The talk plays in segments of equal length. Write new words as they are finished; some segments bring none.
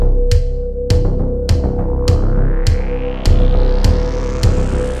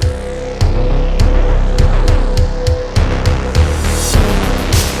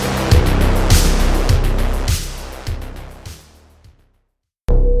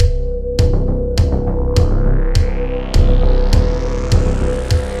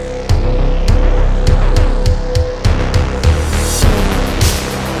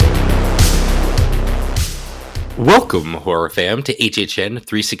Welcome, horror fam, to HHN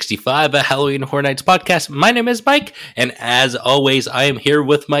 365, a Halloween Horror Nights podcast. My name is Mike, and as always, I am here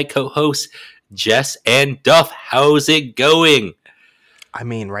with my co-hosts, Jess and Duff. How's it going? I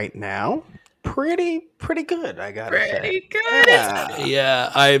mean, right now, pretty good, I gotta say. Pretty good. Yeah,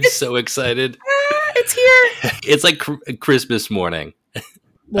 I'm so excited. It's here. It's like Christmas morning.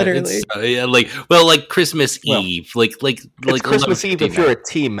 Literally. Like Christmas Eve. Like It's Christmas Eve if you're a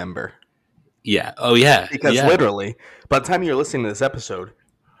team member. Yeah. Oh, yeah. Because yeah. literally, by the time you're listening to this episode,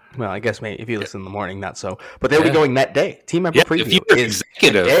 well, I guess maybe if you listen in the morning, not so. But they'll be going that day. Team member preview if you were is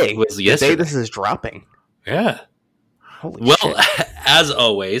executive, today, was the yesterday. day this is dropping. Yeah. Holy shit. As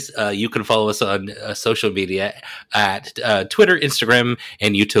always, you can follow us on social media at Twitter, Instagram,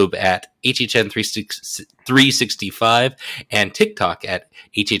 and YouTube at HHN365 and TikTok at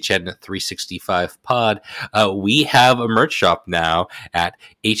HHN365pod. We have a merch shop now at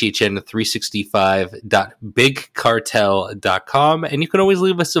HHN365.bigcartel.com, and you can always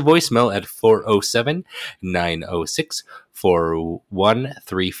leave us a voicemail at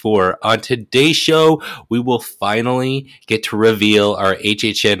 407-906-4134. On today's show, we will finally get to reveal our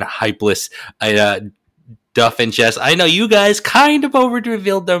HHN hypeless Duff and Jess. I know you guys kind of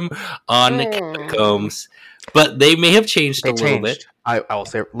over-revealed them on Catacombs, but they may have changed a little bit. I will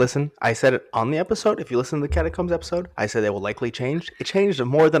say, listen, I said it on the episode. If you listen to the Catacombs episode, I said they will likely change. It changed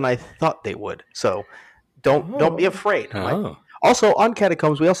more than I thought they would. So don't be afraid. Oh. Also, on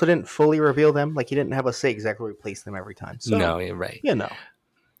Catacombs, we also didn't fully reveal them. Like, you didn't have us say exactly where we placed them every time. So, No, you're right. you know.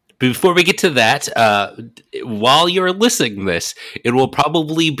 Before we get to that, while you're listening to this, it will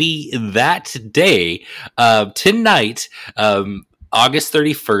probably be that day. Tonight, August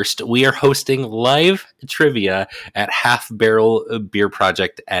 31st, we are hosting live trivia at Half Barrel Beer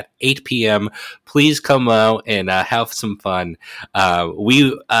Project at 8 p.m. Please come out and have some fun.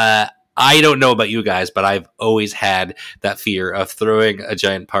 I don't know about you guys, but I've always had that fear of throwing a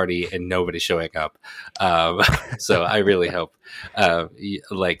giant party and nobody showing up. So I really hope,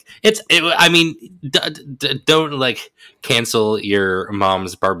 don't like cancel your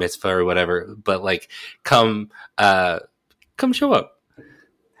mom's bar mitzvah or whatever, but like come show up.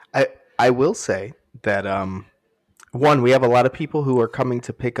 I will say that one, we have a lot of people who are coming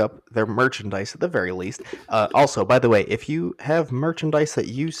to pick up their merchandise at the very least. Also, by the way, if you have merchandise that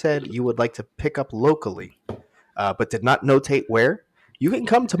you said you would like to pick up locally, but did not notate where, you can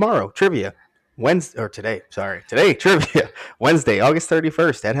come tomorrow, trivia. Today, trivia. Wednesday, August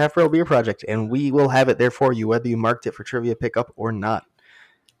 31st at Half Barrel Beer Project, and we will have it there for you, whether you marked it for trivia pickup or not.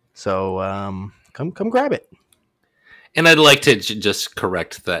 So come grab it. And I'd like to just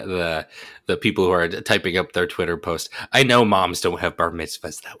correct the people who are typing up their Twitter post. I know moms don't have bar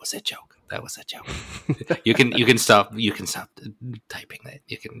mitzvahs. That was a joke. You can stop typing it.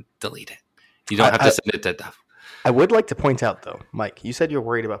 You can delete it. You don't have to send it to Duff. I would like to point out, though, Mike, you said you're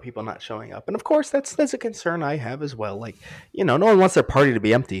worried about people not showing up. And, of course, that's a concern I have as well. Like, no one wants their party to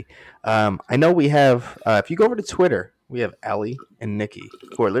be empty. I know we have, if you go over to Twitter, we have Allie and Nikki,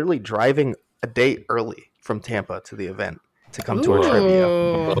 who are literally driving a day early from Tampa to the event to come to our trivia.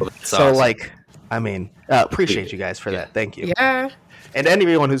 Oh, So, awesome. Appreciate you guys for that. Thank you. Yeah. And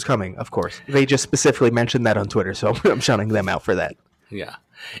anyone who's coming, of course. They just specifically mentioned that on Twitter, so I'm shouting them out for that. Yeah.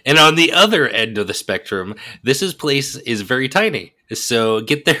 And on the other end of the spectrum, this place is very tiny. So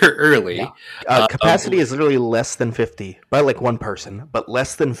get there early. Yeah. Capacity is literally less than 50, by like one person, but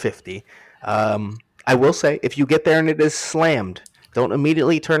less than 50. I will say, if you get there and it is slammed, don't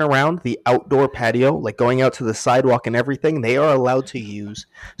immediately turn around. The outdoor patio, like going out to the sidewalk and everything, they are allowed to use.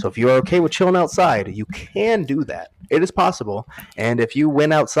 So if you're okay with chilling outside, you can do that. It is possible. And if you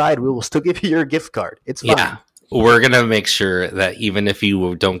win outside, we will still give you your gift card. It's fine. Yeah. We're going to make sure that even if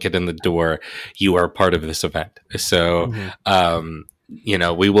you don't get in the door, you are part of this event. So,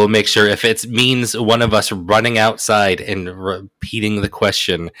 we will make sure if it means one of us running outside and repeating the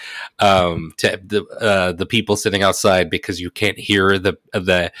question to the people sitting outside because you can't hear the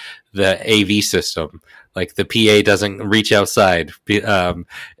AV system, like the PA doesn't reach outside.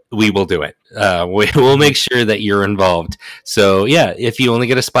 We will do it. We'll make sure that you're involved. So yeah, if you only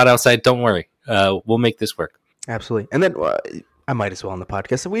get a spot outside, don't worry. We'll make this work. Absolutely. And then I might as well on the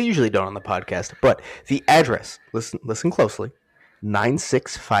podcast. We usually don't on the podcast, but the address, listen closely,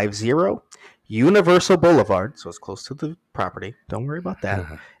 9650 Universal Boulevard, so it's close to the property. Don't worry about that.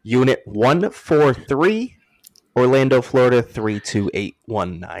 Unit 143, Orlando, Florida,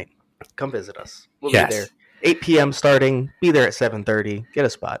 32819. Come visit us. We'll be there. 8 p.m. starting. Be there at 7:30. Get a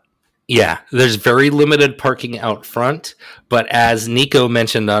spot. Yeah, there's very limited parking out front, but as Nico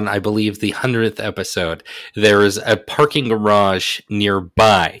mentioned on, I believe, the 100th episode, there is a parking garage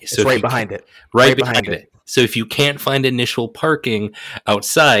nearby. It's right behind it. Right behind it. So if you can't find initial parking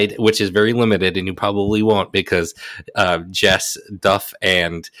outside, which is very limited, and you probably won't because Jess, Duff,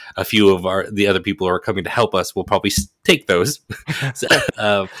 and a few of the other people who are coming to help us will probably take those. So,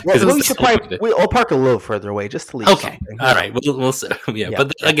 we'll park a little further away just to leave. Okay, something. all right.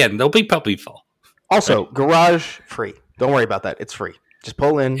 But again, they'll be probably full. Also, garage free. Don't worry about that. It's free. Just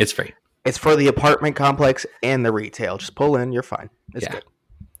pull in. It's free. It's for the apartment complex and the retail. Just pull in. You're fine. It's good.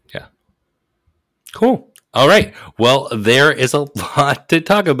 Yeah. Cool. All right. Well, there is a lot to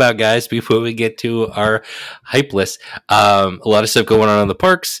talk about, guys, before we get to our hype list. A lot of stuff going on in the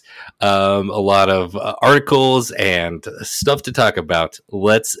parks, a lot of articles and stuff to talk about.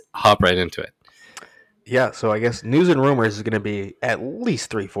 Let's hop right into it. Yeah, so I guess news and rumors is going to be at least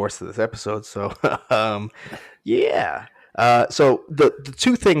 3/4 of this episode. So, yeah. So the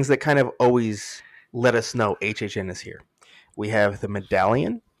two things that kind of always let us know HHN is here. We have the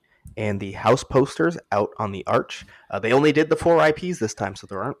medallion and the house posters out on the arch. They only did the 4 IPs this time, so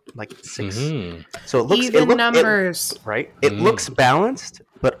there aren't like 6. Mm-hmm. So it looks even numbers, right? It looks balanced,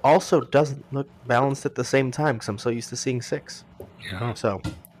 but also doesn't look balanced at the same time because I'm so used to seeing 6. Yeah. So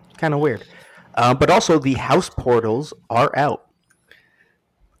kind of weird. But also the house portals are out.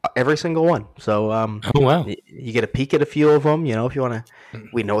 Every single one. So oh wow, you get a peek at a few of them. You know, if you want to,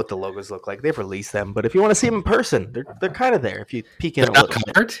 we know what the logos look like. They've released them, but if you want to see them in person, they're kind of there. If you peek in, they're not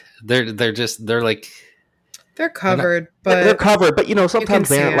covered. They're covered, they're covered. But you know, sometimes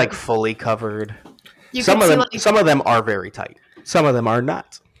they aren't like fully covered. Some of them are very tight. Some of them are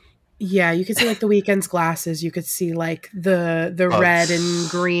not. Yeah, you could see like the Weeknd's glasses. You could see like the red and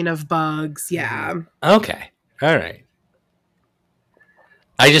green of Bugs. Yeah. Okay. All right.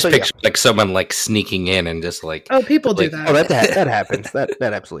 I just picture like someone like sneaking in and just like people do that. Oh, that happens. That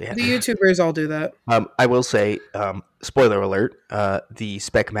absolutely happens. The YouTubers all do that. I will say, spoiler alert: the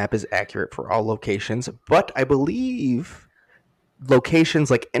spec map is accurate for all locations, but I believe locations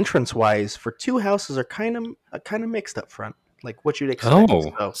like entrance wise for 2 houses are kind of mixed up front, like what you'd expect.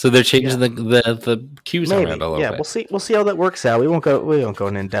 So they're changing the cues on it a little bit. Yeah, we'll see how that works out. We won't go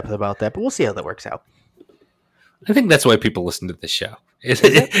in depth about that, but we'll see how that works out. I think that's why people listen to this show.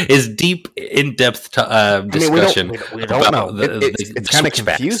 Is deep, in-depth discussion. We don't know. It's kind of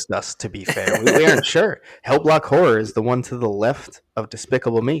confused us, to be fair. We aren't sure. Hellblock Horror is the one to the left of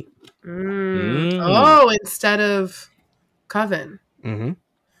Despicable Me. Oh, instead of Coven. Mm-hmm.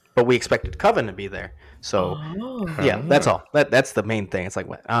 But we expected Coven to be there. So, yeah, that's all. That's the main thing. It's like,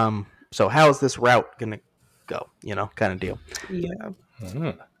 so how's this route going to go? You know, kind of deal.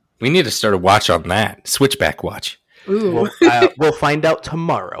 Yeah. We need to start a watch on that. Switchback watch. Ooh. We'll find out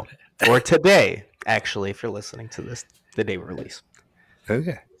tomorrow or today, actually, if you're listening to this the day we release.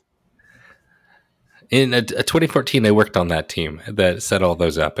 Okay. In 2014, they worked on that team that set all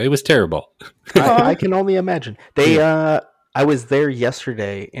those up. It was terrible. I can only imagine. I was there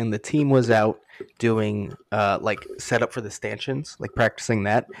yesterday, and the team was out doing like setup for the stanchions, like practicing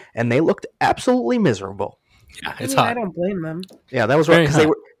that, and they looked absolutely miserable. Yeah, it's hot. I don't blame them. Yeah, that was right because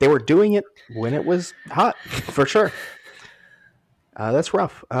they were doing it when it was hot, for sure. That's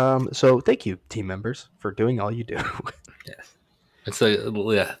rough. So thank you, team members, for doing all you do. Yes, it's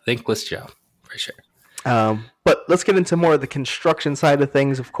a thankless job for sure. But let's get into more of the construction side of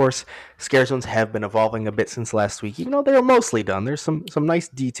things. Of course, Scare Zones have been evolving a bit since last week, even though they're mostly done. There's some nice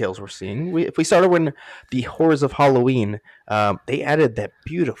details we're seeing. If we started with the Horrors of Halloween, they added that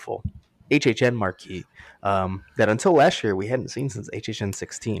beautiful HHN marquee that until last year we hadn't seen since HHN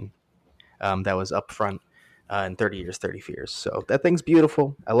 16. That was up front in 30 years, 30 fears. So that thing's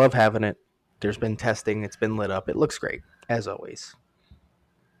beautiful. I love having it. There's been testing. It's been lit up. It looks great, as always.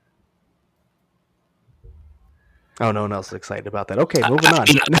 Oh, no one else is excited about that. Okay, moving on.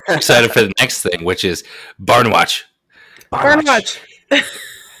 I'm excited for the next thing, which is Barn Watch. Barn Watch.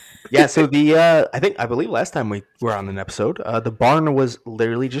 Yeah, so I believe last time we were on an episode, the barn was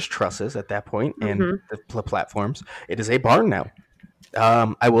literally just trusses at that point and the platforms. It is a barn now.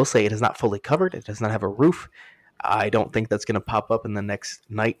 I will say it is not fully covered. It does not have a roof. I don't think that's going to pop up in the next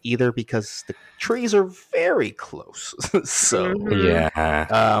night either because the trees are very close. So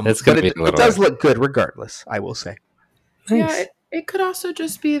yeah, it's going to be a little. It does look good regardless, I will say. Nice. Yeah, it could also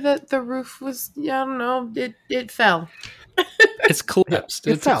just be that the roof was, I don't know, it fell. It's collapsed.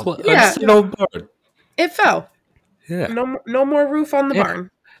 It fell. It's an old barn. It fell. Yeah. No more roof on the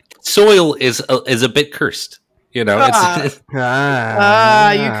barn. Soil is a bit cursed. You know, you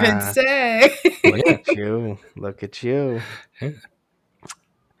could say. Look at you. Yeah.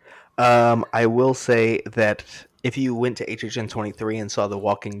 I will say that if you went to HHN 23 and saw the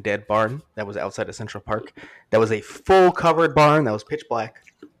Walking Dead barn that was outside of Central Park, that was a full covered barn that was pitch black.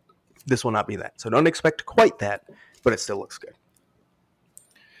 This will not be that. So don't expect quite that, but it still looks good.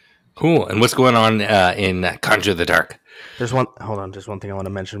 Cool. And what's going on in Conjure the Dark? There's one. Hold on, just one thing I want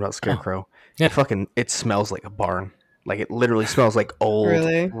to mention about Scarecrow. Yeah. It smells like a barn. Like it literally smells like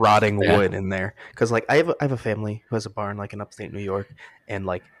old, rotting wood in there. Because like I have a family who has a barn like in upstate New York, and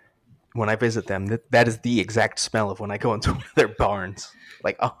like when I visit them, that is the exact smell of when I go into one of their barns.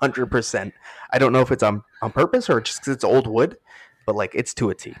 Like 100%. I don't know if it's on purpose or just because it's old wood, but like it's to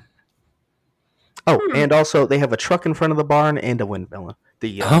a T. Oh, and also they have a truck in front of the barn and a windmill.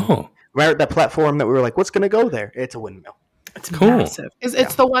 Right, that platform that we were like, what's going to go there? It's a windmill. It's massive.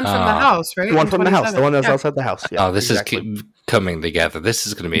 It's the one from the house, right? The one from the house. The one that's outside the house. Yeah, this is coming together. This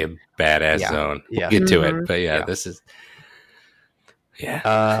is going to be a badass zone. We'll get to it. But this is...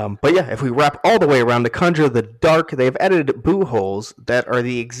 Yeah. But yeah, if we wrap all the way around to Conjure the Dark, they've added boo holes that are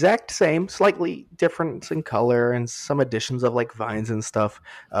the exact same, slightly different in color and some additions of like vines and stuff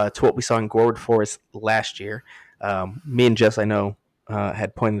to what we saw in Gorewood Forest last year. Me and Jess, I know,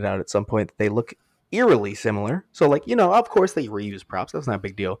 had pointed out at some point that they look eerily similar. So like, of course they reuse props. That's not a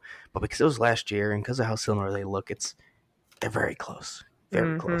big deal. But because it was last year and because of how similar they look, they're very close.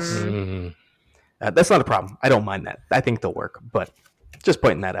 Very close. Mm-hmm. That's not a problem. I don't mind that. I think they'll work, but just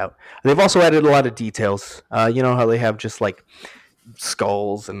pointing that out. They've also added a lot of details. You know how they have just like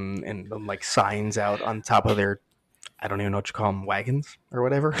skulls and like signs out on top of their, I don't even know what you call them, wagons or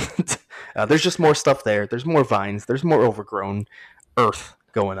whatever. There's just more stuff there. There's more vines. There's more overgrown earth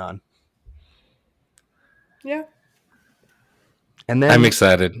going on. Yeah. And then I'm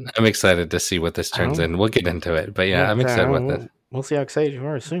excited. I'm excited to see what this turns in. We'll get into it. But I'm excited with this. We'll see how excited you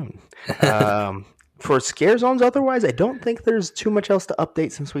are soon. For scare zones, otherwise, I don't think there's too much else to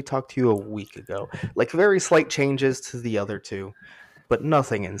update since we talked to you a week ago. Like very slight changes to the other two, but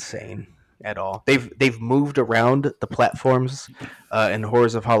nothing insane at all. They've moved around the platforms in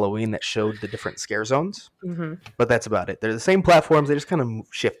Horrors of Halloween that showed the different scare zones, but that's about it. They're the same platforms. They just kind of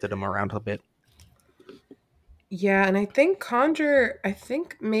shifted them around a bit. Yeah, and I think Conjure,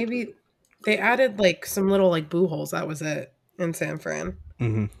 maybe they added like some little like boo holes. That was it in San Fran.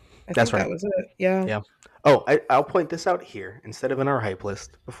 Mm-hmm. That's right. That was it. Yeah. Yeah. Oh, I'll point this out here instead of in our hype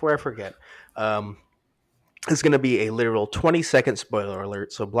list before I forget. It's going to be a literal 20-second spoiler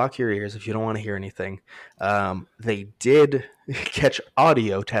alert, so block your ears if you don't want to hear anything. They did catch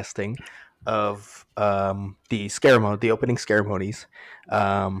audio testing of the scare mode, the opening scare monies.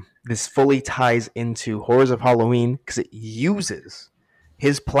 This fully ties into Horrors of Halloween because it uses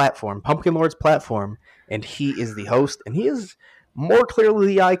his platform, Pumpkin Lord's platform, and he is the host, and he is more clearly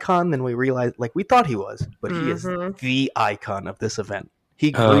the icon than we realized, like we thought he was, but he is the icon of this event. He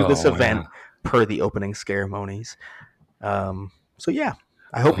grew this event per the opening scare monies. So yeah,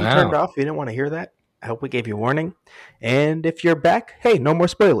 I hope you turned off if you didn't want to hear that. I hope we gave you a warning. And if you're back, hey, no more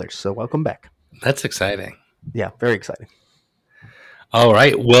spoilers, so welcome back. That's exciting. Yeah, very exciting. All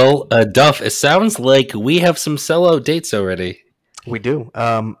right. Well, Duff, it sounds like we have some sellout dates already. We do.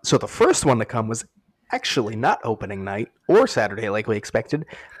 So the first one to come was actually not opening night or Saturday like we expected,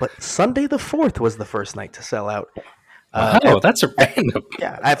 but Sunday the 4th was the first night to sell out. That's a random.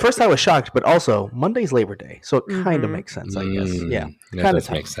 Yeah, at first I was shocked, but also Monday's Labor Day, so it kind of makes sense, I guess. Yeah, that does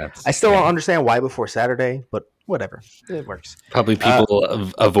make sense. I still don't understand why before Saturday, but whatever, it works. Probably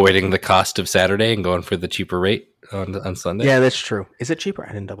people avoiding the cost of Saturday and going for the cheaper rate on Sunday. Yeah, that's true. Is it cheaper?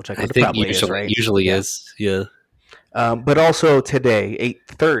 I didn't double check. I think usually is. Yeah. But also today,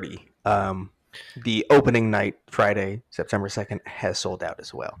 8:30. The opening night, Friday, September 2nd, has sold out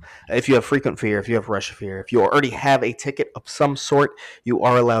as well. If you have Frequent Fear, if you have Rush of Fear, if you already have a ticket of some sort, you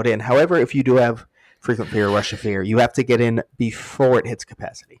are allowed in. However, if you do have Frequent Fear, Rush of Fear, you have to get in before it hits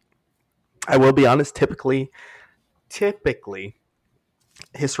capacity. I will be honest, typically,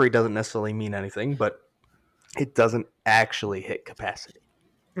 history doesn't necessarily mean anything, but it doesn't actually hit capacity.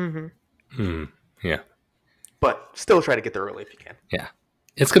 Yeah. But still try to get there early if you can. Yeah.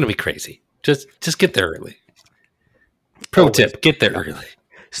 It's going to be crazy. Just get there early. Pro tip, get there early.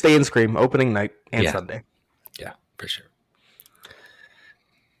 Stay and Scream, opening night and Sunday. Yeah, for sure.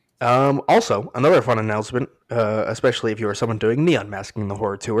 Also, another fun announcement, especially if you are someone doing the Unmasking the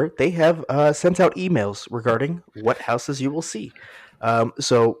Horror Tour, they have sent out emails regarding what houses you will see.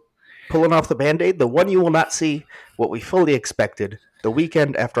 So, pulling off the Band-Aid, the one you will not see, what we fully expected, The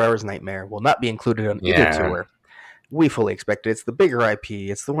Weekend After Hours Nightmare, will not be included on either tour. We fully expect it. It's the bigger IP.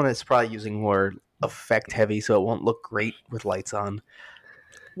 It's the one that's probably using more effect heavy, so it won't look great with lights on.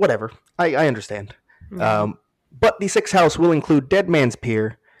 Whatever. I understand. But the sixth house will include Dead Man's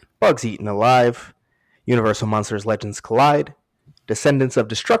Pier, Bugs Eaten Alive, Universal Monsters Legends Collide, Descendants of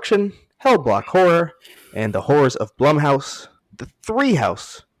Destruction, Hellblock Horror, and the Horrors of Blumhouse. The three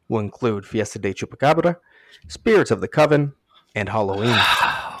house will include Fiesta de Chupacabra, Spirits of the Coven, and Halloween.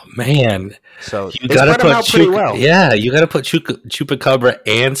 Oh, man, So you they gotta spread them put out pretty well. yeah, you gotta put Chupacabra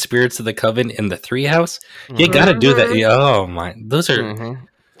and Spirits of the Coven in the treehouse. You gotta do that. Yeah, oh my, those are Mhm.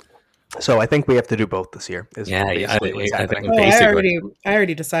 So I think we have to do both this year. Is Yeah, basically what's I happening. think Oh, basically. I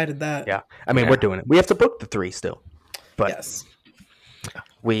already decided that. Yeah, I mean Yeah. we're doing it. We have to book the 3 still, but Yes.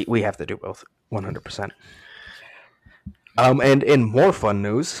 we have to do both 100%. And in more fun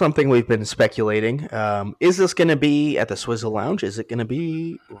news, something we've been speculating: is this going to be at the Swizzle Lounge? Is it going to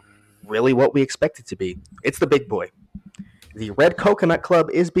be really what we expect it to be? It's the big boy. The Red Coconut Club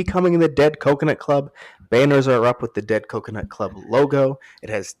is becoming the Dead Coconut Club. Banners are up with the Dead Coconut Club logo. It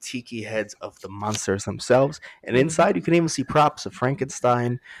has tiki heads of the monsters themselves. And inside, you can even see props of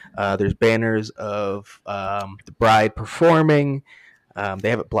Frankenstein. There's banners of the bride performing. They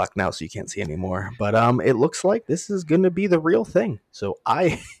have it blocked now, so you can't see anymore. But it looks like this is going to be the real thing. So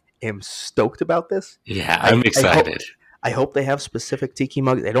I am stoked about this. Yeah, I'm excited. I hope they have specific tiki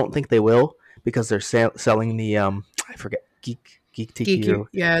mugs. I don't think they will because they're selling the I forget geek tiki. Geeky.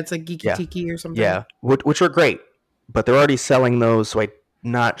 Yeah, it's like Geeky Yeah. Tiki or something. Yeah, which are great, but they're already selling those, so I'm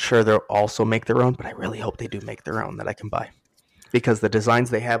not sure they'll also make their own. But I really hope they do make their own that I can buy because the designs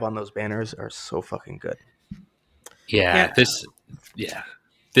they have on those banners are so fucking good. Yeah.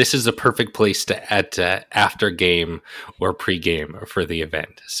 This is a perfect place to add to after game or pre-game for the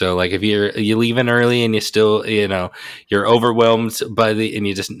event. So like if you leave in early and you still, you're overwhelmed by and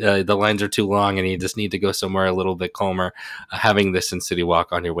you just, the lines are too long and you just need to go somewhere a little bit calmer, having this in City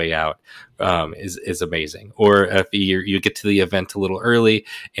Walk on your way out is amazing. Or if you get to the event a little early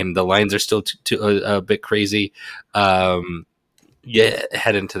and the lines are still a bit crazy, head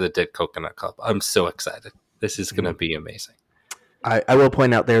into the Dead Coconut Club. I'm so excited. This is going to be amazing. I will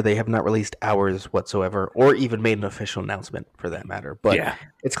point out there they have not released hours whatsoever, or even made an official announcement for that matter. But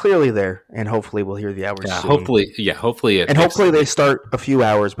it's clearly there, and hopefully we'll hear the hours soon. Hopefully, hopefully they start a few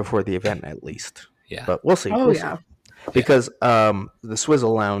hours before the event at least. Yeah, but we'll see. Oh, see. Because the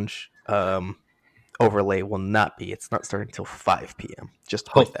Swizzle Lounge overlay will not be. It's not starting until 5 p.m. Just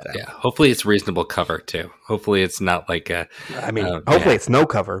to point that out. Yeah, hopefully it's reasonable cover too. Hopefully it's not like a. I mean, hopefully it's no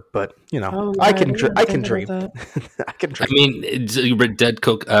cover, but I can dream. I can dream. I mean,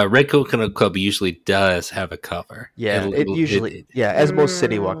 Red Coconut Club usually does have a cover. Yeah, it usually. As most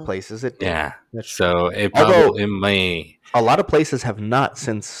City Walk places, it. Yeah, so it probably may. A lot of places have not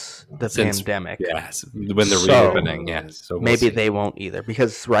since the pandemic. Yes, when they're reopening. Yes, so maybe they won't either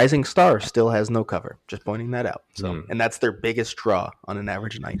because Rising Star still has no cover. Just pointing that out. So, and that's their biggest draw on an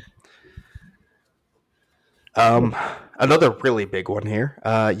average night. Another really big one here.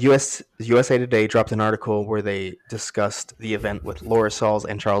 USA Today dropped an article where they discussed the event with Laura Sauls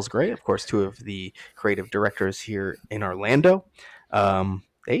and Charles Gray, of course, 2 of the creative directors here in Orlando.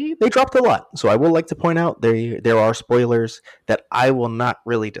 They dropped a lot, so I will like to point out there are spoilers that I will not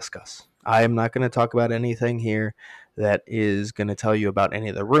really discuss. I am not going to talk about anything here that is going to tell you about any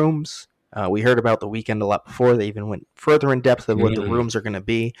of the rooms. We heard about the weekend a lot before. They even went further in depth of what the rooms are going to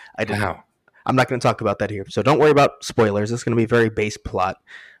be. I'm not going to talk about that here, so don't worry about spoilers. It's going to be very base plot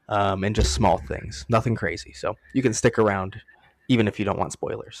and just small things, nothing crazy. So you can stick around even if you don't want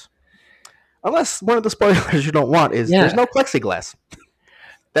spoilers. Unless one of the spoilers you don't want is there's no plexiglass.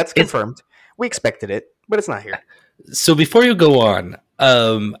 That's confirmed. We expected it, but it's not here. So before you go on,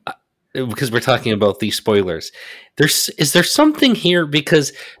 because we're talking about these spoilers, is there something here?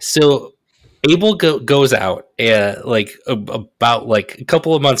 Because Abel goes out about a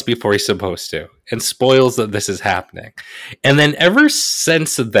couple of months before he's supposed to and spoils that this is happening. And then ever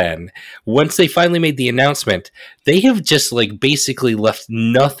since then, once they finally made the announcement, they have just basically left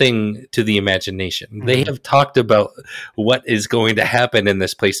nothing to the imagination. Mm-hmm. They have talked about what is going to happen in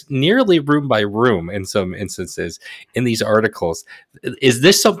this place nearly room by room in some instances in these articles. Is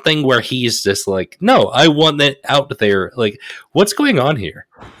this something where he's just no, I want that out there? What's going on here?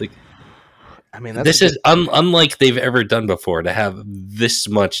 I mean, this is unlike they've ever done before to have this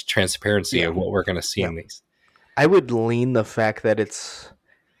much transparency of what we're going to see in these. I would lean the fact that it's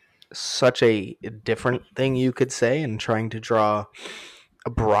such a different thing you could say and trying to draw a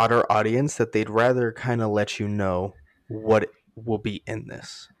broader audience that they'd rather kind of let you know what will be in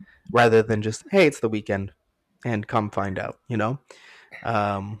this rather than just, hey, it's the weekend and come find out,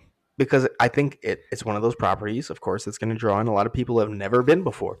 because I think it's one of those properties, of course, that's going to draw in a lot of people who have never been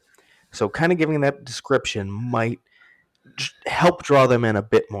before. So kind of giving that description might help draw them in a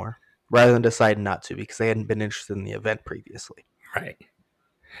bit more rather than decide not to because they hadn't been interested in the event previously. Right.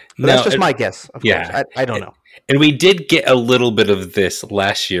 But that's just my guess. Of course. I don't know. And we did get a little bit of this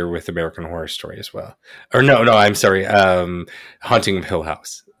last year with American Horror Story as well. Or no, I'm sorry. Haunting of Hill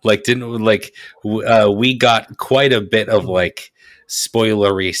House. Like, we got quite a bit of like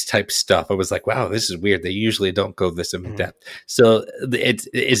spoilery type stuff. I was like, wow, this is weird. They usually don't go this in depth. So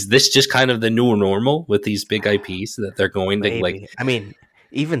is this just kind of the new normal with these big IPs that they're going to like? Maybe. I mean,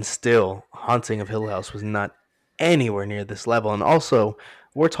 even still, Haunting of Hill House was not anywhere near this level. And also,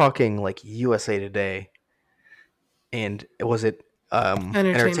 we're talking like USA Today, and was it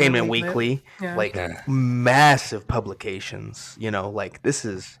Entertainment Weekly? Yeah. Like Yeah. massive publications. You know, like this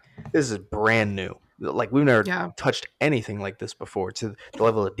is brand new. Like we've never Yeah. touched anything like this before, to the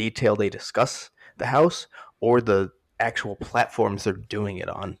level of detail they discuss the house or the actual platforms they're doing it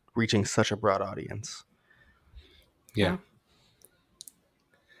on, reaching such a broad audience. Yeah.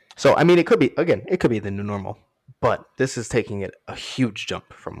 So, I mean, it could be the new normal, but this is taking it a huge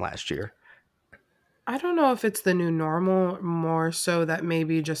jump from last year. I don't know if it's the new normal, more so that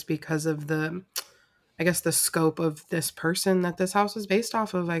maybe just because of the scope of this person that this house is based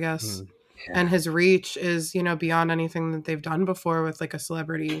off of, I guess. Yeah. And his reach is, beyond anything that they've done before with like a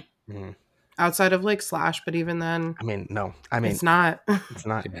celebrity outside of like Slash. But even then, it's not. It's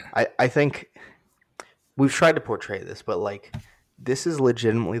not. Yeah. I think we've tried to portray this, but like, this is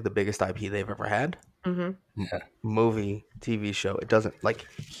legitimately the biggest IP they've ever had. Mm-hmm. Yeah. Movie, TV show. It doesn't, like,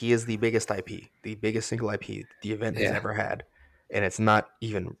 he is the biggest IP, the biggest single IP the event has ever had. And it's not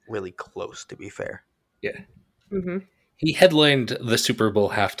even really close, to be fair. Yeah. Mm-hmm. He headlined the Super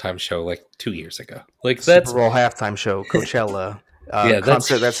Bowl halftime show like 2 years ago. Like Super Bowl halftime show, Coachella,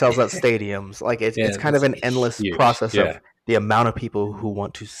 concert that sells out stadiums. Like it's kind of an endless process of the amount of people who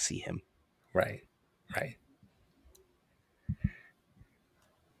want to see him. Right.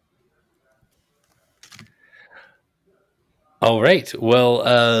 All right.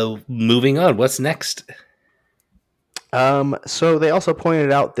 Well, moving on. What's next? So they also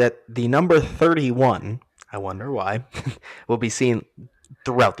pointed out that the number 31, I wonder why, will be seen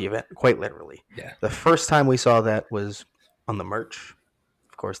throughout the event, quite literally. Yeah. The first time we saw that was on the merch,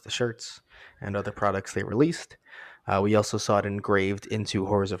 of course, the shirts and other products they released. We also saw it engraved into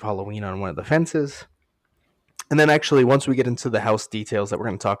Horrors of Halloween on one of the fences. And then actually, once we get into the house details that we're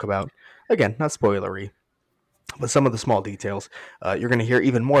going to talk about, again, not spoilery, but some of the small details, you're going to hear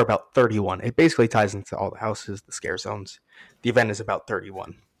even more about 31. It basically ties into all the houses, the scare zones. The event is about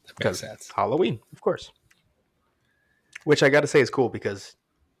 31. Because Halloween, of course. Which I got to say is cool because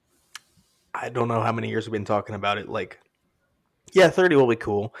I don't know how many years we've been talking about it. Like, yeah, 30 will be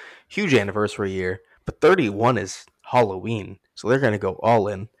cool. Huge anniversary year. But 31 is Halloween. So they're going to go all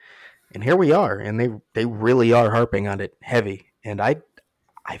in. And here we are. And they really are harping on it heavy. And I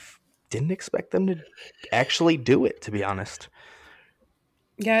didn't expect them to actually do it, to be honest.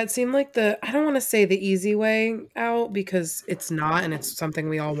 Yeah, it seemed like I don't want to say the easy way out because it's not, and it's something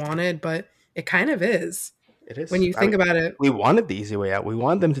we all wanted, but it kind of is. It is. When you think about it. We wanted the easy way out. We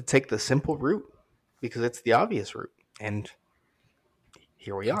wanted them to take the simple route because it's the obvious route. And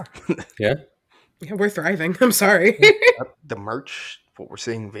here we are. Yeah, we're thriving. I'm sorry. The merch, what we're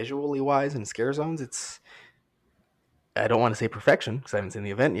seeing visually wise in scare zones, I don't want to say perfection because I haven't seen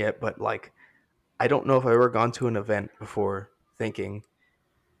the event yet, but like, I don't know if I've ever gone to an event before thinking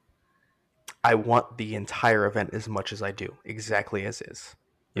I want the entire event as much as I do, exactly as is.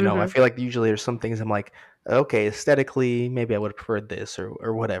 You know, I feel like usually there's some things I'm like, okay, aesthetically, maybe I would have preferred this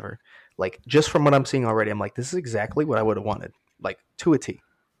or whatever. Like, just from what I'm seeing already, I'm like, this is exactly what I would have wanted, like, to a T.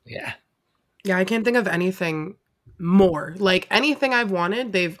 Yeah. Yeah, I can't think of anything more. Like, anything I've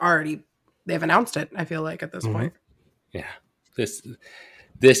wanted, they've announced it, I feel like, at this point. Yeah.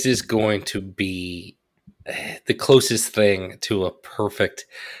 This is going to be the closest thing to a perfect,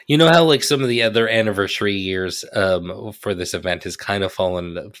 you know how like some of the other anniversary years for this event has kind of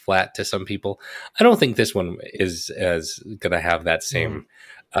fallen flat to some people. I don't think this one is going to have that same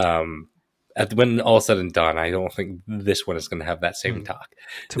when all said and done. I don't think this one is going to have that same talk.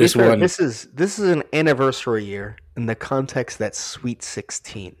 This is an anniversary year in the context that Sweet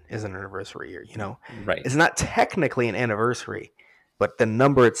 16 is an anniversary year, you know. Right. It's not technically an anniversary, but the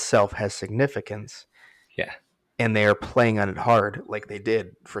number itself has significance. Yeah. And they are playing on it hard like they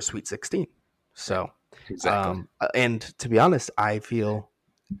did for Sweet 16. So, exactly. And to be honest, I feel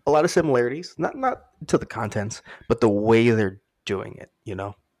a lot of similarities, not to the contents, but the way they're doing it, you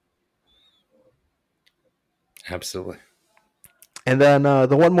know? Absolutely. And then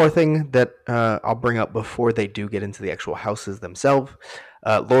the one more thing that I'll bring up before they do get into the actual houses themselves,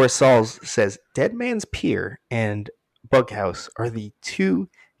 Laura Sauls says Dead Man's Pier and Bug House are the two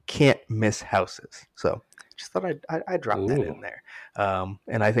can't miss houses. So just thought I'd drop that in there.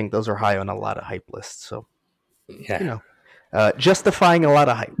 And I think those are high on a lot of hype lists. So, yeah, you know, justifying a lot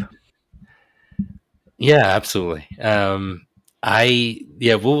of hype. Yeah, absolutely.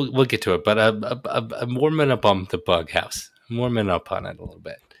 We'll get to it, but I'm warming up on the Bug House. I'm warming up on it a little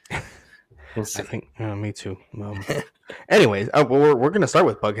bit. We'll see. I think me too. Anyways, we're going to start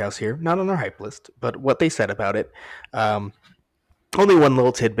with Bug House here, not on our hype list, but what they said about it. Only one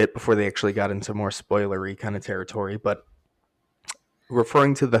little tidbit before they actually got into more spoilery kind of territory, but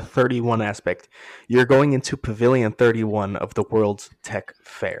referring to the 31 aspect, you're going into Pavilion 31 of the World's Tech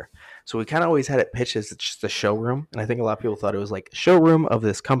Fair. So we kind of always had it pitched as it's just a showroom, and I think a lot of people thought it was like a showroom of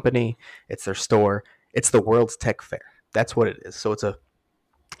this company. It's their store. It's the World's Tech Fair. That's what it is. So it's a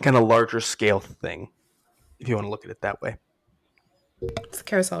kind of larger scale thing, if you want to look at it that way. It's the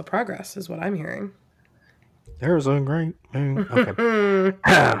Carousel of Progress, is what I'm hearing. There's a great thing. Okay.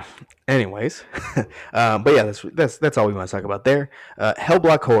 Anyways, but yeah, that's all we want to talk about there.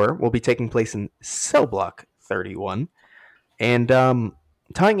 Hellblock Horror will be taking place in Cell Block 31, and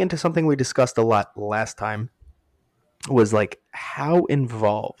tying into something we discussed a lot last time was like how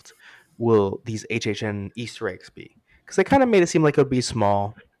involved will these HHN Easter eggs be? Because they kind of made it seem like it would be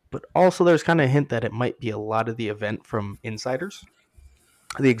small, but also there's kind of a hint that it might be a lot of the event from insiders.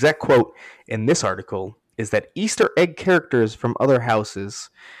 The exact quote in this article is that Easter egg characters from other houses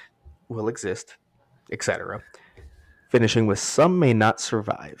will exist, etc. Finishing with some may not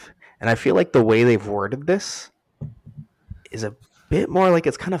survive. And I feel like the way they've worded this is a bit more like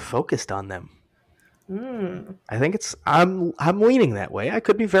it's kind of focused on them. I think I'm leaning that way. I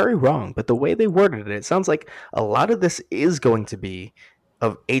could be very wrong, but the way they worded it, it sounds like a lot of this is going to be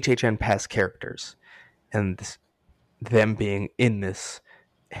of HHN past characters and them being in this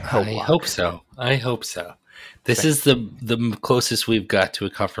hell block. I hope so. This is the closest we've got to a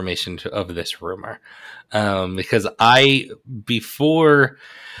confirmation of this rumor, because before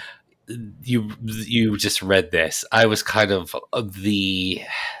you just read this, I was kind of the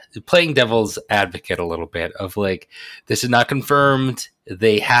playing devil's advocate a little bit of like, this is not confirmed.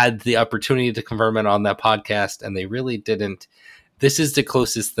 They had the opportunity to confirm it on that podcast, and they really didn't. This is the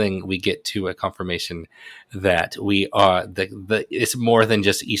closest thing we get to a confirmation that we are it's more than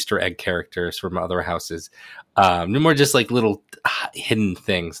just Easter egg characters from other houses. More just like little hidden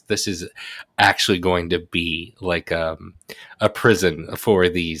things. This is actually going to be like a prison for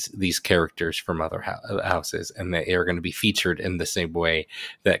these characters from other houses, and they are going to be featured in the same way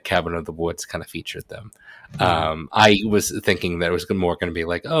that Cabin of the Woods kind of featured them. I was thinking that it was more going to be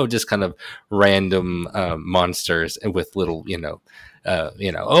like, just kind of random monsters with little,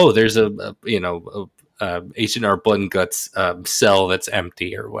 there's a H&R Blood and Guts cell that's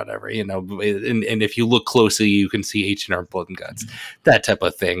empty or whatever, and if you look closely, you can see H&R Blood and Guts, that type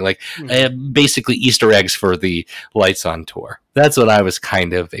of thing. Like basically Easter eggs for the Lights on tour. That's what I was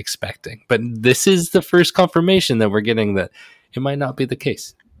kind of expecting. But this is the first confirmation that we're getting that it might not be the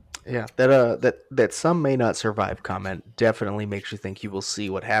case. Yeah, that some may not survive comment definitely makes you think you will see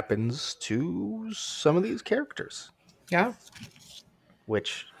what happens to some of these characters. Yeah.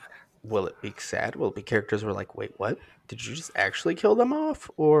 Which, will it be sad? Will it be characters who are like, wait, what? Did you just actually kill them off?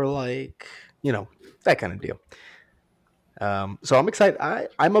 Or like, that kind of deal. So I'm excited.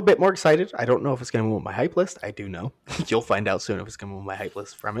 I'm a bit more excited. I don't know if it's going to move on my hype list. I do know. You'll find out soon if it's going to move my hype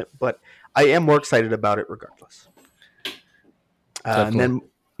list from it. But I am more excited about it regardless. And then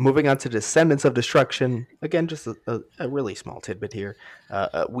moving on to Descendants of Destruction, again, just a really small tidbit here.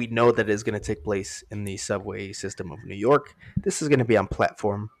 We know that it is going to take place in the subway system of New York. This is going to be on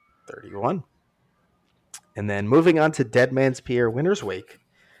platform 31. And then moving on to Dead Man's Pier, Winter's Wake.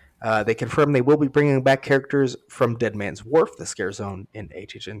 They confirm they will be bringing back characters from Dead Man's Wharf, the Scare Zone, in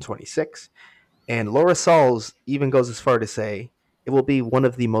HHN 26. And Laura Sauls even goes as far to say it will be one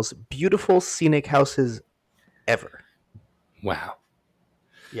of the most beautiful scenic houses ever. Wow.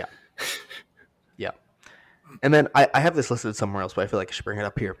 Yeah. Yeah. And then I have this listed somewhere else, but I feel like I should bring it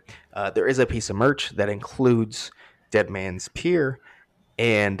up here. There is a piece of merch that includes Dead Man's Pier.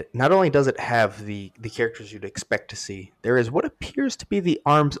 And not only does it have the characters you'd expect to see, there is what appears to be the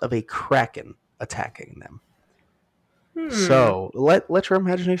arms of a kraken attacking them. So let your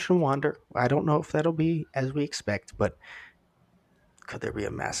imagination wander. I don't know if that'll be as we expect, but could there be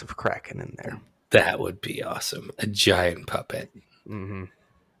a massive kraken in there? That would be awesome. A giant puppet. Mm-hmm.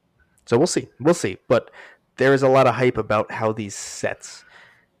 So we'll see. We'll see. But there is a lot of hype about how these sets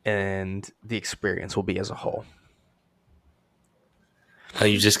and the experience will be as a whole. Oh,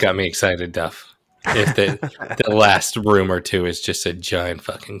 you just got me excited, Duff. If the last room or two is just a giant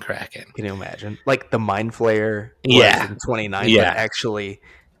fucking kraken. Can you imagine? Like the Mind Flayer in 29, but actually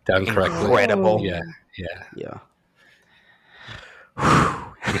done correctly. Incredible. Yeah.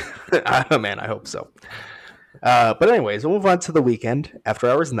 Oh, man, I hope so. But anyways, we'll move on to the weekend. After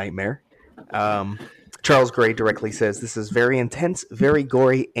Hours Nightmare. Charles Gray directly says this is very intense, very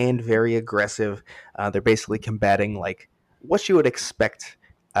gory, and very aggressive. They're basically combating like what you would expect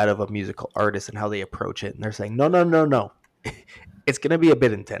out of a musical artist and how they approach it. And they're saying, no, no, no, no. It's going to be a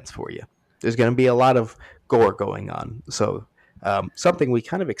bit intense for you. There's going to be a lot of gore going on. So something we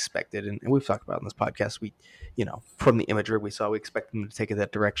kind of expected, and we've talked about in this podcast, we, from the imagery we saw, we expect them to take it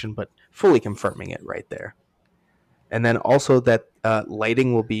that direction, but fully confirming it right there. And then also that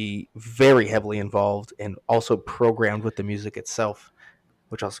lighting will be very heavily involved and also programmed with the music itself,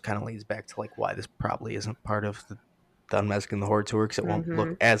 which also kind of leads back to like why this probably isn't part of the Unmasking the Horror tour, because it won't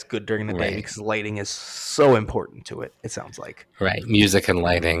look as good during the day because lighting is so important to it, it sounds like. Right. Music and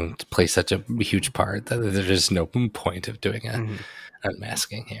lighting play such a huge part that there's no point of doing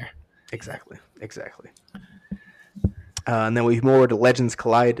unmasking here. Exactly. And then we move over to Legends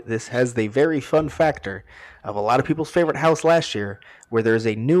Collide. This has the very fun factor of a lot of people's favorite house last year, where there's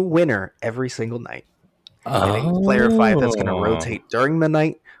a new winner every single night. And they can clarify if that's going to rotate during the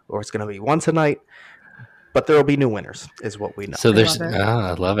night or it's going to be once a night. But there will be new winners, is what we know. So there's,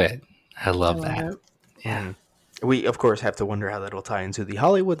 I love it. I love that. Yeah. We, of course, have to wonder how that will tie into the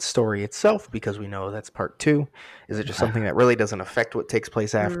Hollywood story itself, because we know that's part 2. Is it just something that really doesn't affect what takes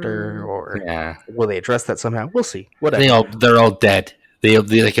place after, or will they address that somehow? We'll see. Whatever. They're all dead. They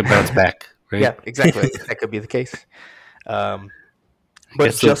can bounce back, right? Yeah, exactly. That could be the case. But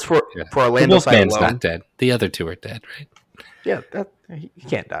just for Orlando the side Wolfman's alone, not dead. The other 2 are dead, right? Yeah, he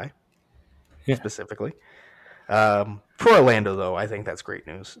can't die. Specifically. For Orlando, though, I think that's great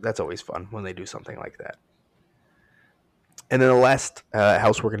news. That's always fun when they do something like that. And then the last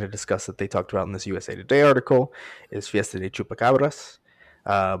house we're going to discuss that they talked about in this USA Today article is Fiesta de Chupacabras.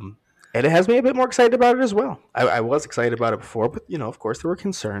 And it has me a bit more excited about it as well. I was excited about it before, but, of course, there were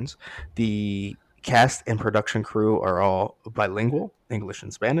concerns. The cast and production crew are all bilingual, English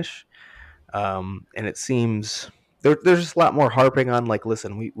and Spanish. And it seems there's just a lot more harping on, like,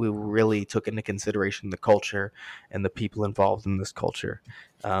 listen, we really took into consideration the culture and the people involved in this culture.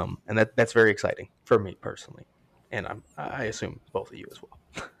 And that's very exciting for me personally. And I assume both of you as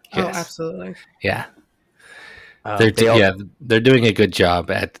well. Oh, absolutely. Yeah. They're doing a good job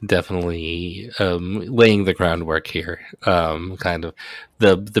at definitely laying the groundwork here. Kind of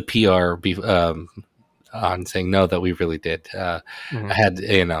the PR on saying no, that we really did. I had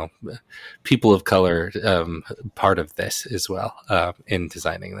people of color part of this as well in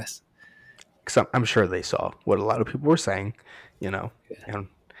designing this. Because I'm sure they saw what a lot of people were saying, and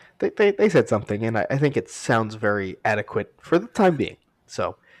they said something, and I think it sounds very adequate for the time being.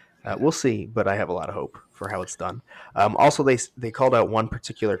 So we'll see, but I have a lot of hope for how it's done. Also, they called out one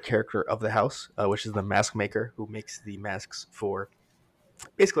particular character of the house, which is the mask maker, who makes the masks for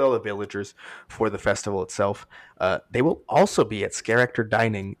basically all the villagers for the festival itself. They will also be at Scare Actor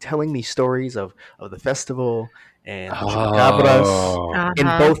Dining telling the stories of the festival and Chupacabras in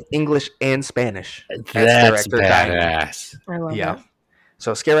both English and Spanish. That's badass. I love it.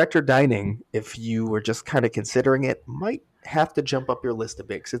 So Scare Actor Dining, if you were just kind of considering it, might have to jump up your list a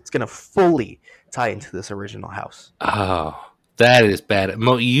bit, because it's going to fully tie into this original house. Oh, that is bad.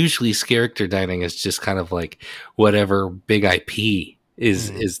 Usually Scare Actor Dining is just kind of like whatever big IP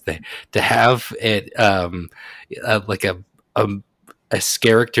is there. To have it like a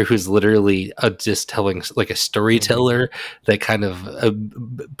character who's literally just telling, like a storyteller that kind of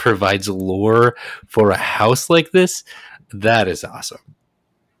provides lore for a house like this, that is awesome.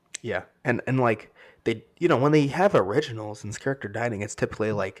 Yeah, and like they, when they have originals in Scare Actor Dining, it's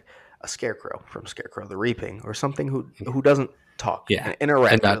typically like a scarecrow from Scarecrow the Reaping, or something who doesn't talk and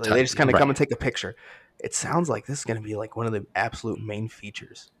interact. They just kind of come and take a picture. It sounds like this is going to be like one of the absolute main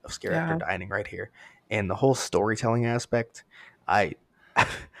features of Scare Actor Dining right here, and the whole storytelling aspect. I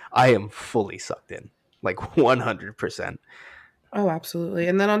am fully sucked in, like 100%. Oh, absolutely.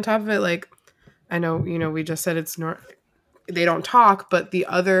 And then on top of it, like, I know, we just said they don't talk, but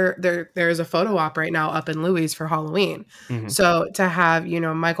there's a photo op right now up in Louis for Halloween. So to have,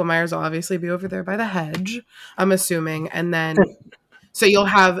 Michael Myers will obviously be over there by the hedge, I'm assuming. And then, so you'll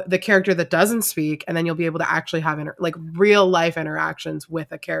have the character that doesn't speak, and then you'll be able to actually have real life interactions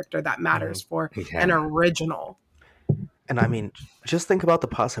with a character that matters for an original. And I mean, just think about the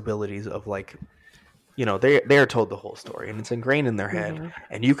possibilities of, like, they are told the whole story, and it's ingrained in their head,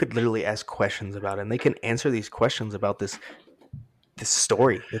 and you could literally ask questions about it, and they can answer these questions about this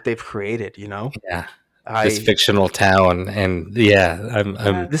story that they've created. This fictional town, and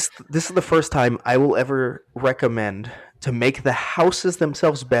this is the first time I will ever recommend to make the houses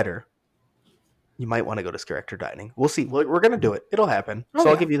themselves better. You might want to go to Scare Actor Dining. We'll see. We're going to do it. It'll happen. So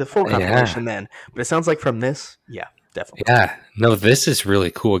I'll give you the full confirmation then. But it sounds like from this, definitely. Yeah, no, this is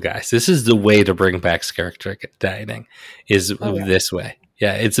really cool, guys. This is the way to bring back character dining, is this way.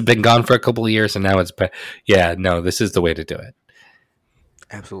 Yeah, it's been gone for a couple of years, and now it's back. Yeah, no, this is the way to do it.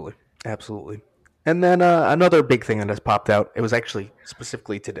 Absolutely. Absolutely. And then another big thing that has popped out, it was actually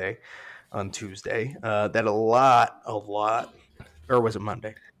specifically today on Tuesday, that a lot, or was it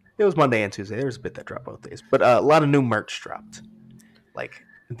Monday? It was Monday and Tuesday. There was a bit that dropped both days. But a lot of new merch dropped. Like,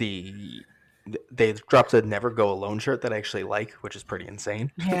 they dropped a Never Go Alone shirt that I actually like, which is pretty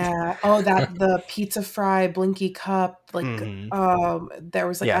insane. Yeah. Oh, the pizza fry Blinky cup. Like, there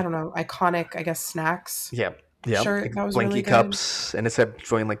was I don't know, iconic, I guess, snacks. Yeah. Shirt like that was Blinky really good. cups, and it said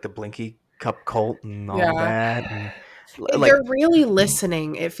join like the Blinky cup cult and all that. And, they're really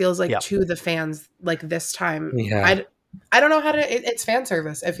listening. It feels like to the fans. Like this time, I don't know how to. It's fan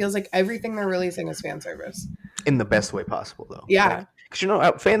service. It feels like everything they're releasing is fan service in the best way possible, though. Yeah,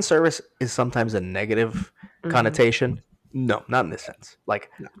 because fan service is sometimes a negative connotation. No, not in this sense.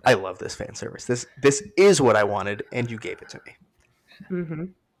 Like, I love this fan service. This is what I wanted, and you gave it to me. Mm-hmm.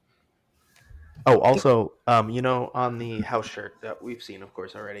 Oh, also, on the house shirt that we've seen, of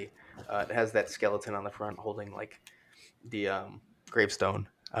course, already, it has that skeleton on the front holding like the gravestone.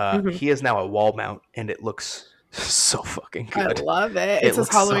 He is now a wall mount, and it looks so fucking good. I love it. It says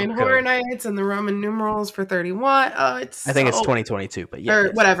Halloween Horror Nights and the Roman numerals for 31. Oh, I think it's 2022, but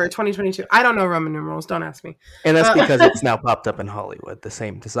or whatever, 2022. I don't know Roman numerals. Don't ask me. And that's because it's now popped up in Hollywood, the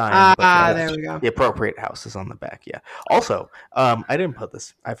same design. But there we go. The appropriate house is on the back. Yeah. Also, I didn't put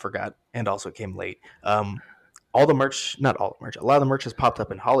this. I forgot, and also it came late. All the merch, not all the merch, a lot of the merch has popped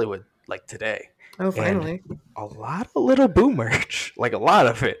up in Hollywood like today. Oh, finally. And a lot of Little Boo merch, like a lot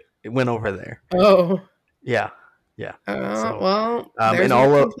of it went over there. Oh. Yeah. Well, and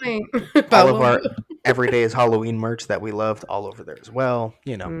all of our everyday is Halloween merch that we loved all over there as well,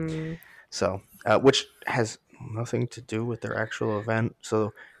 So, which has nothing to do with their actual event.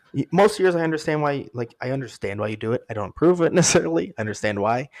 So, most years I understand why you do it. I don't approve of it necessarily. I understand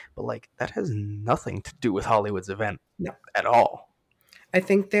why, but that has nothing to do with Hollywood's event at all. I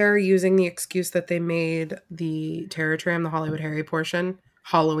think they're using the excuse that they made the Terror Tram, the Hollywood Harry portion,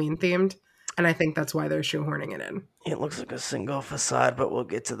 Halloween themed. And I think that's why they're shoehorning it in. It looks like a single facade, but we'll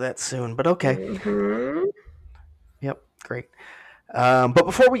get to that soon. But okay. Mm-hmm. Yep, great. But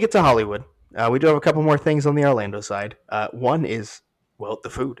before we get to Hollywood, we do have a couple more things on the Orlando side. One is, the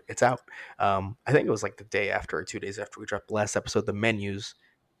food. It's out. I think it was like the day after or 2 days after we dropped the last episode, the menus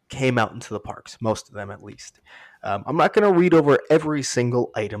came out into the parks, most of them at least. I'm not going to read over every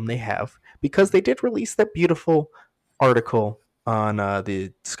single item they have because they did release that beautiful article on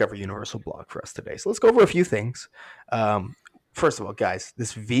the Discover Universal blog for us today. So let's go over a few things. First of all, guys,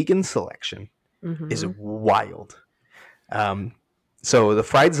 this vegan selection is wild. So the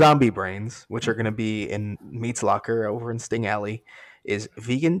fried zombie brains, which are going to be in Meat's Locker over in Sting Alley, is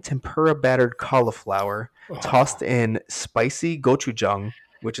vegan tempura battered cauliflower tossed in spicy gochujang,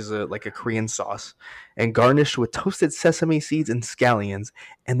 which is a Korean sauce, and garnished with toasted sesame seeds and scallions,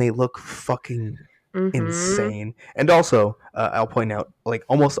 and they look fucking insane. And also, I'll point out,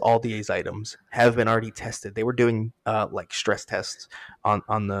 almost all these items have been already tested. They were doing stress tests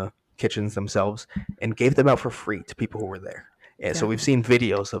on the kitchens themselves and gave them out for free to people who were there. And so we've seen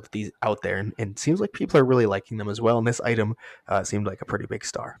videos of these out there, and it seems like people are really liking them as well. And this item seemed like a pretty big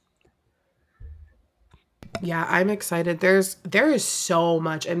star. Yeah, I'm excited. There is so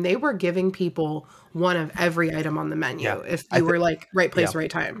much, and they were giving people one of every item on the menu if you were right place, right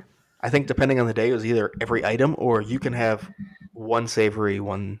time. I think depending on the day, it was either every item or you can have one savory,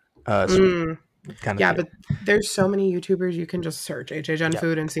 one sweet. Kind of but there's so many YouTubers you can just search HHN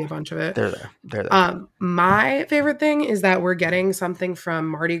food and see a bunch of it. They're there. My favorite thing is that we're getting something from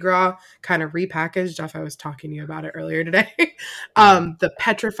Mardi Gras kind of repackaged. Jeff, I was talking to you about it earlier today. The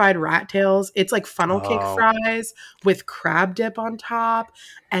petrified rat tails. It's like funnel cake fries with crab dip on top,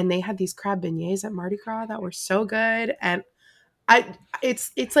 and they had these crab beignets at Mardi Gras that were so good. And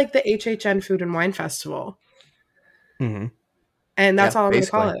it's like the HHN Food and Wine Festival, and that's all I'm going to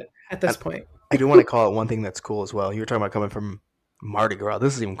call it at this point. I do want to call it one thing that's cool as well. You were talking about coming from Mardi Gras.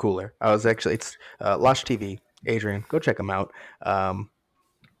 This is even cooler. It's Losh TV. Adrian, go check him out.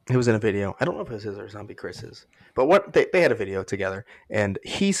 He was in a video. I don't know if it was his or Zombie Chris's, but they had a video together, and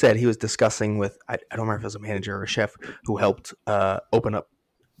he said he was discussing with I don't remember if it was a manager or a chef who helped open up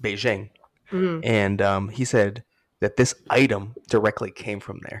Beijing, and he said that this item directly came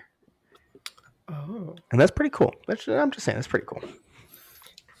from there. Oh, and that's pretty cool. I'm just saying, that's pretty cool.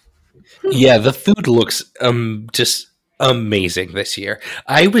 Yeah, the food looks just amazing this year.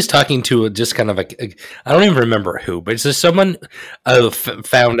 I was talking to just kind of I don't even remember who, but it's just someone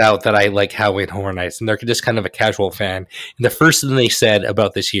found out that I like Halloween Horror Nights, and they're just kind of a casual fan. And the first thing they said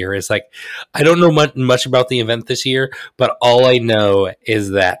about this year is like, I don't know much about the event this year, but all I know is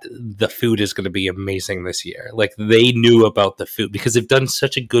that the food is going to be amazing this year. Like they knew about the food because they've done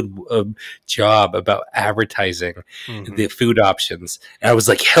such a good job about advertising the food options. And I was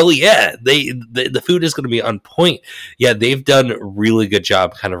like, hell yeah, the food is going to be on point. Yeah, they've done a really good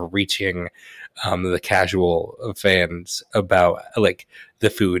job kind of reaching the casual fans about like the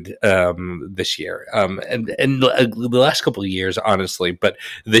food this year, and the last couple of years, honestly, but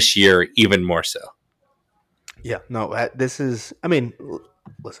this year even more so. Yeah, no, this is. I mean,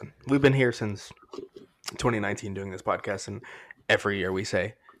 listen, we've been here since 2019 doing this podcast, and every year we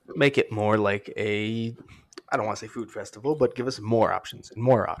say make it more like a. I don't want to say food festival, but give us more options and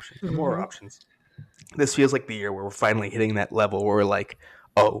more options and more options. This feels like the year where we're finally hitting that level where we're like,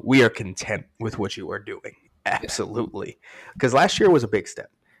 oh, we are content with what you are doing. Absolutely. Because last year was a big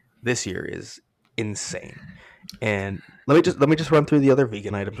step. This year is insane. And let me just run through the other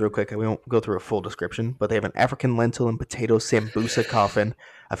vegan items real quick. We won't go through a full description, but they have an African lentil and potato sambusa coffin.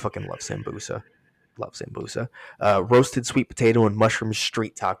 I fucking love sambusa. Love sambusa. Roasted sweet potato and mushroom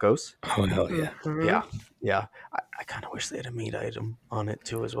street tacos. Oh, hell yeah. Yeah. I kind of wish they had a meat item on it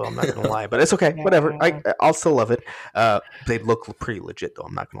too as well. I'm not going to lie, but it's okay. Whatever. I'll still love it. They look pretty legit though.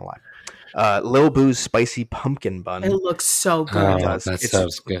 I'm not going to lie. Lil Boo's spicy pumpkin bun. It looks so good. Oh, that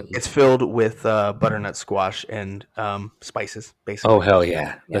sounds good. It's filled with butternut squash and spices, basically. Oh, hell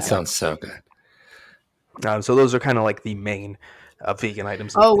yeah. That sounds so good. So those are kind of like the main vegan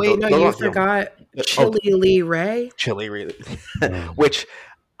items. Oh, wait, no, you forgot Chili Lee Ray. Chili Lee. Which,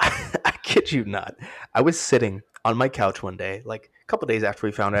 I kid you not, I was sitting on my couch one day, like a couple days after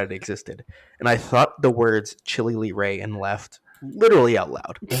we found out it existed, and I thought the words Chili Lee Ray and laughed literally out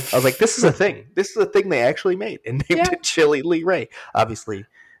loud. I was like, this is a thing. This is a thing they actually made and named it Chili Lee Ray. Obviously,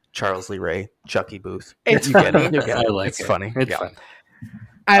 Charles Lee Ray, Chucky Booth. It's you get it. I like it's it. funny. It's fun.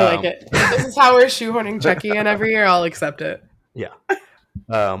 I like it. If this is how we're shoehorning Chucky in every year, I'll accept it. Yeah.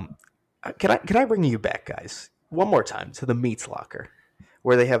 Can I bring you back, guys, one more time to the Meats Locker,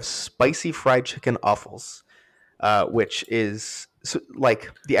 where they have spicy fried chicken offals, which is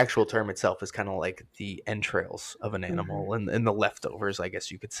like the actual term itself is kind of like the entrails of an animal and the leftovers, I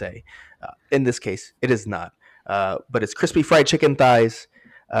guess you could say. In this case, it is not, but it's crispy fried chicken thighs,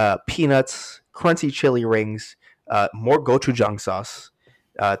 peanuts, crunchy chili rings, more gochujang sauce,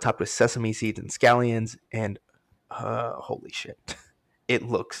 topped with sesame seeds and scallions, and holy shit, it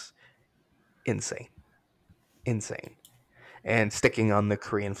looks insane. And sticking on the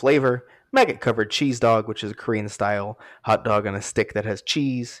Korean flavor, maggot covered cheese dog, which is a Korean style hot dog on a stick that has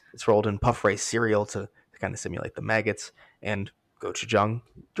cheese. It's rolled in puff rice cereal to kind of simulate the maggots, and gochujang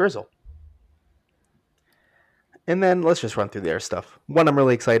drizzle. And then let's just run through their stuff. One I'm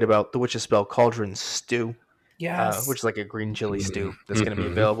really excited about, the Witch's Spell Cauldron Stew. Yes. Which is like a green chili stew that's going to be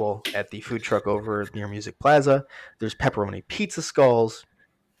available at the food truck over near Music Plaza. There's pepperoni pizza skulls,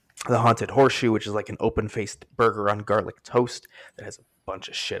 the Haunted Horseshoe, which is like an open-faced burger on garlic toast that has a bunch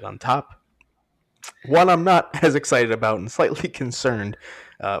of shit on top. One I'm not as excited about and slightly concerned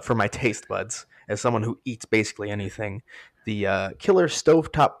for my taste buds as someone who eats basically anything, the Killer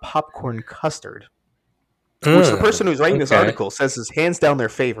Stovetop Popcorn Custard. Which the person who's writing this article says is hands down their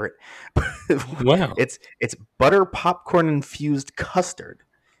favorite. Wow. It's butter popcorn infused custard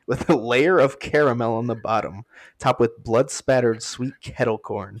with a layer of caramel on the bottom, topped with blood spattered sweet kettle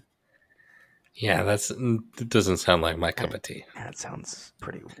corn. Yeah, that doesn't sound like my cup of tea. That sounds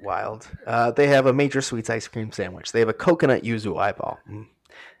pretty wild. They have a major sweets ice cream sandwich. They have a coconut yuzu eyeball.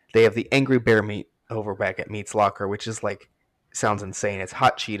 They have the Angry Bear meat over back at Meats Locker, which is like, sounds insane. It's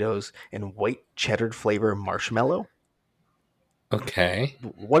hot Cheetos and white cheddar flavor marshmallow. Okay.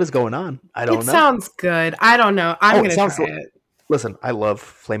 What is going on? I don't know. It sounds good. I don't know. I'm going to try it. Listen, I love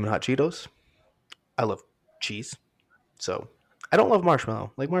Flamin' Hot Cheetos. I love cheese. So, I don't love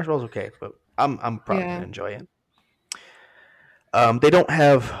marshmallow. Like, marshmallow's okay, but I'm probably going to enjoy it. They don't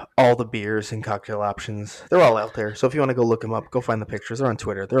have all the beers and cocktail options. They're all out there. So if you want to go look them up, go find the pictures. They're on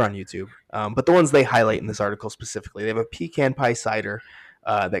Twitter. They're on YouTube. But the ones they highlight in this article specifically, they have a pecan pie cider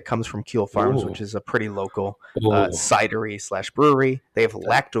that comes from Keel Farms, which is a pretty local cidery / brewery. They have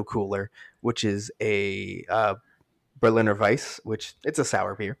Lacto Cooler, which is a Berliner Weiss, which it's a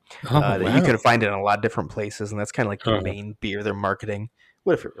sour beer that you can find it in a lot of different places. And that's kind of like the main beer they're marketing.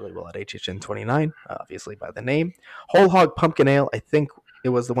 Would fit really well at HHN 29, obviously by the name. Whole Hog Pumpkin Ale, I think it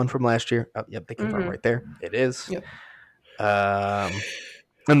was the one from last year. Oh, yep, they confirm right there. It is. Yep.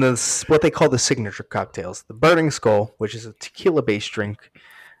 And what they call the signature cocktails. The Burning Skull, which is a tequila-based drink.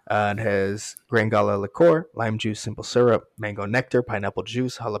 It has Grangala liqueur, lime juice, simple syrup, mango nectar, pineapple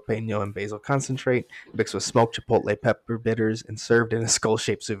juice, jalapeno, and basil concentrate, mixed with smoked chipotle pepper bitters, and served in a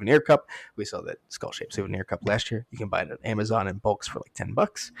skull-shaped souvenir cup. We saw that skull-shaped souvenir cup last year. You can buy it on Amazon in bulks for like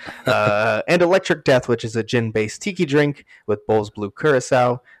 $10. And Electric Death, which is a gin-based tiki drink with Bull's Blue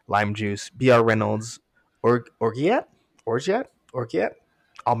Curacao, lime juice, B.R. Reynolds, Orgeat,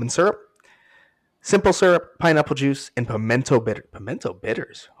 almond syrup, simple syrup, pineapple juice, and pimento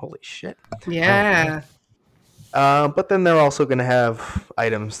bitters. Holy shit. Yeah. But then they're also going to have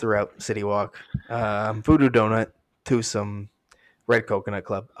items throughout City Walk. Voodoo Donut, Twosome, Red Coconut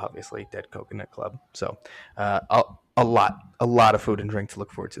Club, obviously Dead Coconut Club. So a lot of food and drink to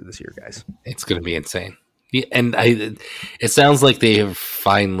look forward to this year, guys. It's going to be insane. Yeah, and it sounds like they have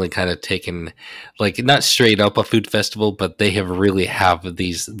finally kind of taken, like, not straight up a food festival, but they have really have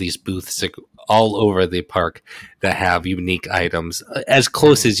these booths all over the park that have unique items, as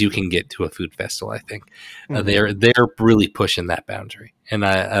close as you can get to a food festival. I think they're really pushing that boundary, and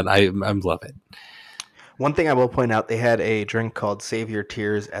I love it. One thing I will point out, they had a drink called Save Your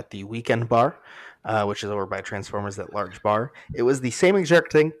Tears at the Weekend Bar. Which is over by Transformers, that large bar. It was the same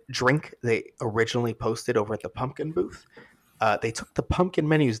exact drink they originally posted over at the Pumpkin booth. They took the pumpkin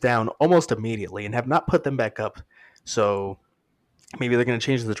menus down almost immediately and have not put them back up. So maybe they're going to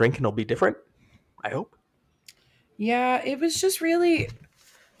change the drink and it'll be different. I hope. Yeah, it was just really...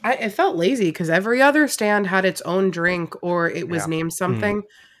 it felt lazy because every other stand had its own drink or it was named something.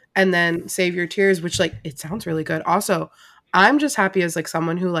 And then Save Your Tears, which, like, it sounds really good. Also, I'm just happy as, like,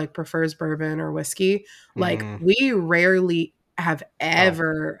 someone who, like, prefers bourbon or whiskey. Like, we rarely have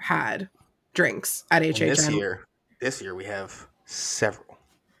ever had drinks at HHN. This year we have several.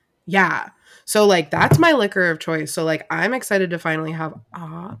 Yeah. So, like, that's my liquor of choice. So, like, I'm excited to finally have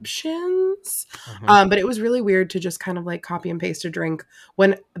options. But it was really weird to just kind of, like, copy and paste a drink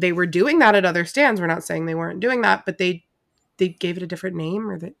when they were doing that at other stands. We're not saying they weren't doing that, but they gave it a different name,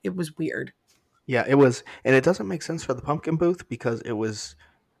 or that it was weird. Yeah, it was, and it doesn't make sense for the pumpkin booth because it was,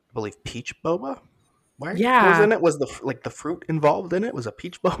 I believe, peach boba. Right? Yeah, was in it? Was the fruit involved in it? Was a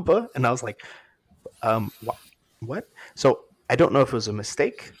peach boba? And I was like, what? So I don't know if it was a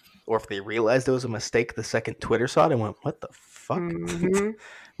mistake or if they realized it was a mistake the second Twitter saw it and went, "What the fuck?"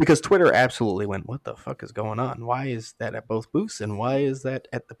 Because Twitter absolutely went, "What the fuck is going on? Why is that at both booths and why is that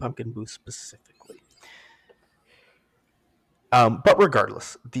at the pumpkin booth specifically?" But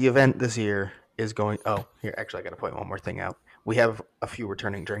regardless, the event this year is going... Oh, here, actually, I got to point one more thing out. We have a few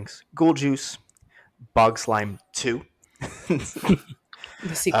returning drinks. Ghoul Juice, Bog Slime 2. the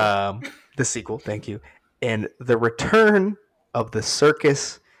sequel. The sequel, thank you. And the return of the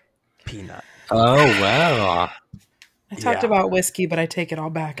Circus Peanut. Oh, wow. I talked about whiskey, but I take it all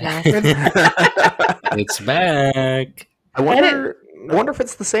back now. It's back. I wonder if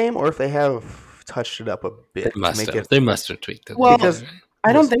it's the same or if they have touched it up a bit. They must have tweaked it. Well, because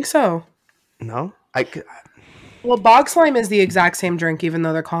I don't think so. No? Well, Bog Slime is the exact same drink, even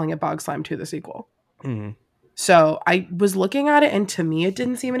though they're calling it Bog Slime 2, the sequel. Mm-hmm. So I was looking at it, and to me, it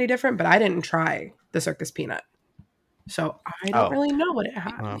didn't seem any different, but I didn't try the Circus Peanut. So I don't really know what it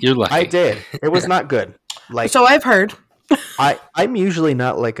had. You're lucky. I did. It was not good. So I've heard. I'm usually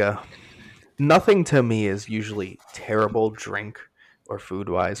not like nothing to me is usually terrible drink or food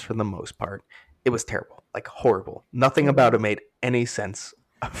wise for the most part. It was terrible, like horrible. Nothing about it made any sense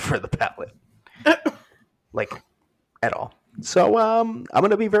for the palate, like at all. So I'm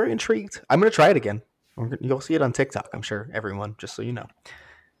gonna be very intrigued. I'm gonna try it again. You'll see it on TikTok, I'm sure, everyone, just so you know.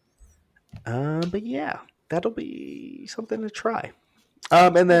 But yeah, that'll be something to try.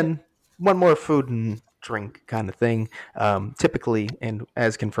 And then one more food and drink kind of thing. Typically, and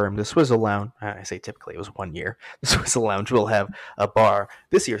as confirmed, the Swizzle Lounge, I say typically, it was 1 year, the Swizzle Lounge will have a bar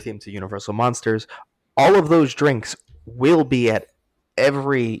this year themed to Universal Monsters. All of those drinks will be at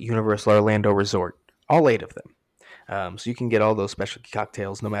every Universal Orlando resort, all 8 of them. So you can get all those specialty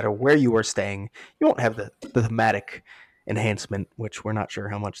cocktails no matter where you are staying. You won't have the thematic enhancement, which we're not sure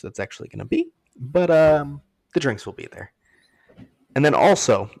how much that's actually going to be, but the drinks will be there. And then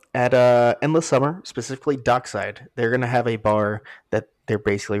also at Endless Summer, specifically Dockside, they're going to have a bar that they're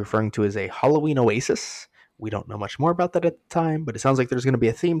basically referring to as a Halloween Oasis. We don't know much more about that at the time, but it sounds like there's going to be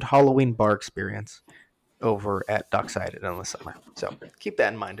a themed Halloween bar experience over at Dockside at Endless Summer. So keep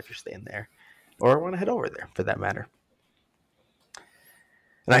that in mind if you're staying there or want to head over there for that matter.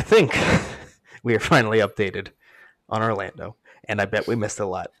 And I think we are finally updated on Orlando, and I bet we missed a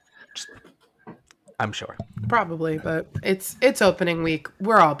lot. I'm sure. Probably, but it's opening week.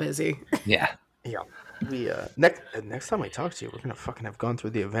 We're all busy. Yeah. next time I talk to you, we're gonna fucking have gone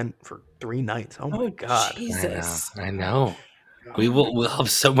through the event for 3 nights. Oh my Oh god. Jesus! I know. We'll have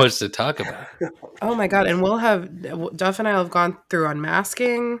so much to talk about. Oh my god! And Duff and I will have gone through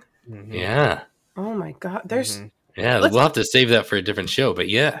unmasking. Mhm. Yeah. Oh my god! There's Mhm. Yeah, Let's- we'll have to save that for a different show, but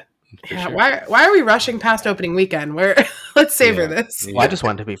yeah. For yeah. sure. Why are we rushing past opening weekend? We're let's savor Yeah. this. Well, I just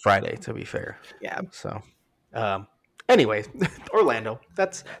wanted to be Friday, to be fair. Yeah. So, anyway, Orlando.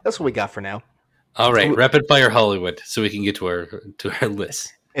 That's what we got for now. All right, rapid fire Hollywood, so we can get to our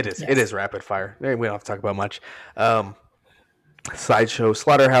list. It is. Yes. It is rapid fire. We don't have to talk about much. Sideshow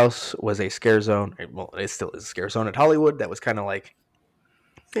Slaughterhouse was a scare zone. Well, it still is a scare zone at Hollywood. That was kind of like,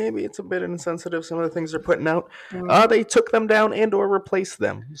 maybe it's a bit insensitive, some of the things they're putting out. They took them down and or replaced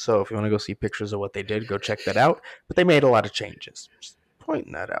them. So if you want to go see pictures of what they did, go check that out. But they made a lot of changes. Just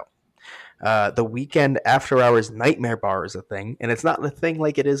pointing that out. The Weekend After Hours Nightmare Bar is a thing. And it's not the thing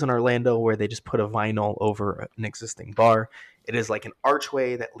like it is in Orlando where they just put a vinyl over an existing bar. It is like an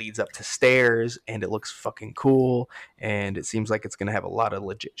archway that leads up to stairs, and it looks fucking cool. And it seems like it's going to have a lot of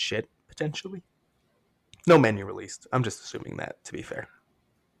legit shit, potentially. No menu released. I'm just assuming that, to be fair.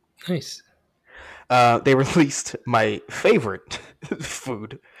 Nice. They released my favorite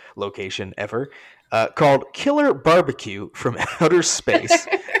food location ever, called Killer Barbecue from Outer Space.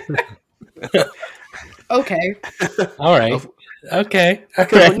 Okay. All right. Okay. All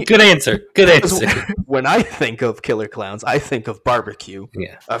When right. you- Good answer. Good answer. When I think of Killer Clowns, I think of barbecue,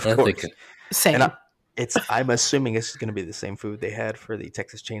 Yeah. of I course. think- Same. And I'm assuming it's going to be the same food they had for the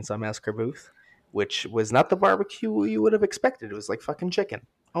Texas Chainsaw Massacre booth, which was not the barbecue you would have expected. It was like fucking chicken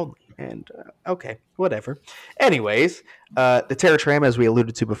only. And okay, whatever. Anyways, the Terror Tram, as we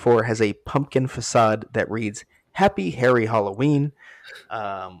alluded to before, has a pumpkin facade that reads "Happy Harry Halloween."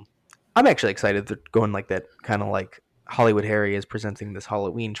 I'm actually excited. They're going like that, kind of like Hollywood Harry is presenting this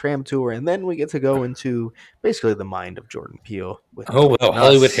Halloween tram tour, and then we get to go into basically the mind of Jordan Peele. With Oh wow, Us.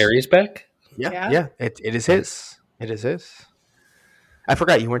 Hollywood Harry's back. Yeah. It is his. It is his. I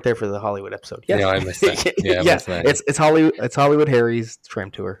forgot you weren't there for the Hollywood episode. Yes. No, I missed that. Yeah, I missed that. It's Hollywood. It's Hollywood Harry's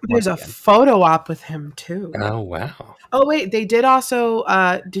tram tour. There's a once again. photo op with him too. Oh wow. Oh wait, they did also.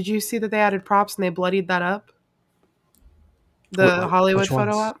 Did you see that they added props and they bloodied that up? The Hollywood which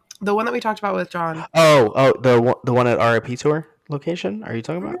photo ones? op, the one that we talked about with John. Oh, the one at RIP tour location. Are you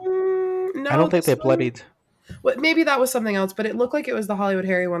talking about? No, I don't think they this one- bloodied. Well, maybe that was something else, but it looked like it was the Hollywood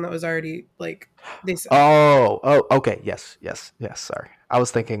Harry one that was already like they said. Oh, okay. Yes. Sorry, I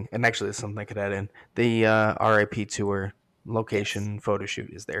was thinking, and actually, there's something I could add in. The RIP tour location photo shoot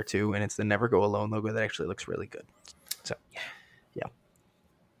is there too, and it's the Never Go Alone logo that actually looks really good. So, yeah.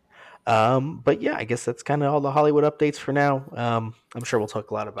 But yeah, I guess that's kind of all the Hollywood updates for now. I'm sure we'll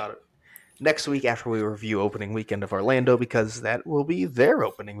talk a lot about it next week after we review opening weekend of Orlando, because that will be their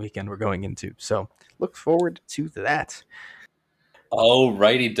opening weekend we're going into. So look forward to that.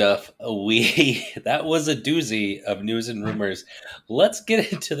 Alrighty, Duff. That was a doozy of news and rumors. Let's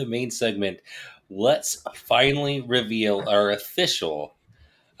get into the main segment. Let's finally reveal our official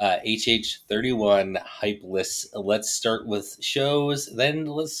HH31 hype list. Let's start with shows, then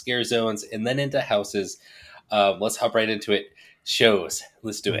let's scare zones, and then into houses. Let's hop right into it. Shows.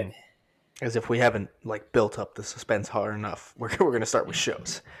 Let's do it. As if we haven't like built up the suspense hard enough, we're gonna start with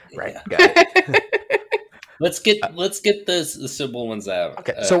shows, right? Yeah. Got it. Let's get the simple ones out.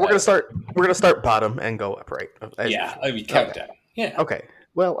 Okay, so we're gonna start bottom and go up, right? As Yeah, usual. I mean countdown. Yeah. Okay.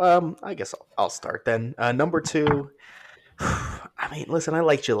 Well, I guess I'll start then. Number 2. I mean, listen, I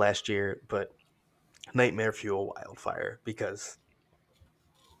liked you last year, but Nightmare Fuel Wildfire, because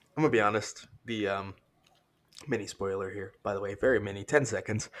I'm gonna be honest, the mini spoiler here, by the way, very mini, 10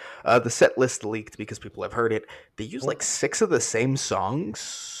 seconds. The set list leaked because people have heard it. They use like 6 of the same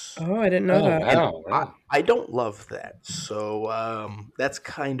songs. Oh, I didn't know that. Wow. I don't love that, so that's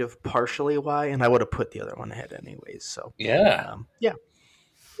kind of partially why, and I would have put the other one ahead anyways. So Yeah. yeah.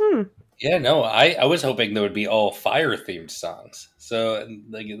 Yeah, no, I was hoping there would be all fire themed songs. So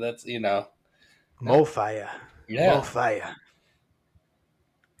like that's Mo Fire. yeah. Mo Fire.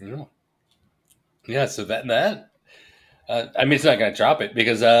 Yeah. Yeah, so that I mean it's not gonna drop it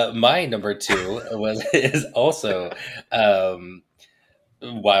because my number 2 is also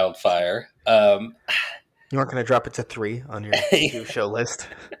Wildfire. You aren't going to drop it to 3 on your new show list.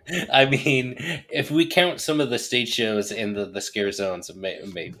 I mean, if we count some of the stage shows in the scare zones,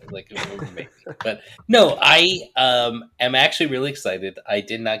 maybe. But no, I am actually really excited. I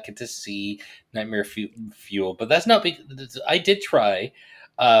did not get to see Nightmare Fuel, but that's not because I did try,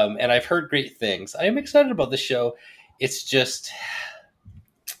 and I've heard great things. I am excited about the show. It's just,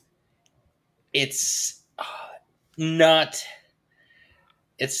 it's not.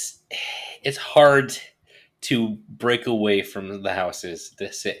 it's hard to break away from the houses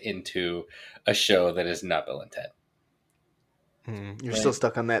to sit into a show that is not Bill and Ted. You're still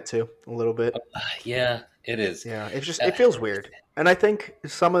stuck on that too, a little bit. Yeah, it is. Yeah, it feels weird, and I think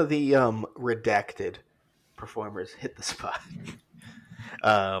some of the redacted performers hit the spot.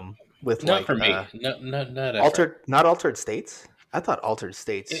 With Not like for me. Not altered states. I thought Altered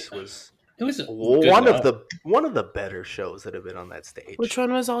States was It was one of the better shows that have been on that stage. Which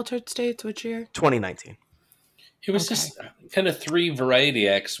one was Altered States? Which year? 2019. It was just kind of 3 variety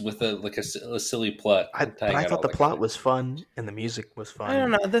acts with a silly plot. I thought the plot was fun and the music was fun. I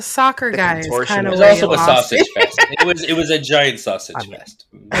don't know. The soccer guy is kind of. It was also a sausage fest. It was a giant sausage fest.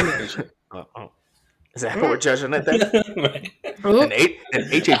 Is that how we're judging it then? Right. And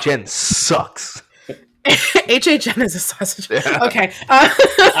HHN sucks. HHN is a sausage. Yeah. Okay.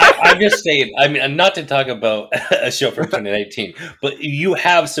 I'm just saying, I mean, not to talk about a show from 2019, but you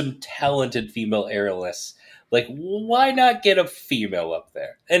have some talented female aerialists. Like, why not get a female up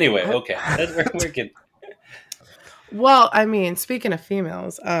there? Anyway, okay. We're good. Well, I mean, speaking of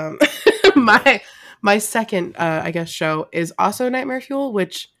females, my second, I guess, show is also Nightmare Fuel,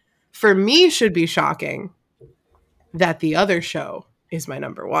 which for me should be shocking that the other show is my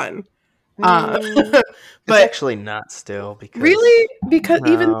number one. But actually not still because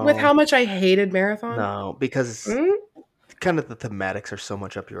even with how much I hated Marathon. No, because kind of the thematics are so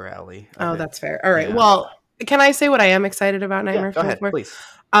much up your alley. That's fair. All right. Yeah. Well, can I say what I am excited about Nightmare Fuel? Go ahead, please.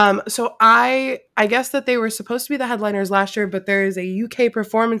 So I guess that they were supposed to be the headliners last year, but there is a UK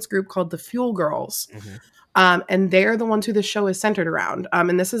performance group called the Fuel Girls. Mm-hmm. And they're the ones who the show is centered around.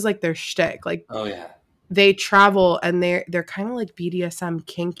 And this is like their shtick. Like, oh yeah. They travel and they're kind of like BDSM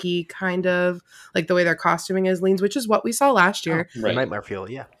kinky, kind of like the way their costuming is leans, which is what we saw last year. Right. Nightmare Fuel,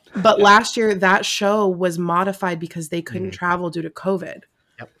 yeah. But last year that show was modified because they couldn't travel due to COVID.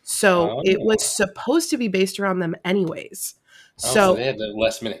 Yep. So it was supposed to be based around them anyways. So they had to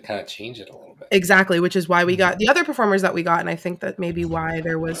last minute kind of change it a little bit. Exactly, which is why we got the other performers that we got, and I think that maybe why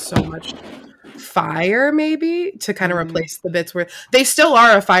there was so much fire, maybe to kind of replace the bits where they still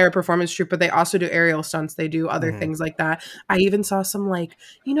are a fire performance troupe, but they also do aerial stunts. They do other things like that. I even saw some like,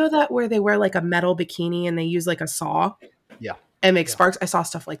 you know, that where they wear like a metal bikini and they use like a saw. Yeah. And make sparks. I saw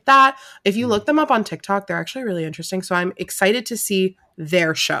stuff like that. If you look them up on TikTok, they're actually really interesting. So I'm excited to see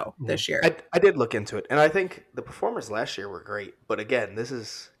their show this year. I did look into it, and I think the performers last year were great. But again,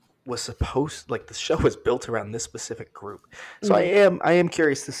 was supposed, like, the show was built around this specific group. So I am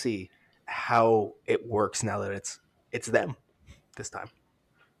curious to see how it works now that it's them this time.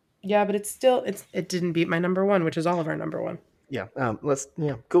 Yeah, but it didn't beat my number one, which is all of our number one. Yeah,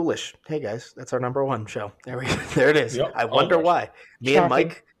 Ghoulish. Hey guys, that's our number one show. There it is. Yep, I wonder why. Me and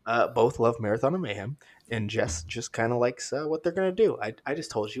Mike both love Marathon of Mayhem, and Jess just kind of likes what they're gonna do. I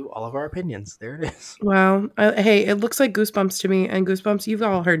just told you all of our opinions. There it is. Wow. Hey, it looks like Goosebumps to me, and Goosebumps, you've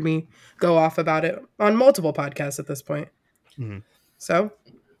all heard me go off about it on multiple podcasts at this point. Mm-hmm. So,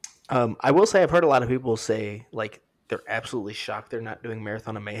 I will say I've heard a lot of people say like they're absolutely shocked they're not doing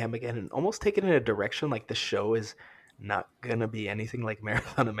Marathon of Mayhem again, and almost take it in a direction like the show is not gonna be anything like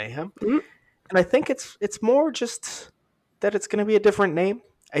Marathon of Mayhem. Mm-hmm. And I think it's more just that it's gonna be a different name.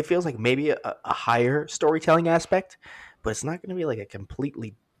 It feels like maybe a higher storytelling aspect, but it's not gonna be like a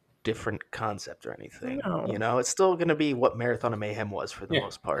completely different concept or anything. No. You know, it's still gonna be what Marathon of Mayhem was for the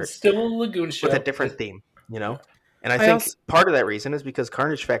most part. It's still a Lagoon show with a different theme, you know? And I think part of that reason is because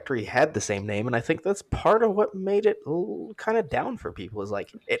Carnage Factory had the same name, and I think that's part of what made it kind of down for people, is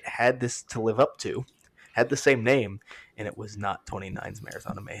like it had this to live up to. Had the same name, and it was not 29's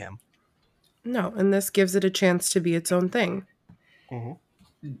Marathon of Mayhem. No, and this gives it a chance to be its own thing. Mm-hmm.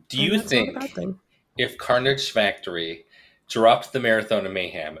 Do you think if Carnage Factory dropped the Marathon of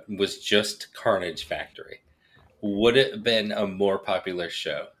Mayhem and was just Carnage Factory, would it have been a more popular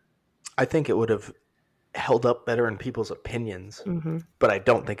show? I think it would have held up better in people's opinions, but I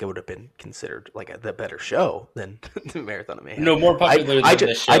don't think it would have been considered like the better show than the Marathon of Mayhem. No, more popular than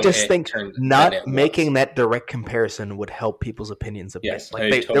the show. I just think not making that direct comparison would help people's opinions a bit. Yes,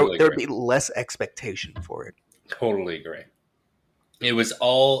 like there would be less expectation for it. Totally agree. It was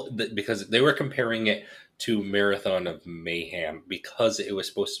all because they were comparing it to Marathon of Mayhem because it was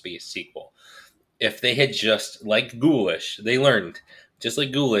supposed to be a sequel. If they had just, like Ghoulish, they learned... Just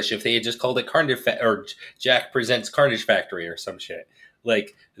like Ghoulish, if they had just called it Carnage or Jack Presents Carnage Factory or some shit,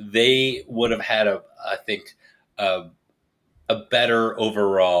 like they would have had a better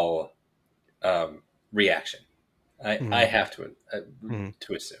overall reaction. I have to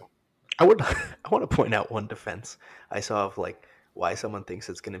assume. I want to point out one defense I saw of like why someone thinks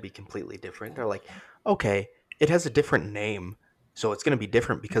it's going to be completely different. They're like, okay, it has a different name, So it's going to be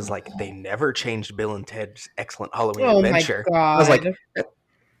different because like they never changed Bill and Ted's Excellent Halloween Oh my Adventure. I was like, god.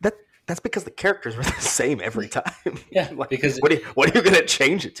 that that's because the characters were the same every time. Yeah, Like, because what are you going to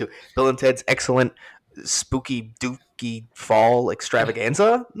change it to? Bill and Ted's Excellent Spooky Dookie Fall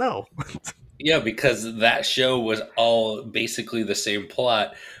Extravaganza? No. yeah, because that show was all basically the same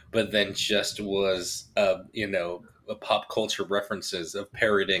plot, but then just was pop culture references of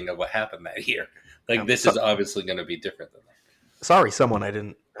parroting of what happened that year. Like this So, is obviously going to be different than that. sorry, someone I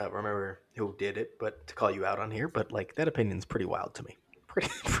didn't remember who did it, but to call you out on here, but like that opinion's pretty wild to me.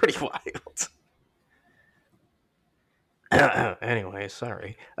 Pretty wild. Anyway,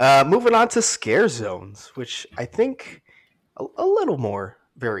 sorry. Moving on to scare zones, which I think a little more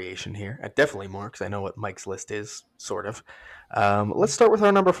variation here. Definitely more because I know what Mike's list is, sort of. Let's start with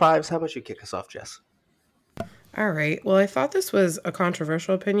our number fives. How about you kick us off, Jess? All right. Well, I thought this was a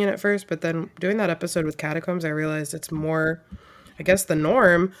controversial opinion at first, but then doing that episode with Catacombs, I realized it's more, I guess, the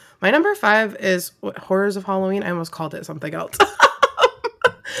norm. My number 5 is Horrors of Halloween. I almost called it something else.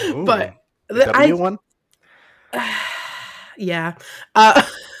 Ooh, But the W one? yeah.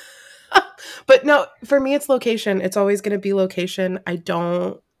 But no, for me, it's location. It's always going to be location. I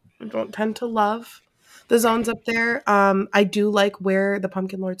don't tend to love the zones up there. I do like where the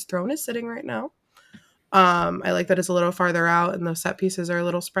Pumpkin Lord's throne is sitting right now. I like that it's a little farther out and those set pieces are a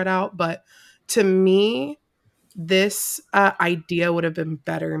little spread out. But to me, this idea would have been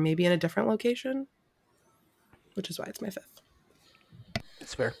better maybe in a different location, which is why it's my 5th.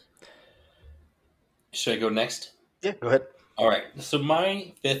 It's fair. Should I go next? Yeah, go ahead. All right. So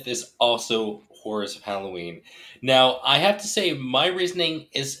my 5th is also Horrors of Halloween. Now, I have to say my reasoning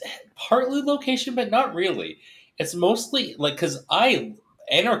is partly location, but not really. It's mostly like because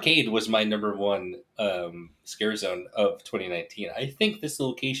Anarcade was my number 1 scare zone of 2019. I think this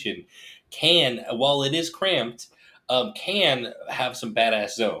location can, while it is cramped, can have some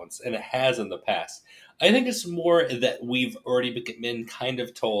badass zones, and it has in the past. I think it's more that we've already been kind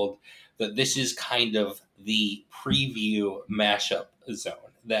of told that this is kind of the preview mashup zone,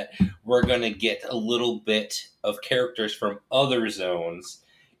 that we're going to get a little bit of characters from other zones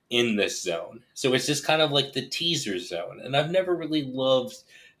in this zone. So it's just kind of like the teaser zone. And I've never really loved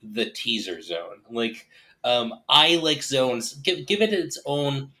the teaser zone. Like, I like zones. Give it its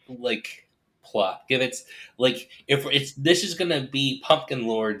own, like, plot. Give it, like, if it's, this is going to be Pumpkin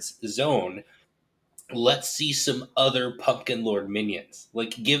Lord's zone, let's see some other Pumpkin Lord minions.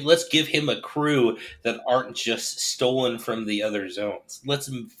 Like let's give him a crew that aren't just stolen from the other zones.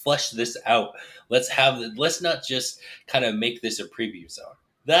 Let's flesh this out. Let's not just kind of make this a preview zone.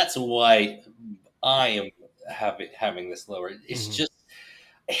 That's why I am having this lower. It's just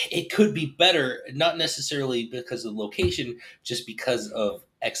it could be better, not necessarily because of location, just because of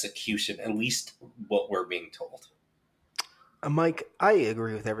execution, at least what we're being told. Mike, I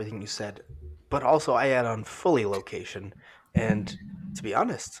agree with everything you said, but also I add on fully location. And to be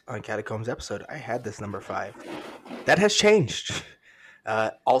honest, on Catacombs episode, I had this number 5. That has changed.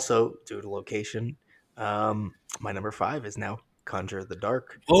 Also, due to location, my number 5 is now Conjure the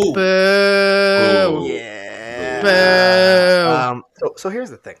Dark. Oh, Boo! Yeah. Boo! So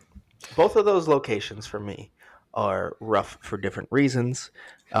here's the thing. Both of those locations for me are rough for different reasons.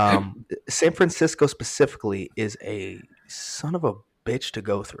 San Francisco specifically is a son of a bitch to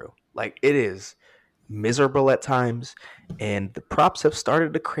go through. Like, it is miserable at times, and the props have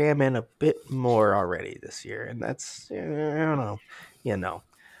started to cram in a bit more already this year, and that's, I don't know.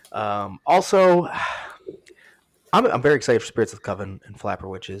 Also, I'm very excited for Spirits of the Coven and Flapper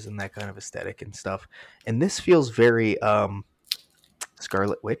Witches and that kind of aesthetic and stuff. And this feels very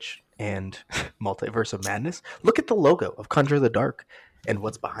Scarlet Witch and Multiverse of Madness. Look at the logo of Conjure the Dark and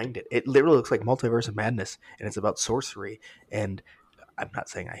what's behind it. It literally looks like Multiverse of Madness, and it's about sorcery. And I'm not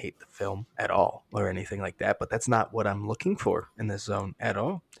saying I hate the film at all or anything like that, but that's not what I'm looking for in this zone at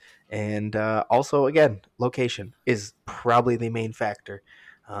all. And also, again, location is probably the main factor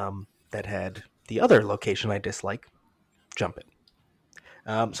that had the other location I dislike, Jump It.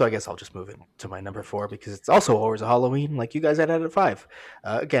 So I guess I'll just move it to my number 4 because it's also Horrors of Halloween, like you guys had at 5.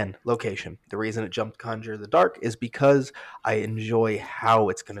 Again, location. The reason it jumped Conjure the Dark is because I enjoy how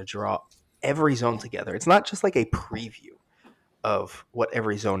it's going to draw every zone together. It's not just like a preview of what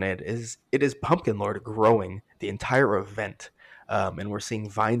every zone is. It is Pumpkin Lord growing the entire event. And we're seeing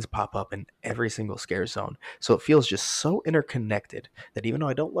vines pop up in every single scare zone. So it feels just so interconnected that even though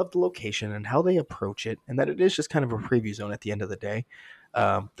I don't love the location and how they approach it, and that it is just kind of a preview zone at the end of the day,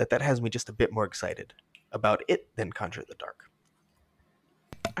 that has me just a bit more excited about it than Conjure the Dark.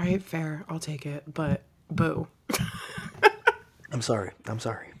 All right, fair. I'll take it, but boo. I'm sorry.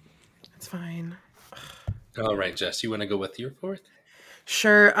 It's fine. All right, Jess, you want to go with your fourth?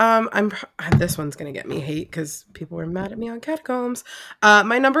 Sure. This one's gonna get me hate because people were mad at me on Catacombs.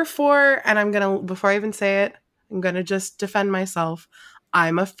 My number 4, and I'm gonna before I even say it, I'm gonna just defend myself.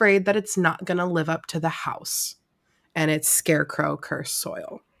 I'm afraid that it's not gonna live up to the house, and it's Scarecrow Cursed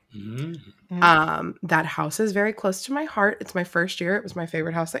Soil. That house is very close to my heart. It's my first year. It was my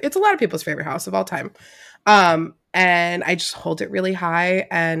favorite house. It's a lot of people's favorite house of all time. And I just hold it really high.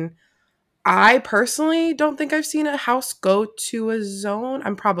 And I personally don't think I've seen a house go to a zone.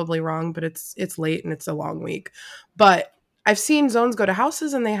 I'm probably wrong, but it's late and it's a long week. But I've seen zones go to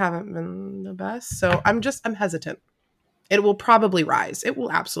houses and they haven't been the best. So I'm hesitant. It will probably rise. It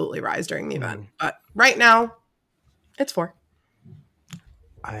will absolutely rise during the event. But right now, it's 4.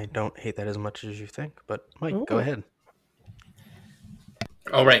 I don't hate that as much as you think, but Mike, go ahead.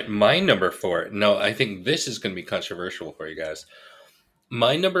 All right, my number 4. No, I think this is going to be controversial for you guys.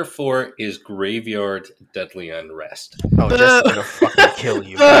 My number 4 is Graveyard Deadly Unrest. Oh, Jess is gonna fucking kill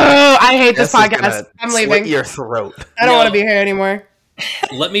you. I hate this podcast. I'm leaving. Slit your throat. I don't want to be here anymore.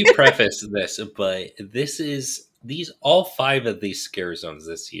 Let me preface this, but all 5 of these scare zones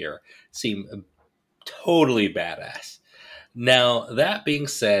this year seem totally badass. Now, that being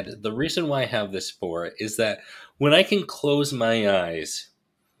said, the reason why I have this 4 is that when I can close my eyes,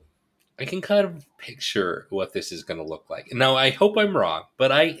 I can kind of picture what this is going to look like. Now, I hope I'm wrong,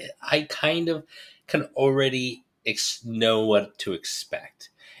 but I kind of can already know what to expect.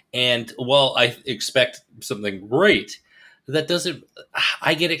 And while I expect something great,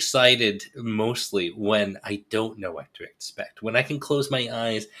 I get excited mostly when I don't know what to expect. When I can close my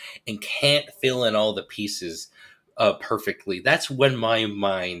eyes and can't fill in all the pieces perfectly, that's when my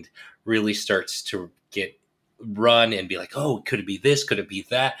mind really starts to run and be like, oh, could it be this? Could it be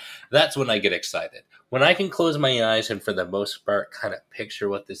that? That's when I get excited. When I can close my eyes and for the most part kind of picture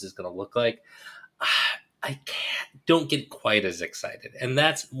what this is going to look like, I don't get quite as excited. And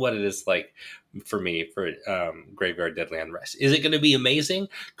that's what it is like for me for Graveyard Deadly Unrest. Is it going to be amazing?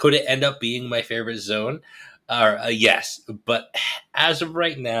 Could it end up being my favorite zone? Yes, but as of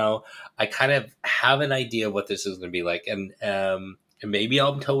right now, I kind of have an idea of what this is going to be like, and maybe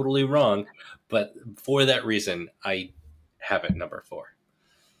I'm totally wrong, but for that reason, I have it number 4.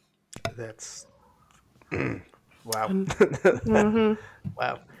 That's wow.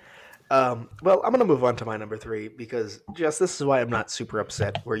 Wow. Well, I'm going to move on to my number 3 because, Jess, this is why I'm not super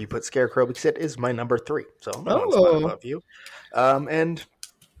upset where you put Scarecrow, because it is my number 3. So I'm one spot above you. And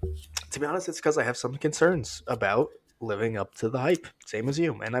to be honest, it's because I have some concerns about living up to the hype, same as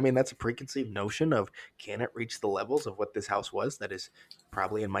you. And I mean, that's a preconceived notion of, can it reach the levels of what this house was? That is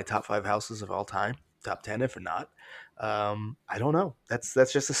probably in my top 5 houses of all time, top 10 if not. I don't know. That's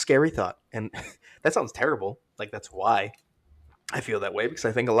just a scary thought. And that sounds terrible. Like, that's why I feel that way, because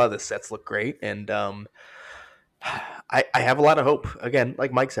I think a lot of the sets look great. And I have a lot of hope. Again,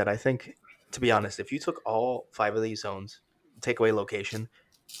 like Mike said, I think, to be honest, if you took all 5 of these zones, take away location,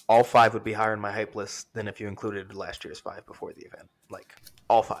 all 5 would be higher in my hype list than if you included last year's 5 before the event. Like,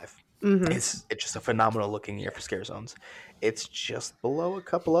 all 5. It's just a phenomenal looking year for scare zones. It's just below a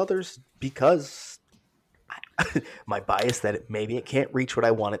couple others because my bias that maybe it can't reach what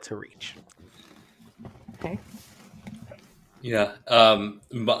I want it to reach. Okay. Yeah,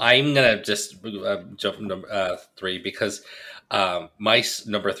 but I'm gonna just jump from number 3 because my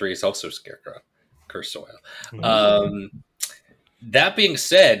number 3 is also Scarecrow, Cursed Soil. That being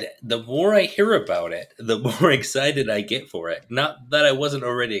said, the more I hear about it, the more excited I get for it. Not that I wasn't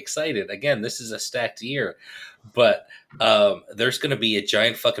already excited. Again, this is a stacked year, but there's going to be a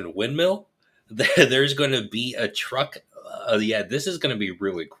giant fucking windmill. There's going to be a truck. Yeah, this is going to be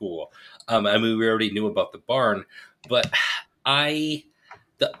really cool. I mean, we already knew about the barn, but the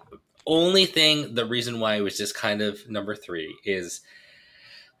reason why it was just kind of number 3 is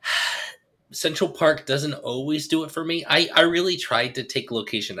Central Park doesn't always do it for me. I really tried to take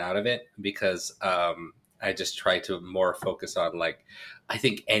location out of it because I just try to more focus on, like, I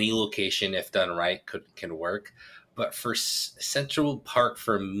think any location, if done right, can work. But for Central Park,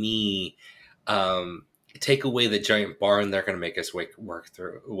 for me, take away the giant barn they're going to make us walk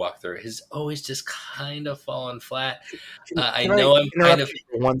through has always just kind of fallen flat. I know I'm kind of...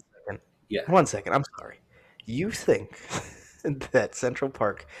 1 second. Yeah. 1 second. I'm sorry. You think that Central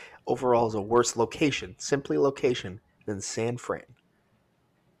Park overall is a worse location, simply location, than San Fran?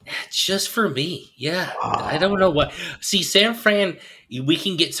 Just for me, yeah. I don't know what. See, San Fran, we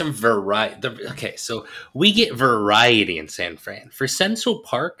can get some variety. Okay, so we get variety in San Fran. For Central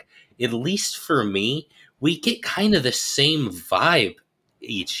Park, at least for me, we get kind of the same vibe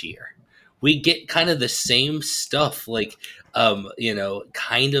each year. we get kind of the same stuff, like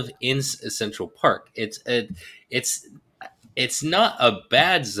kind of in Central Park. It's not a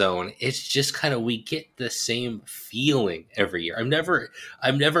bad zone. It's just kind of we get the same feeling every year. I'm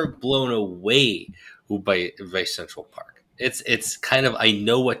never blown away by Central Park. It's kind of, I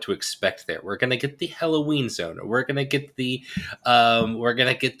know what to expect there. We're gonna get the Halloween zone. We're gonna get the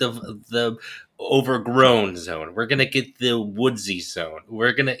overgrown zone. We're gonna get the woodsy zone.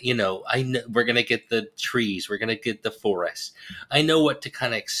 We're gonna we're gonna get the trees. We're gonna get the forest. I know what to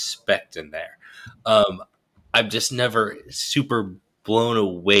kind of expect in there. I'm just never super blown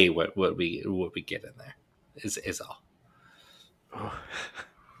away what we get in there. Is all.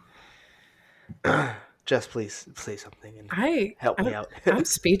 Jess, please say something and help me out. I'm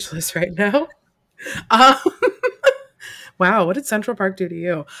speechless right now. Wow, what did Central Park do to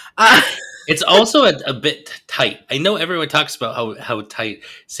you? It's also a bit tight. I know everyone talks about how tight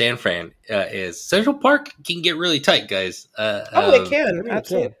San Fran is. Central Park can get really tight, guys. It can.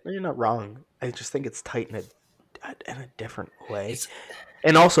 Absolutely. You're not wrong. I just think it's tight in a different way.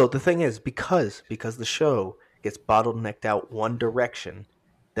 And also, the thing is, because the show gets bottlenecked out one direction,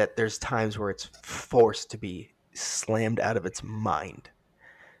 that there's times where it's forced to be slammed out of its mind,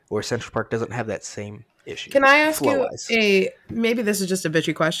 where Central Park doesn't have that same issue. Can I ask you maybe this is just a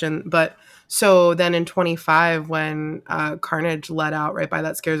bitchy question, but so then in 25 when Carnage let out right by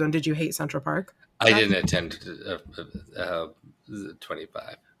that scare zone, did you hate Central Park? I didn't attend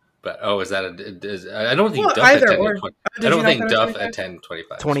 25. But is that I don't think Duff attended 20. I don't think Duff attended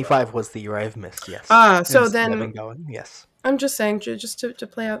 25. 25 was the year I've missed. Yes. So then yes. I'm just saying, just to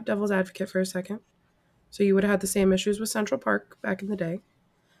play out devil's advocate for a second. So you would have had the same issues with Central Park back in the day.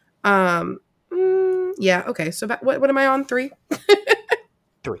 Yeah. Okay. So what am I on? 3?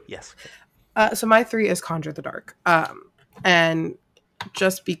 3. Yes. So my 3 is Conjure the Dark. And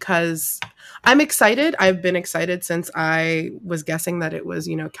just because I'm excited, I've been excited since I was guessing that it was,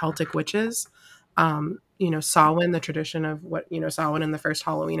 Celtic witches. Samhain, the tradition of what, Samhain in the first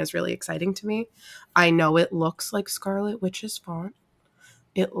Halloween is really exciting to me. I know it looks like Scarlet Witch's font.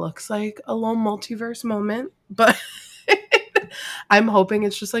 It looks like a little multiverse moment, but I'm hoping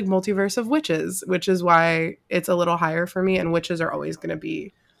it's just like multiverse of witches, which is why it's a little higher for me. And witches are always going to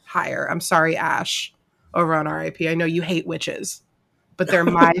be higher. I'm sorry, Ash, over on RIP. I know you hate witches, but they're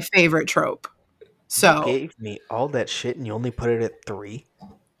my favorite trope. So you gave me all that shit and you only put it at 3.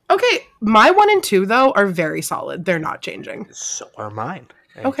 Okay, my 1 and 2 though are very solid. They're not changing. So are mine.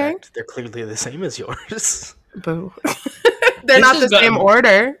 In fact, they're clearly the same as yours. Boo. They're not the same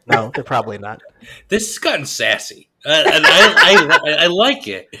order. No, they're probably not. This has gotten sassy. And I like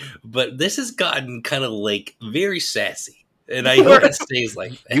it, but this has gotten kind of like very sassy. And I hope it stays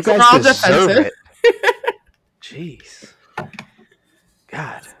like that. You guys deserve it. Jeez.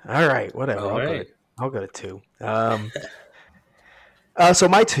 God. All right, whatever. I'll go to 2. So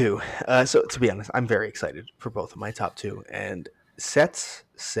my 2. So to be honest, I'm very excited for both of my top 2. And sets.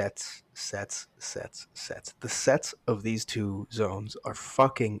 The sets of these 2 zones are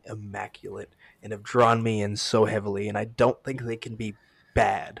fucking immaculate and have drawn me in so heavily. And I don't think they can be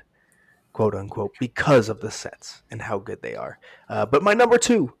bad, quote unquote, because of the sets and how good they are. But my number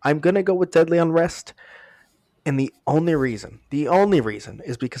 2, I'm gonna go with Deadly Unrest. And the only reason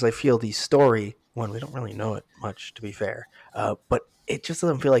is because I feel the story, we don't really know it much, to be fair, but it just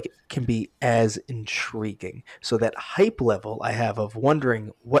doesn't feel like it can be as intriguing. So that hype level I have of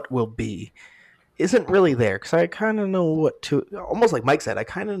wondering what will be isn't really there, because I kind of know what to, almost like Mike said, I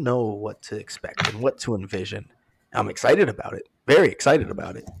kind of know what to expect and what to envision. I'm excited about it, very excited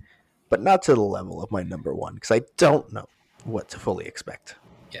about it, but not to the level of my number 1, because I don't know what to fully expect.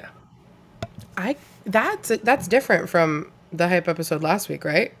 Yeah. That's different from the hype episode last week,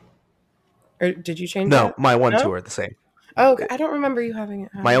 right? Or did you change? No, that? my 1, 2 are the same. Oh, okay. I don't remember you having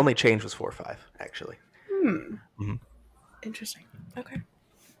it. My only change was 4 or 5, actually. Mm-hmm. Interesting. Okay.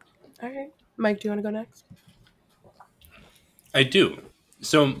 All right, Mike, do you want to go next? I do.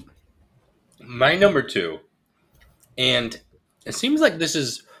 So my number 2, and it seems like this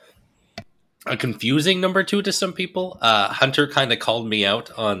is a confusing number 2 to some people. Hunter kind of called me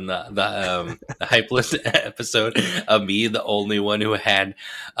out on the hype list episode of me, the only one who had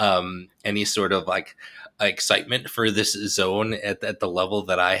any sort of like excitement for this zone at the level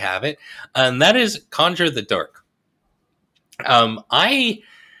that I have it, and that is Conjure the Dark. I,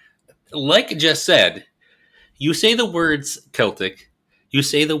 like Jess said, you say the words Celtic, you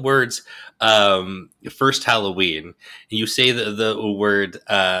say the words first Halloween, and you say the word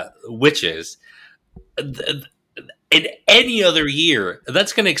witches. In any other year,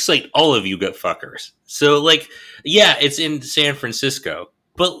 that's going to excite all of you gut fuckers. So, like, yeah, it's in San Francisco,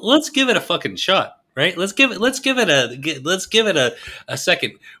 but let's give it a fucking shot, right? Let's give it a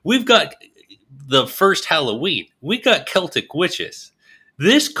second. We've got the first Halloween. We got Celtic Witches.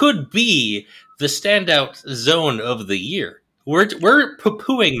 This could be the standout zone of the year. We're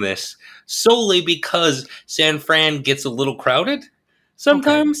poo-pooing this solely because San Fran gets a little crowded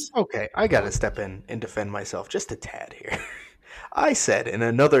sometimes. Okay, I gotta step in and defend myself just a tad here. I said in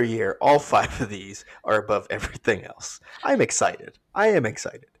another year, all 5 of these are above everything else. I'm excited. I am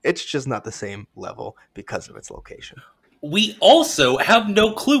excited. It's just not the same level because of its location. We also have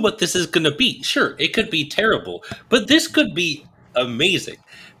no clue what this is going to be. Sure, it could be terrible, but this could be amazing.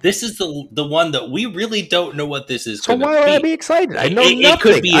 This is the one that we really don't know what this is going to be. So why would I be excited? I know nothing. It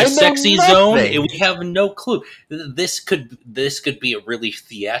could be a sexy zone. We have no clue. This could be a really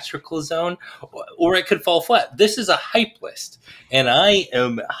theatrical zone, or it could fall flat. This is a hype list, and I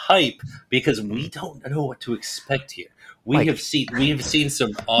am hype because we don't know what to expect here. We have seen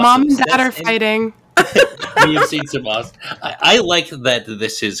some awesome. Mom and Dad are fighting. We have seen some awesome. I like that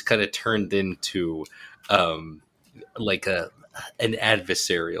this is kind of turned into like an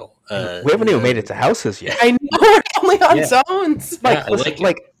adversarial. We haven't even made it to houses yet. I know, we're only on zones. I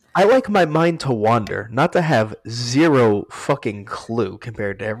like my mind to wander, not to have zero fucking clue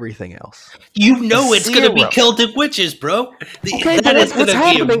compared to everything else. You know it's going to be Celtic Witches, bro. Okay, that is what's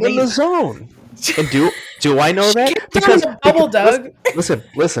happening in the zone. And do I know that? Because Doug. Listen.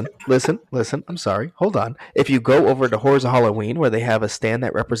 I'm sorry. Hold on. If you go over to Horrors of Halloween, where they have a stand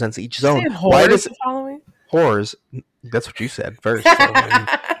that represents each zone, Horrors of Halloween? Horrors. That's what you said first.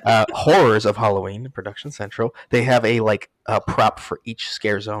 Horrors of Halloween, Production Central. They have a prop for each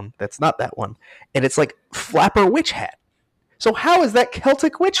scare zone. That's not that one, and it's like Flapper Witch Hat. So how is that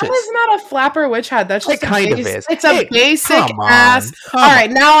Celtic Witches? That is not a Flapper Witch Hat. That's just kind of is. It's a basic ass. All right,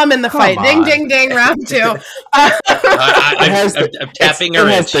 now I'm in the fight. Ding, ding, ding. Round 2. I'm tapping her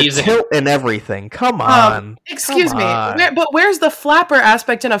and she's tilt and everything. Come on. Excuse me. But where's the flapper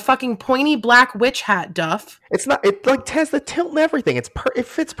aspect in a fucking pointy black witch hat, Duff? It's not. It has the tilt and everything. It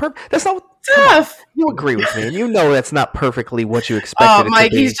fits perfect. That's not. Duff. You agree with me, and you know that's not perfectly what you expected. Oh,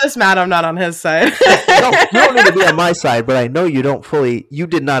 Mike, he's just mad I'm not on his side. No, you don't need to be on my side, but I know you don't fully. You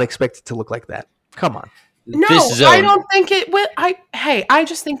did not expect it to look like that. Come on. No, I don't think it would. I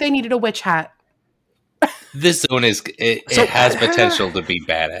just think they needed a witch hat. This zone has potential to be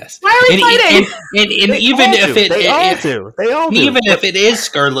badass. Why are we fighting? And even if it is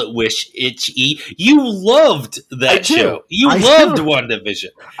Scarlet Witch itchy, you loved that show. You loved WandaVision.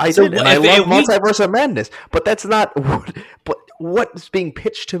 I did, and I love Multiverse of Madness. But that's not. But what's being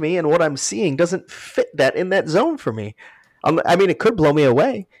pitched to me and what I'm seeing doesn't fit that in that zone for me. I mean, it could blow me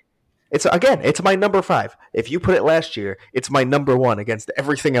away. It's my number 5. If you put it last year, it's my number 1 against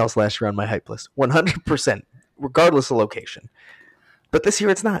everything else last year on my hype list. 100%, regardless of location. But this year,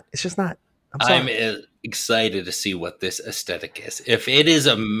 it's not. It's just not. I'm excited to see what this aesthetic is. If it is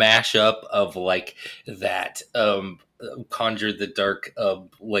a mashup of like that, Conjure the Dark,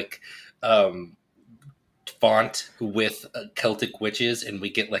 font with Celtic Witches, and we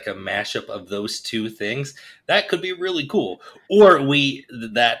get like a mashup of those two things, that could be really cool. Or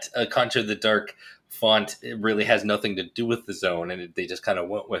Conjure the Dark font, it really has nothing to do with the zone, and they just kind of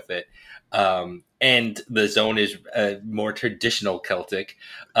went with it. And the zone is more traditional Celtic,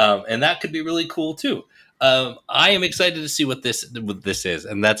 and that could be really cool too. I am excited to see what this is,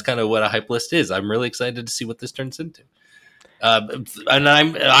 and that's kind of what a hype list is. I'm really excited to see what this turns into. And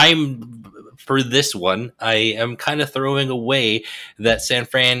I'm for this one, I am kind of throwing away that San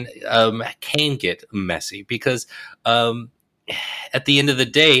Fran can get messy because at the end of the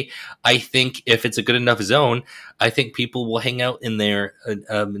day, I think if it's a good enough zone, I think people will hang out in there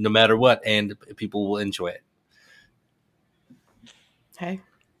no matter what, and people will enjoy it. Hey,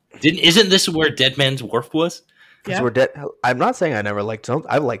 isn't this where Dead Man's Wharf was? Yeah. I'm not saying I never liked zones.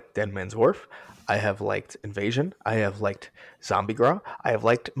 I liked Dead Man's Wharf. I have liked Invasion. I have liked Zombie Graw. I have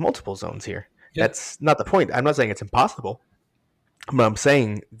liked multiple zones here. Yeah. That's not the point. I'm not saying it's impossible. But I'm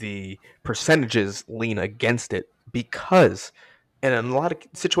saying the percentages lean against it because, and in a lot of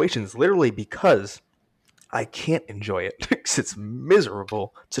situations, literally because I can't enjoy it because it's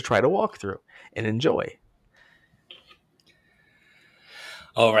miserable to try to walk through and enjoy.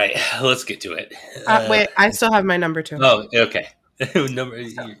 All right, let's get to it. Wait, I still have my number 2. Oh, okay.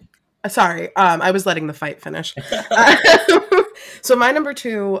 Sorry, I was letting the fight finish. So my number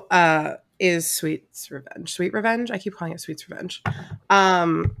 2 is Sweet's Revenge. Sweet Revenge? I keep calling it Sweet's Revenge.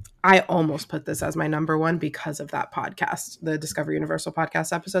 I almost put this as my number 1 because of that podcast, the Discover Universal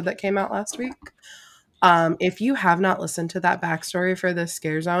podcast episode that came out last week. If you have not listened to that backstory for this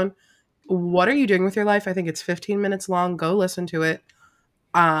scare zone, what are you doing with your life? I think it's 15 minutes long. Go listen to it.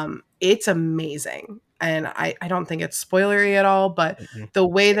 It's amazing. And I don't think it's spoilery at all, but the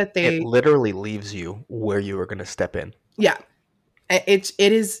way that It they, literally leaves you where you were going to step in. yeah, it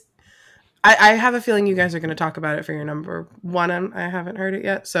is. I have a feeling you guys are going to talk about it for your number one. I haven't heard it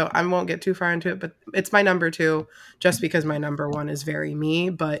yet, so I won't get too far into it, but it's my number two just because my number one is very me,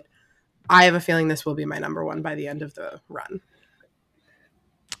 but I have a feeling this will be my number one by the end of the run.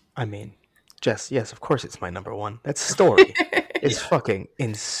 I mean, Jess, yes, of course it's my number one. That story is fucking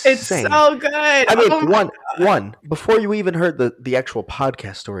insane. It's so good. I mean, one before you even heard the actual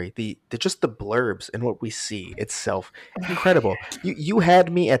podcast story, the just the blurbs and what we see itself, incredible. You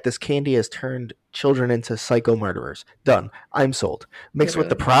had me at this candy has turned children into psycho murderers. Done. I'm sold. Mixed with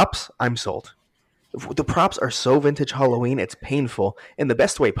the props, I'm sold. The props are so vintage Halloween, it's painful in the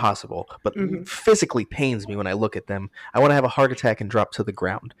best way possible, but physically pains me when I look at them. I want to have a heart attack and drop to the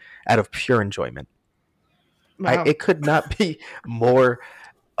ground out of pure enjoyment. Wow. It could not be more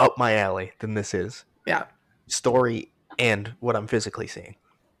up my alley than this is. Yeah. Story and what I'm physically seeing.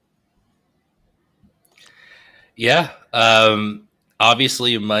 Yeah.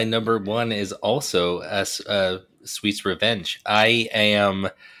 Obviously, my number one is also Sweet's Revenge. I am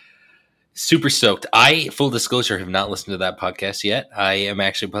super stoked. Full disclosure, have not listened to that podcast yet. I am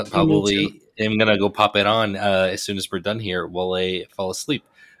actually probably am gonna go pop it on as soon as we're done here while I fall asleep.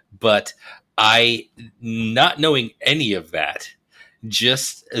 But I, not knowing any of that,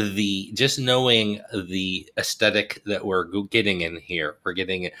 just knowing the aesthetic that we're getting in here, we're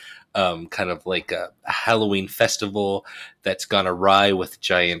getting kind of like a Halloween festival that's gone awry with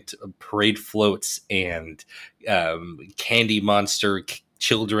giant parade floats and candy monster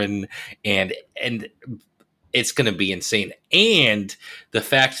children, and it's going to be insane. And the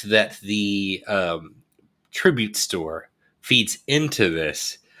fact that the tribute store feeds into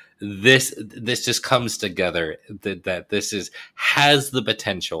this just comes together, that this has the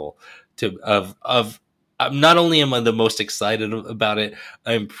potential to of not only am I the most excited about it,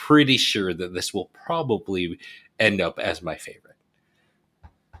 I'm pretty sure that this will probably end up as my favorite.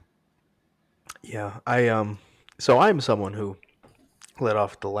 Yeah, so I'm someone who led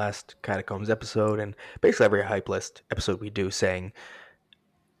off the last Catacombs episode and basically every hype list episode we do saying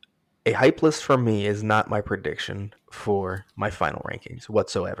a hype list for me is not my prediction for my final rankings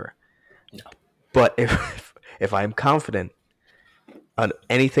whatsoever. No. But if I'm confident on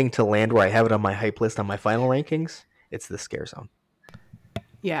anything to land where I have it on my hype list on my final rankings, it's the Scare Zone.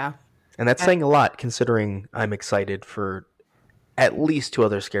 Yeah. And that's saying a lot considering I'm excited for at least two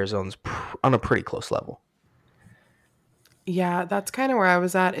other Scare Zones on a pretty close level. Yeah, that's kind of where I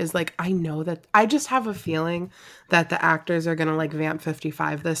was at, is like, I know that I just have a feeling that the actors are going to like vamp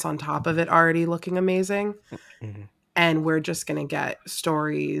 55 this on top of it already looking amazing. Mm-hmm. And we're just going to get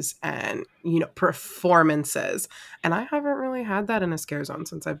stories and, performances. And I haven't really had that in a Scare Zone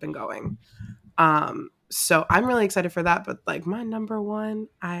since I've been going. So I'm really excited for that. But like my number one,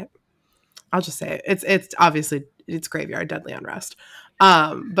 I'll just say it. It's obviously it's Graveyard Deadly Unrest.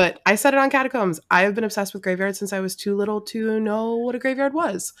 But I said it on Catacombs. I have been obsessed with Graveyard since I was too little to know what a graveyard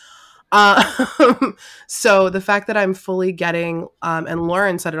was. So the fact that I'm fully getting, and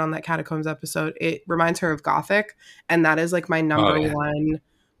Lauren said it on that Catacombs episode, it reminds her of Gothic. And that is like my number one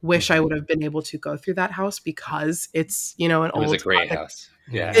wish I would have been able to go through that house because it's, an old, it was a great Gothic house.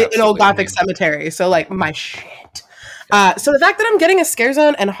 Yeah. An old Gothic cemetery. So like my shit. So the fact that I'm getting a Scare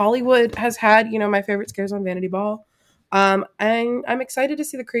Zone and Hollywood has had, my favorite Scare Zone, Vanity Ball. And I'm excited to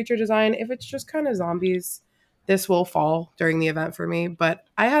see the creature design. If it's just kind of zombies, this will fall during the event for me. But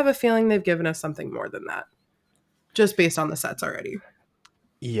I have a feeling they've given us something more than that, just based on the sets already.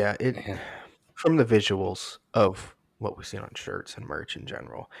 Yeah, from the visuals of what we've seen on shirts and merch in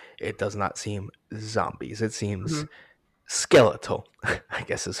general, it does not seem zombies. It seems skeletal, I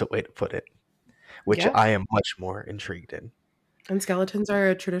guess is a way to put it, which I am much more intrigued in. And skeletons are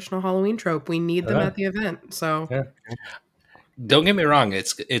a traditional Halloween trope. We need them at the event. So don't get me wrong.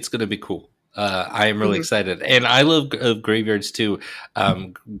 It's going to be cool. I am really excited. And I love graveyards too.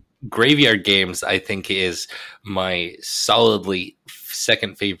 Graveyard Games, I think, is my solidly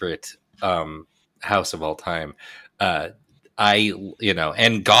second favorite house of all time. And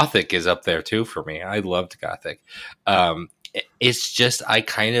Gothic is up there too for me. I loved Gothic. It's just,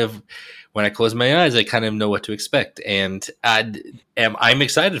 when I close my eyes, I kind of know what to expect, and I'm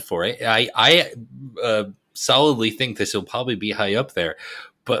excited for it. I solidly think this will probably be high up there,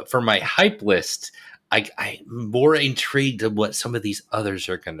 but for my hype list, I'm more intrigued of what some of these others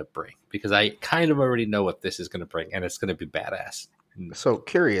are going to bring, because I kind of already know what this is going to bring, and it's going to be badass. So,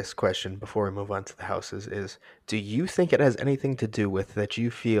 curious question before we move on to the houses is, do you think it has anything to do with that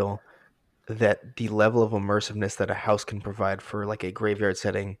you feel that the level of immersiveness that a house can provide for like a graveyard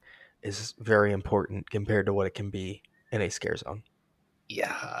setting is very important compared to what it can be in a scare zone.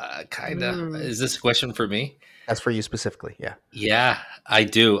 Yeah, kind of. Mm. Is this a question for me? That's for you specifically, yeah. Yeah, I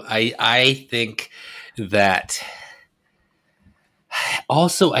do. I think that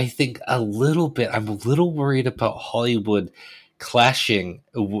also, I think a little bit. I'm a little worried about Hollywood clashing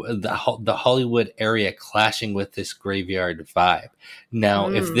the Hollywood area clashing with this graveyard vibe. Now,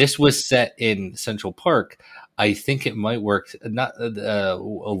 if Mm. this was set in Central Park, I think it might work not a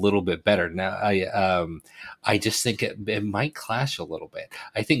little bit better. Now, I just think it might clash a little bit.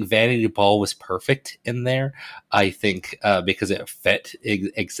 I think Vanity Ball was perfect in there. I think because it fit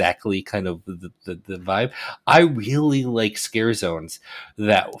exactly kind of the vibe. I really like scare zones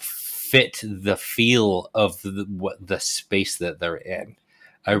that fit the feel of the space that they're in.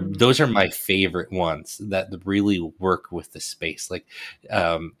 Mm. Those are my favorite ones that really work with the space. Like,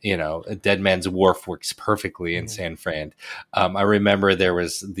 Dead Man's Wharf works perfectly in Mhm. San Fran. I remember there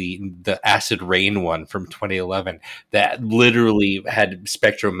was the Acid Rain one from 2011 that literally had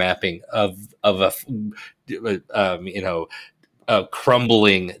spectral mapping of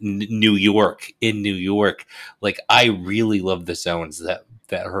crumbling New York in New York. Like, I really love the zones that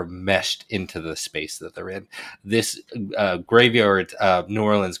are meshed into the space that they're in. This graveyard, New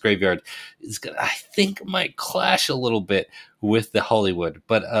Orleans graveyard, I think might clash a little bit with the Hollywood,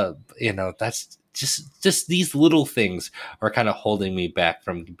 but that's just these little things are kind of holding me back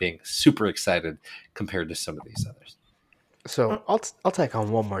from being super excited compared to some of these others. So I'll tack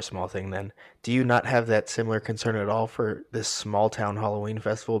on one more small thing then. Do you not have that similar concern at all for this small town Halloween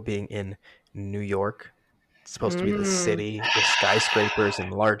festival being in New York? It's supposed to be the Mm. city with skyscrapers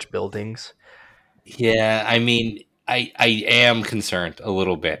and large buildings. Yeah, I mean, I am concerned a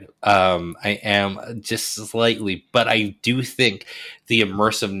little bit. I am just slightly, but I do think the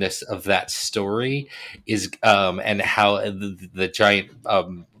immersiveness of that story is and how the giant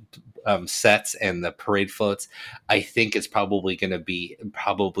sets and the parade floats. I think it's probably going to be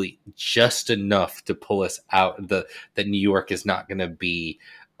probably just enough to pull us out. The New York is not going to be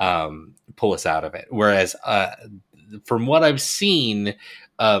pull us out of it. Whereas from what I've seen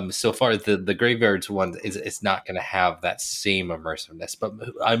so far, the graveyards one is not going to have that same immersiveness, but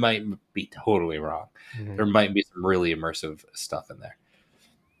I might be totally wrong. Mhm. There might be some really immersive stuff in there.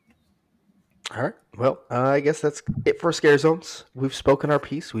 All right. Well, I guess that's it for scare zones. We've spoken our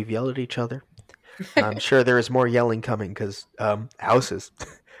piece. We've yelled at each other. I'm sure there is more yelling coming because houses.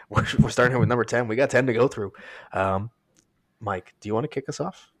 We're starting with number 10. We got 10 to go through. Mike, do you want to kick us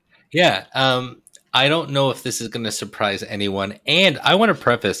off? Yeah. I don't know if this is going to surprise anyone, and I want to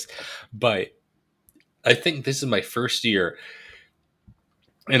preface by I think this is my first year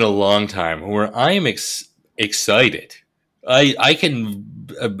in a long time where I am excited. I can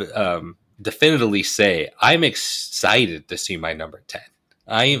definitively say I'm excited to see my number 10.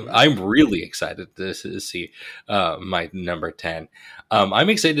 I'm really excited to see my number 10. I'm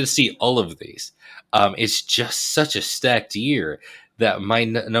excited to see all of these. It's just such a stacked year that my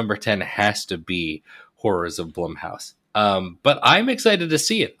number 10 has to be Horrors of Blumhouse. But I'm excited to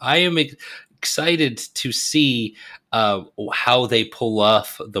see it. I am excited to see how they pull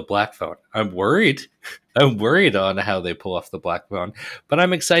off the Black Phone. I'm worried. I'm worried on how they pull off the Black Phone, but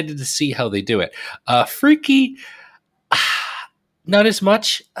I'm excited to see how they do it. Freaky, not as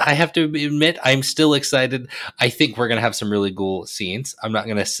much. I have to admit, I'm still excited. I think we're going to have some really cool scenes. I'm not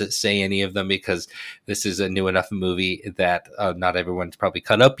going to say any of them because this is a new enough movie that not everyone's probably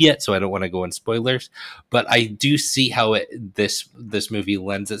caught up yet, so I don't want to go in spoilers. But I do see how this movie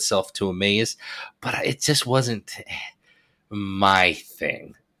lends itself to a maze, but it just wasn't my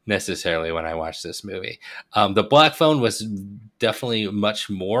thing necessarily when I watched this movie. The Black Phone was definitely much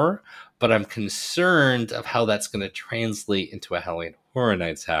more, but I'm concerned of how that's going to translate into a Halloween Horror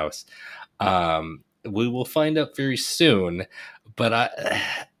Nights house. We will find out very soon, but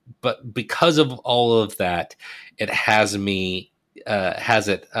because of all of that, it has me I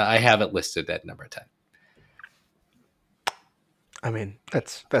have it listed at number 10. I mean,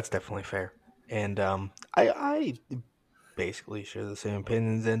 that's definitely fair. And I basically share the same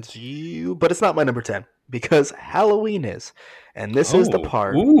opinions as you, but it's not my number 10 because Halloween is. And this is the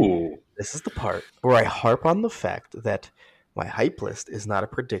part. Ooh. This is the part where I harp on the fact that my hype list is not a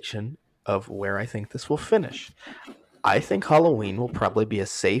prediction of where I think this will finish. I think Halloween will probably be a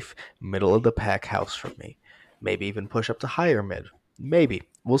safe middle of the pack house for me. Maybe even push up to higher mid. Maybe.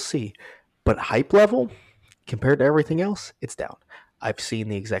 We'll see. But hype level, compared to everything else, it's down. I've seen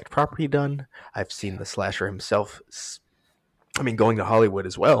the exact property done. I've seen the slasher himself. I mean, going to Hollywood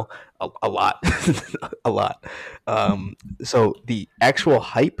as well, a lot, a lot. So the actual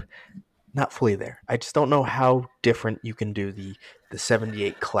hype not fully there. I just don't know how different you can do the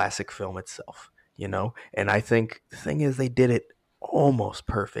 78 classic film itself, you know? And I think the thing is they did it almost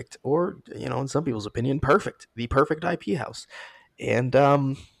perfect, or, you know, in some people's opinion, perfect. The perfect IP house. And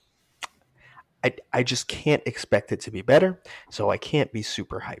I just can't expect it to be better, so I can't be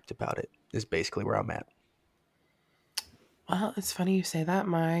super hyped about it. Is basically where I'm at. Well, it's funny you say that.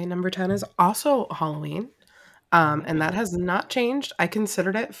 My number 10 is also Halloween. And that has not changed. I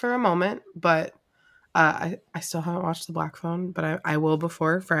considered it for a moment, but I still haven't watched The Black Phone, but I will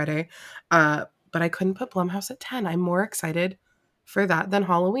before Friday. But I couldn't put Blumhouse at 10. I'm more excited for that than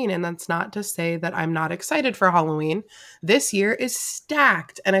Halloween. And that's not to say that I'm not excited for Halloween. This year is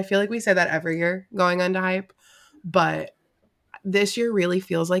stacked. And I feel like we say that every year going into hype, but this year really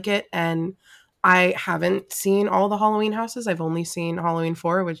feels like it. And I haven't seen all the Halloween houses. I've only seen Halloween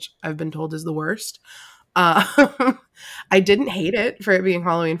 4, which I've been told is the worst. Uh, I didn't hate it for it being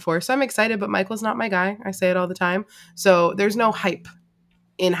Halloween 4, so I'm excited, but Michael's not my guy. I say it all the time. So there's no hype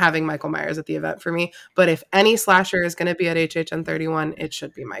in having Michael Myers at the event for me. But if any slasher is going to be at HHN 31, it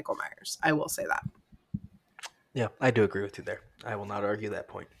should be Michael Myers. I will say that. Yeah, I do agree with you there. I will not argue that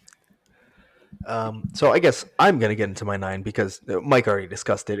point. So I guess I'm going to get into my 9 because Mike already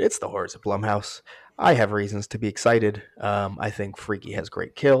discussed it. It's the horrors of Blumhouse. I have reasons to be excited. I think Freaky has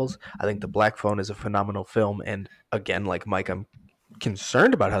great kills. I think The Black Phone is a phenomenal film. And again, like Mike, I'm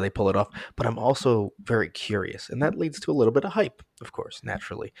concerned about how they pull it off, but I'm also very curious. And that leads to a little bit of hype, of course,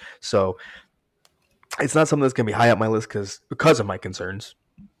 naturally. So it's not something that's going to be high up my list because of my concerns.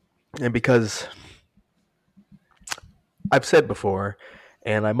 And because I've said before,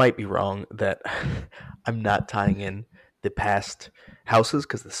 and I might be wrong, that I'm not tying in the past houses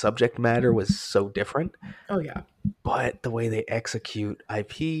because the subject matter was so different. Oh, yeah. But the way they execute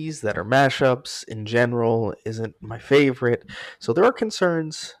IPs that are mashups in general isn't my favorite. So there are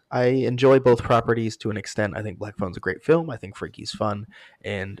concerns. I enjoy both properties to an extent. I think Black Phone's a great film. I think Freaky's fun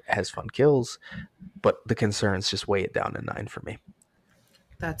and has fun kills. But the concerns just weigh it down to 9 for me.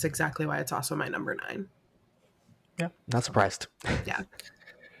 That's exactly why it's also my number 9. Yeah, not surprised. Yeah.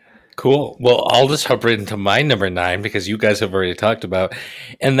 Cool. Well, I'll just hop right into my number 9 because you guys have already talked about,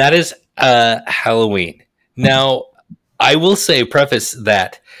 and that is Halloween. Now, I will say, preface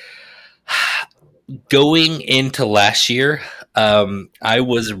that going into last year, I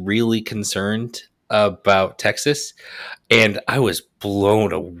was really concerned about Texas, and I was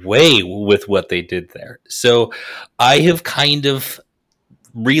blown away with what they did there. So I have kind of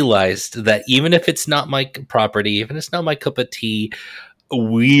realized that even if it's not my property, even if it's not my cup of tea,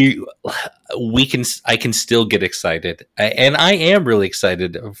 I can still get excited, and I am really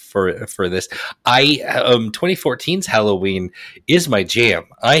excited for this. 2014's Halloween is my jam.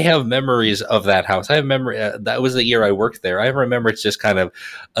 I have memories of that house. I have memory that was the year I worked there. I remember it's just kind of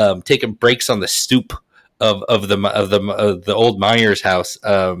taking breaks on the stoop of the old Myers house.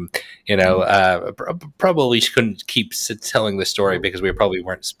 Probably couldn't keep telling the story because we probably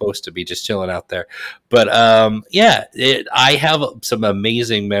weren't supposed to be just chilling out there. But I have some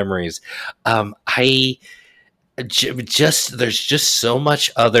amazing memories. There's just so much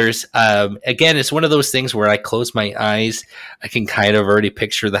others. Again, it's one of those things where I close my eyes, I can kind of already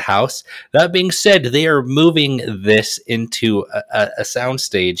picture the house. That being said, they are moving this into a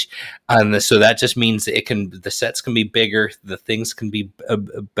soundstage, so that just means the sets can be bigger, the things can be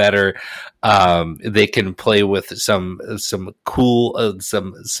better. They can play with some cool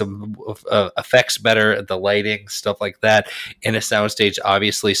some effects better, the lighting, stuff like that in a soundstage,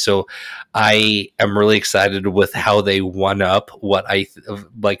 obviously. So I am really excited with how they one up what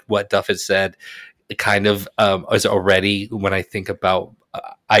what Duff had said. It kind of is already when I think about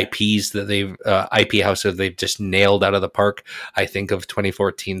IPs that they've IP houses they've just nailed out of the park. I think of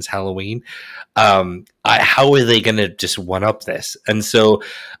 2014's Halloween. How are they going to just one up this? And so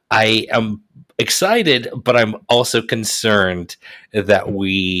I am excited, but I'm also concerned that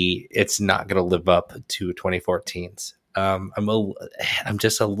it's not going to live up to 2014's. I'm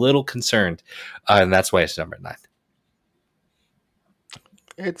just a little concerned, and that's why it's number 9.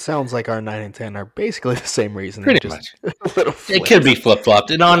 It sounds like our 9 and 10 are basically the same reason. Pretty much. It could be flip flopped,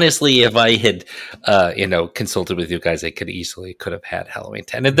 and honestly, if I had, consulted with you guys, I could have had Halloween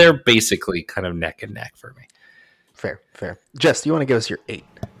 10, and they're basically kind of neck and neck for me. Fair. Jess, do you want to give us your 8?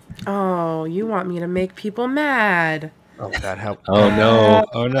 Oh, you want me to make people mad? Oh God! Oh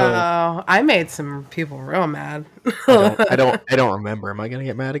no! I made some people real mad. I don't remember. Am I gonna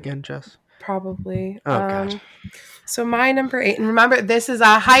get mad again, Jess? Probably. Oh God. So my number 8, and remember, this is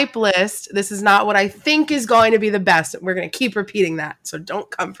a hype list. This is not what I think is going to be the best. We're gonna keep repeating that, so don't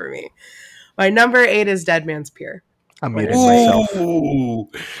come for me. My number 8 is Dead Man's Pier. I'm muting myself. Ooh.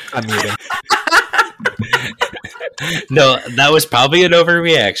 I'm muting. No, that was probably an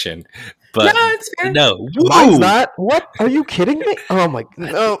overreaction. But No, it's fair. no. Mine's Woo! not. What? Are you kidding me? Oh my.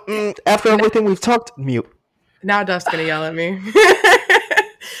 No. After everything we've talked, mute. Now Duff's gonna yell at me.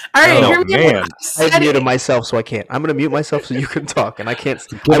 All right, Oh, hear me man. out. I've muted myself, so I can't. I'm gonna mute myself so you can talk, and I can't.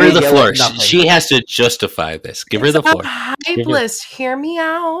 Give I her will the yell floor. at nothing. She has to justify this. Give her the It's a floor. hype list. Hear me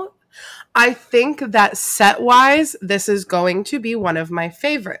out. I think that set wise, this is going to be one of my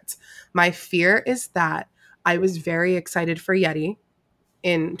favorites. My fear is that I was very excited for Yeti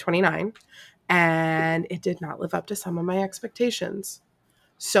in 29, and it did not live up to some of my expectations.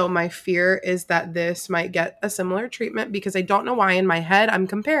 So my fear is that this might get a similar treatment because I don't know why in my head I'm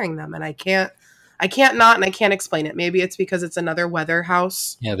comparing them, and I can't not, and I can't explain it. Maybe it's because it's another weather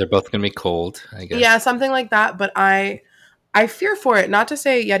house. Yeah, they're both going to be cold, I guess. Yeah, something like that. But I fear for it. Not to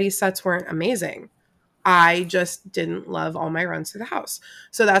say Yeti sets weren't amazing. I just didn't love all my runs through the house.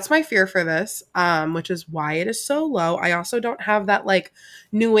 So that's my fear for this, which is why it is so low. I also don't have that like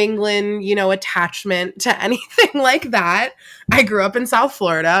New England, attachment to anything like that. I grew up in South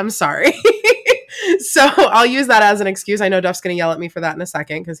Florida. I'm sorry. So I'll use that as an excuse. I know Duff's going to yell at me for that in a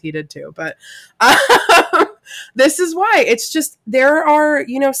second because he did too. But this is why. It's just there are,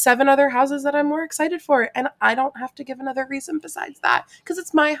 7 other houses that I'm more excited for. And I don't have to give another reason besides that because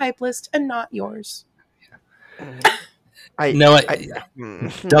it's my hype list and not yours.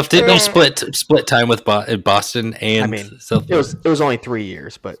 Duff, didn't you split time with Boston and South Florida? It was only 3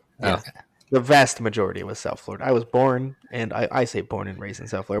 years, but yeah, Okay. the vast majority was South Florida. I was born, and I say born and raised in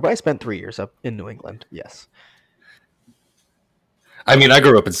South Florida, but I spent 3 years up in New England. Yes. I mean, I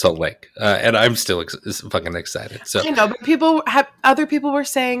grew up in Salt Lake, and I'm still fucking excited. So I know, but other people were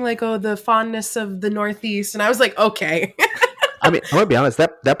saying like, oh, the fondness of the Northeast, and I was like, okay. I mean, I'm gonna be honest.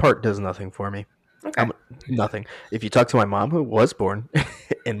 That part does nothing for me. Okay. Nothing. If you talk to my mom, who was born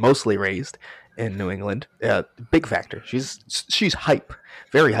and mostly raised in New England, big factor. She's hype,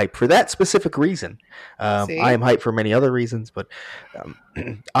 very hype for that specific reason. I am hype for many other reasons, but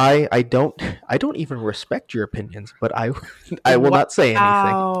I don't even respect your opinions. But I will not say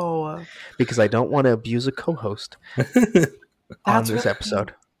anything because I don't want to abuse a co-host on this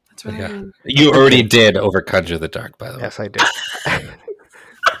episode. That's what I mean. You already did over Conjure the Dark, by the way. Yes, I did.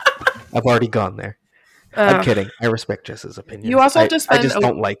 I've already gone there. I'm kidding. I respect Jess's opinion. You also have to spend. I just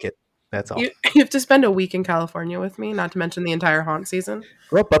don't like it. That's all. You have to spend a week in California with me, not to mention the entire haunt season.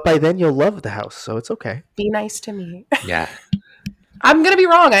 Well, but by then you'll love the house, so it's okay. Be nice to me. Yeah. I'm gonna be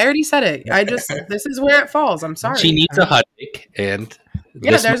wrong. I already said it. This is where it falls. I'm sorry. She needs a hot take, and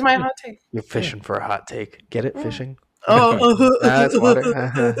there's my hot take. You're fishing for a hot take. Get it? Fishing. Oh, that's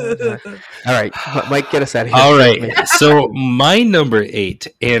water. All right, Mike, get us out of here. All right. So my number 8,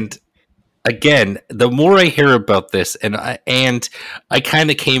 and again, the more I hear about this, and I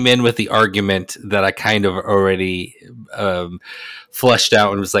kind of came in with the argument that I kind of already fleshed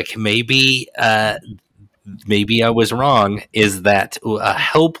out and was like, maybe I was wrong, is that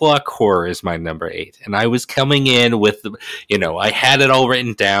Hellblock Horror is my number 8. And I was coming in with, I had it all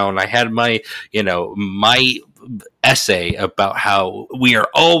written down. I had my essay about how we are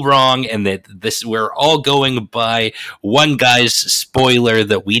all wrong and that we're all going by one guy's spoiler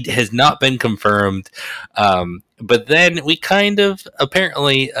that has not been confirmed. But then we kind of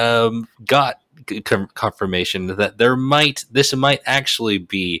apparently got confirmation that this might actually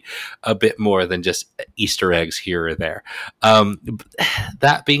be a bit more than just Easter eggs here or there.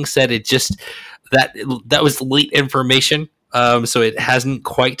 That being said, it just that was late information. So it hasn't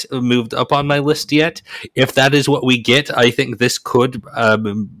quite moved up on my list yet. If that is what we get, I think this could,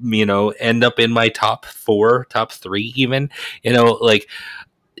 end up in my top 4, top 3 even.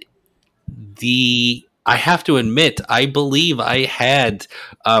 I have to admit, I believe I had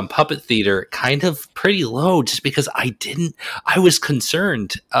Puppet Theater kind of pretty low just because I was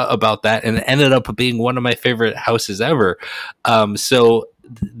concerned about that, and it ended up being one of my favorite houses ever. So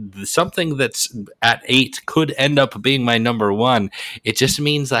something that's at 8 could end up being my number 1. It just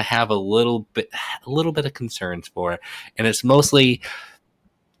means I have a little bit of concerns for it, and it's mostly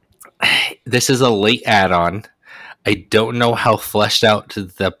this is a late add-on. I don't know how fleshed out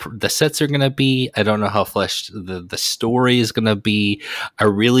the sets are going to be. I don't know how fleshed the story is going to be. I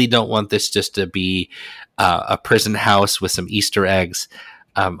really don't want this just to be a prison house with some Easter eggs.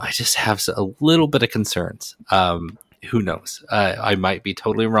 I just have a little bit of concerns. Who knows? I might be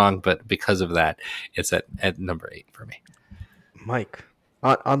totally wrong, but because of that, it's at number 8 for me. Mike,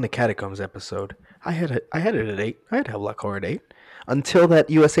 on the Catacombs episode, I had it at 8. I had Hellblock Horror at 8 until that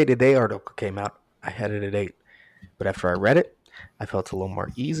USA Today article came out. I had it at 8. But after I read it, I felt a little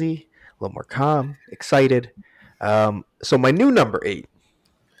more easy, a little more calm, excited. So my new number 8.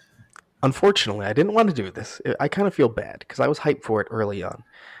 Unfortunately, I didn't want to do this. I kind of feel bad because I was hyped for it early on.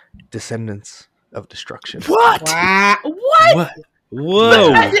 Descendants of Destruction. What? Wow. What? What?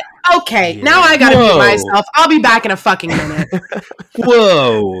 Whoa! Okay, Yeah. now I gotta mute Whoa. myself. I'll be back in a fucking minute.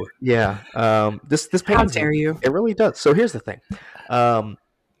 Whoa! Yeah. This How pains dare me. you? It really does. So here's the thing.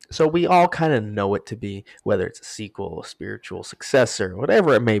 So we all kind of know it to be, whether it's a sequel, a spiritual successor,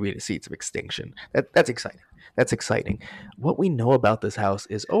 whatever it may be, to Seeds of Extinction. That's exciting. That's exciting. What we know about this house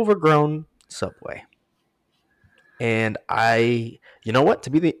is overgrown Subway. And you know what? To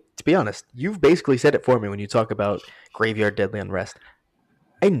be honest, you've basically said it for me when you talk about Graveyard Deadly Unrest.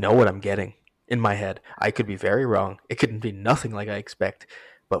 I know what I'm getting in my head. I could be very wrong. It could be nothing like I expect.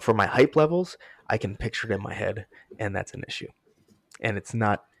 But for my hype levels, I can picture it in my head, and that's an issue. And it's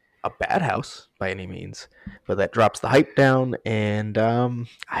not a bad house by any means, but that drops the hype down, and I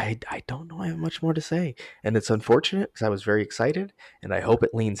don't know I have much more to say. And it's unfortunate because I was very excited, and I hope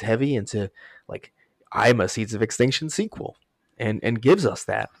it leans heavy into, like, I'm a Seeds of Extinction sequel and gives us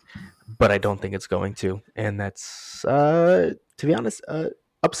that. But I don't think it's going to. And that's, to be honest,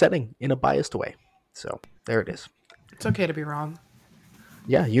 upsetting in a biased way. So there it is. It's okay to be wrong.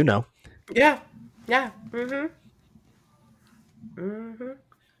 Yeah, you know. Yeah. Mm-hmm.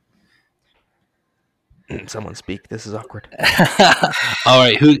 Someone speak. This is awkward. All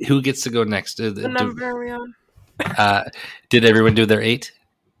right, who gets to go next? What number are we on? Did everyone do their 8?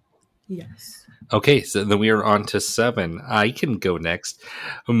 Yes. Okay, so then we are on to 7. I can go next.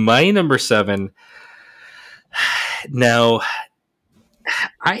 My number 7. Now,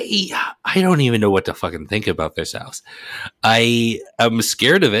 I don't even know what to fucking think about this house. I am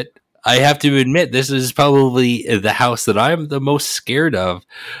scared of it. I have to admit, this is probably the house that I'm the most scared of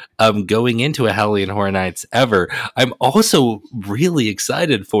going into a Halloween Horror Nights ever. I'm also really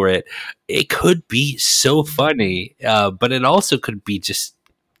excited for it. It could be so funny, but it also could be just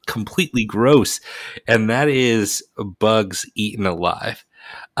completely gross, and that is Bugs Eaten Alive.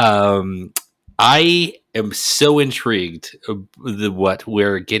 I am so intrigued what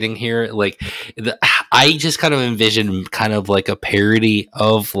we're getting here. Like, I just kind of envision kind of like a parody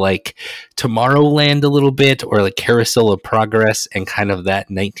of like Tomorrowland a little bit, or like Carousel of Progress, and kind of that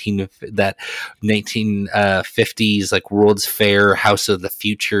 1950s like World's Fair House of the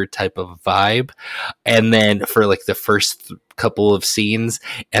Future type of vibe. And then for like the first couple of scenes,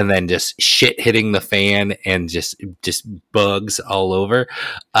 and then just shit hitting the fan and just bugs all over.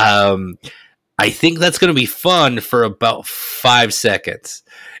 I think that's going to be fun for about 5 seconds.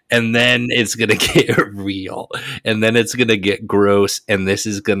 And then it's going to get real. And then it's going to get gross. And this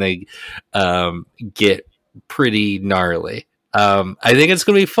is going to get pretty gnarly. I think it's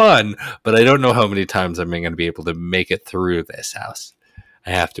going to be fun, but I don't know how many times I'm going to be able to make it through this house. I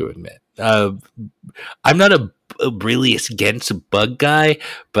have to admit. I'm not a really against bug guy,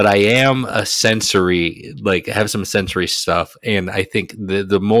 but I am a sensory, like have some sensory stuff. And I think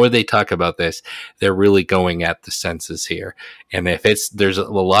the more they talk about this, they're really going at the senses here. And if there's a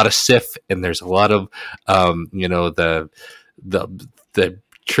lot of Sif, and there's a lot of, the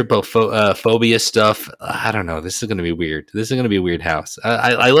trypophobia stuff. I don't know. This is going to be weird. This is going to be a weird house.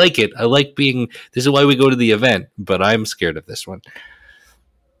 I like it. I like being, this is why we go to the event, but I'm scared of this one.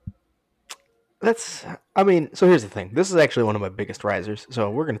 So here's the thing. This is actually one of my biggest risers.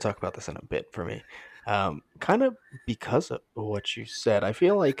 So we're going to talk about this in a bit for me. Kind of because of what you said. I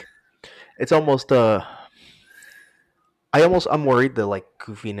feel like it's almost, I'm worried the like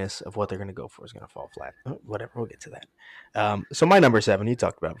goofiness of what they're going to go for is going to fall flat. Whatever. We'll get to that. So my number 7, you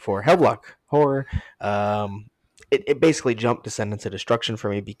talked about before, Hellblock Horror. It basically jumped Descendants of Destruction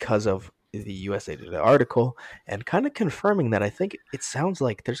for me because of the USA Today article, and kind of confirming that I think it sounds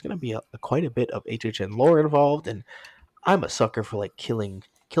like there's going to be quite a bit of HHN lore involved, and I'm a sucker for like killing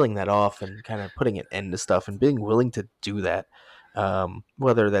that off and kind of putting an end to stuff and being willing to do that,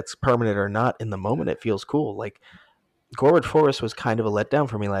 whether that's permanent or not. In the moment, it feels cool. Like Gorwood Forest was kind of a letdown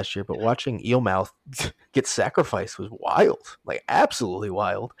for me last year, but watching Eelmouth get sacrificed was wild, like absolutely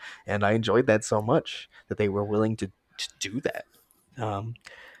wild, and I enjoyed that so much that they were willing to do that.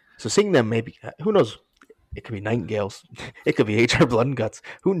 So seeing them, maybe, who knows? It could be Nightingales. It could be HR Blood and Guts.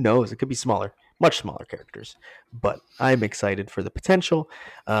 Who knows? It could be smaller, much smaller characters. But I'm excited for the potential.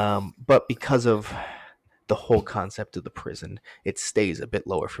 But because of the whole concept of the prison, it stays a bit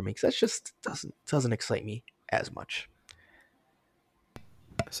lower for me because that just doesn't excite me as much.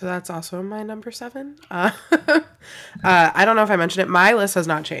 So that's also my number 7. I don't know if I mentioned it. My list has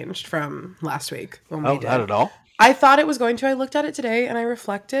not changed from last week when we did. Not at all? I thought it was going to. I looked at it today and I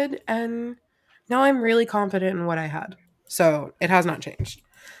reflected, and now I'm really confident in what I had. So it has not changed.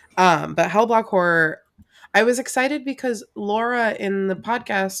 But Hellblock Horror, I was excited because Laura in the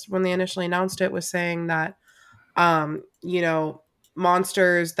podcast when they initially announced it was saying that you know,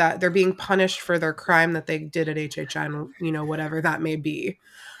 monsters that they're being punished for their crime that they did at HHN, you know, whatever that may be.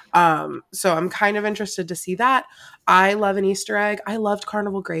 So I'm kind of interested to see that. I love an Easter egg. I loved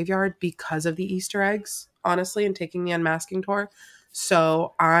Carnival Graveyard because of the Easter eggs, honestly, and taking the unmasking tour.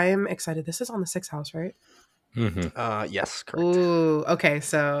 So I'm excited. This is on the Sixth House, right? Yes, correct. Ooh, okay.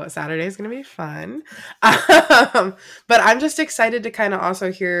 So Saturday's gonna be fun. But I'm just excited to kind of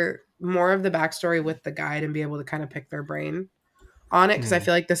also hear more of the backstory with the guide and be able to kind of pick their brain on it because I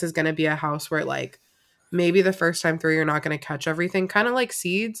feel like this is gonna be a house where like maybe the first time through you're not gonna catch everything, kind of like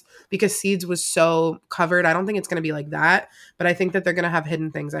Seeds because Seeds was so covered. I don't think it's gonna be like that, but I think that they're gonna have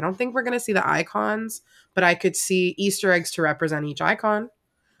hidden things. I don't think we're gonna see the icons, but I could see Easter eggs to represent each icon.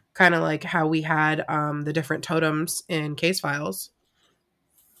 Kind of like how we had the different totems in Case Files,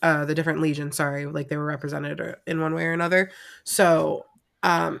 the different legions. Sorry, like they were represented in one way or another. So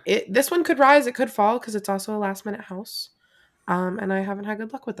this one could rise, it could fall because it's also a last minute house, and I haven't had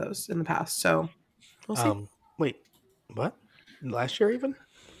good luck with those in the past. So we'll see. Wait, what? Last year even?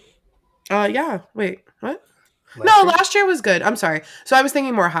 Yeah. Wait, what? Last year was good. I'm sorry. So I was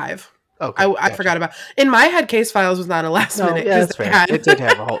thinking more Hive. Okay, I forgot about. In my head, Case Files was not a last minute. Yeah, that's fair. It did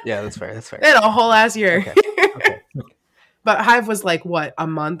have a whole. Yeah, that's fair. That's fair. They had a whole last year. Okay. But Hive was like what, a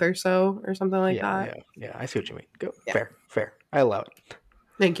month or so, or something like that. Yeah. I see what you mean. Go. Yeah. Fair. I allow it.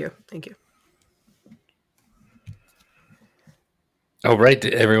 Thank you. All right,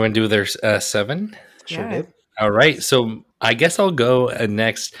 did everyone do their 7? Sure did. All right, so I guess I'll go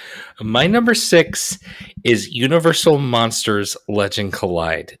next. My number 6 is Universal Monsters Legend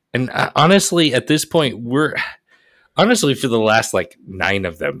Collide. And honestly, at this point, for the last like 9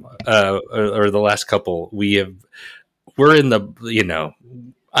 of them, or the last couple, we're in the, you know,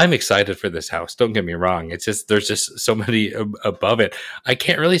 I'm excited for this house. Don't get me wrong. It's just, there's just so many above it. I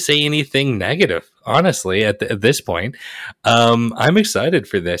can't really say anything negative, honestly, at this point. I'm excited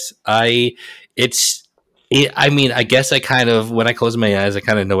for this. I mean, I guess I kind of, when I close my eyes, I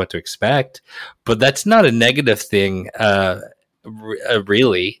kind of know what to expect, but that's not a negative thing,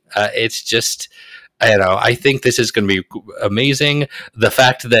 really. It's just, I don't know. I think this is going to be amazing. The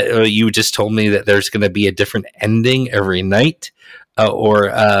fact that you just told me that there's going to be a different ending every night, or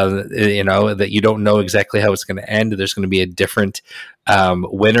you know, that you don't know exactly how it's going to end. There's going to be a different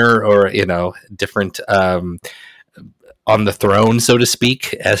winner, or, you know, different on the throne, so to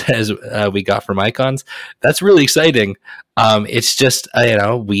speak, as we got from Icons. That's really exciting. It's just, you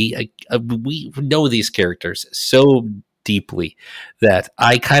know, we know these characters so deeply that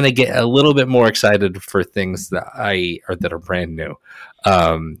I kind of get a little bit more excited for things that are brand new.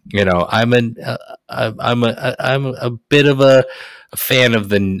 You know, I'm a bit of a fan of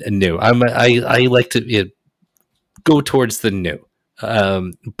the new. I like to go towards the new.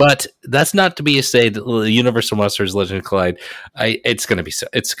 But that's not to be to say that Universal Monsters Legend Collide, it's gonna be so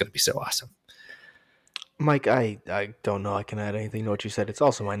awesome. Mike, I don't know I can add anything to what you said. It's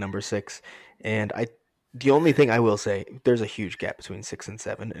also my number 6, and the only thing I will say, there's a huge gap between 6 and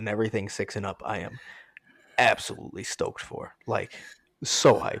 7, and everything 6 and up I am absolutely stoked for. Like,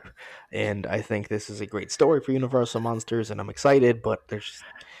 so hype. And I think this is a great story for Universal Monsters, and I'm excited, but there's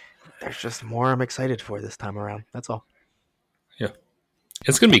just more I'm excited for this time around. That's all. Yeah.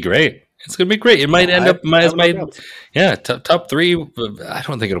 It's gonna be great. It might end up as my top 3. I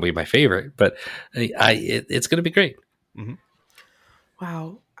don't think it'll be my favorite, but it's gonna be great. Mm-hmm.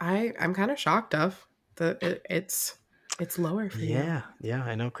 Wow, I'm kind of shocked of it's lower for you. Yeah,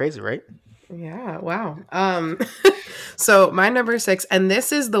 I know, crazy, right? Yeah, wow. So my number 6, and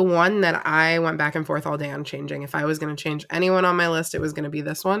this is the one that I went back and forth all day on changing. If I was going to change anyone on my list, it was going to be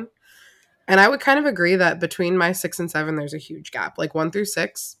this one. And I would kind of agree that between my 6 and 7, there's a huge gap. Like 1 through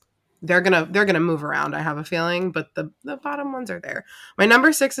 6, they're gonna move around, I have a feeling, but the bottom ones are there. My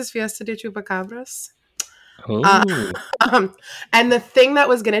number 6 is Fiesta de Chupacabras. And the thing that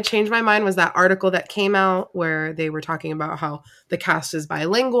was going to change my mind was that article that came out where they were talking about how the cast is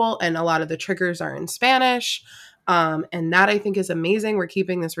bilingual and a lot of the triggers are in Spanish. And that I think is amazing. We're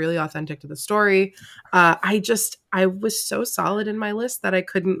keeping this really authentic to the story. I was so solid in my list that I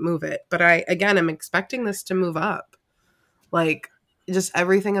couldn't move it. But I'm expecting this to move up. Like, just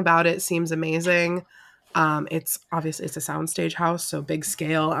everything about it seems amazing. It's obviously, it's a soundstage house, so big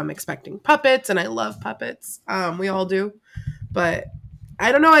scale. I'm expecting puppets, and I love puppets. We all do, but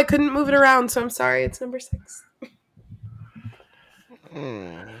I don't know. I couldn't move it around, so I'm sorry. It's number 6.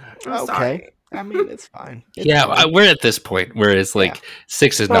 Okay. Sorry. I mean, it's fine. We're at this point where it's like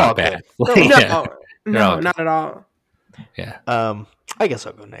 6 is not bad. No, not at all. Yeah. I guess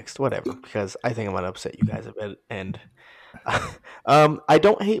I'll go next. Whatever, because I think I'm gonna upset you guys a bit. And I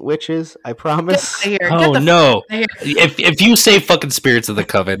don't hate witches. I promise. Get Oh the no! here. If you say fucking spirits of the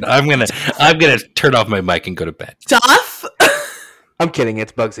coven, I'm gonna turn off my mic and go to bed. Stuff. I'm kidding.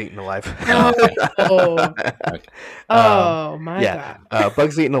 It's Bugs Eaten Alive. Oh my god!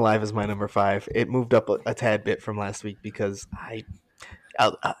 Bugs Eaten Alive is my number 5. It moved up a tad bit from last week because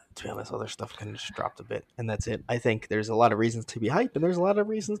to be honest, other stuff kind of just dropped a bit, and that's it. I think there's a lot of reasons to be hyped, and there's a lot of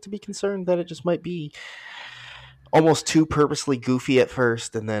reasons to be concerned that it just might be almost too purposely goofy at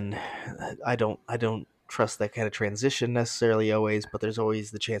first, and then I don't trust that kind of transition necessarily always, but there's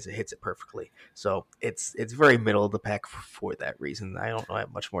always the chance it hits it perfectly. So it's very middle of the pack for that reason. I don't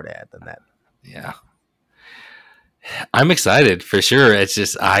have much more to add than that. Yeah. I'm excited for sure. It's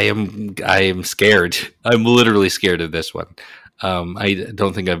just I am scared. I'm literally scared of this one. I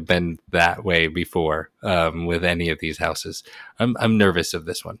don't think I've been that way before with any of these houses. I'm nervous of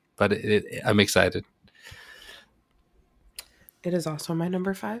this one, but I'm excited. It is also my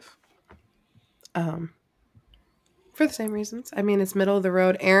number 5. For the same reasons. I mean, it's middle of the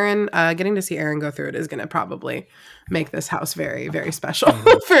road. Aaron, getting to see Aaron go through it is going to probably make this house very, very special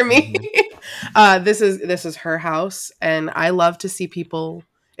for me. This is her house, and I love to see people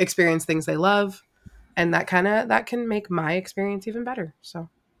experience things they love, and that can make my experience even better. So,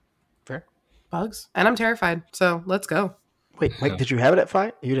 fair. Bugs, and I'm terrified. So let's go. Wait, Mike, did you have it at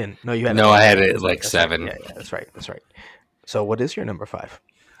 5? You didn't. No, you had. No, I had it at like 7. Right. Yeah, that's right. So, what is your number 5?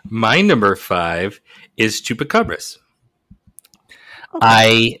 My number 5 is Chupacabras.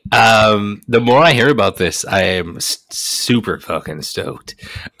 Okay. The more I hear about this, I am super fucking stoked.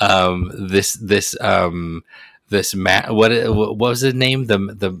 What was his name?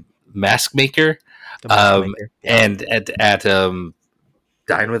 The mask maker. And at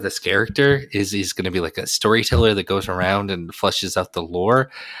Dine with This character he's going to be like a storyteller that goes around and fleshes out the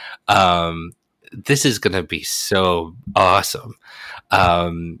lore. This is going to be so awesome.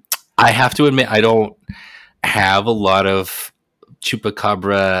 I have to admit, I don't have a lot of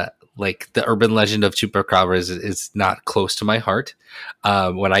Chupacabra. Like the urban legend of Chupacabra is not close to my heart.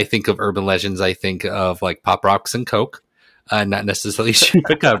 When I think of urban legends, I think of like Pop Rocks and Coke. Not necessarily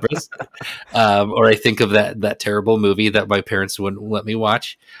Chupacabras. Or I think of that terrible movie that my parents wouldn't let me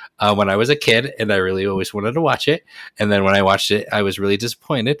watch when I was a kid, and I really always wanted to watch it. And then when I watched it, I was really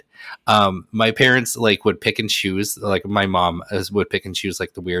disappointed. My parents would pick and choose. Like my mom would pick and choose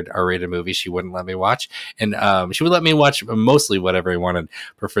like the weird R-rated movies she wouldn't let me watch, and she would let me watch mostly whatever I wanted.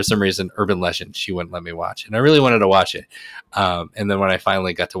 But for some reason, Urban Legend she wouldn't let me watch, and I really wanted to watch it. And then when I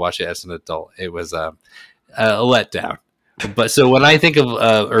finally got to watch it as an adult, it was a letdown. But so when I think of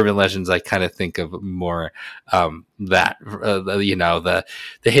urban legends, I kind of think of more the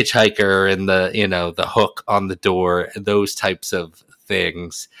hitchhiker and the hook on the door, those types of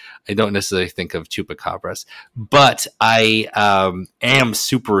things. I don't necessarily think of Chupacabras, but I am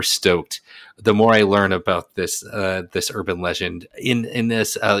super stoked. The more I learn about this urban legend in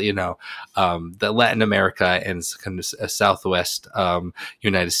this the Latin America and kind of Southwest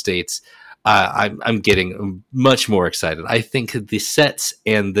United States. I'm getting much more excited. I think the sets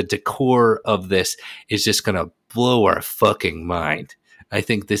and the decor of this is just going to blow our fucking mind. I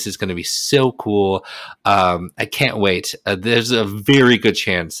think this is going to be so cool. I can't wait. There's a very good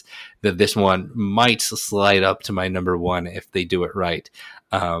chance that this one might slide up to my number 1 if they do it right.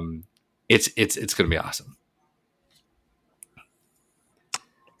 It's going to be awesome.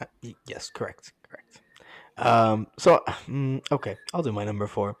 Yes, correct. Okay, I'll do my number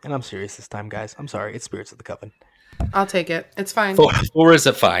 4, and I'm serious this time, guys. I'm sorry, it's Spirits of the Coven. I'll take it. It's fine. 4 is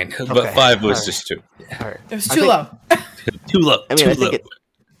a fine, but 5 was just too. All right, it was too low. Too low. I mean, I think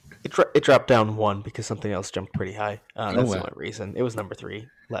it dropped down 1 because something else jumped pretty high. That's the only reason. It was number 3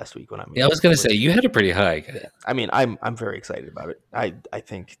 last week when I made. Yeah, I was going to say you had a pretty high. I mean, I'm very excited about it. I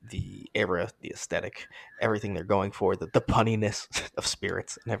think the era, the aesthetic, everything they're going for, the punniness of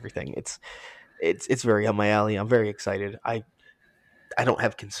spirits and everything. It's very up my alley. I'm very excited. I don't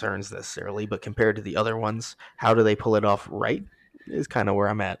have concerns necessarily, but compared to the other ones, how do they pull it off right is kind of where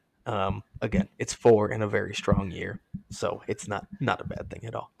I'm at. Again, it's 4 in a very strong year, so it's not a bad thing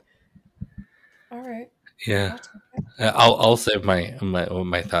at all. All right. Yeah, I'll save my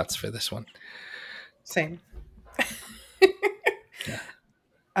thoughts for this one. Same.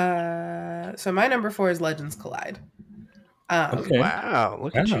 So my number 4 is Legends Collide. Okay. Wow,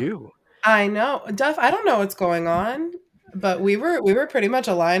 look at you. I know, Duff. I don't know what's going on, but we were pretty much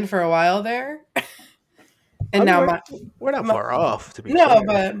aligned for a while there, and we're not far off. To be no,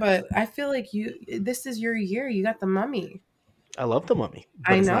 clear. but I feel like this is your year. You got the Mummy. I love the Mummy.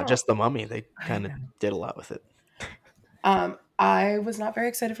 But it's not just the Mummy. They kind of did a lot with it. I was not very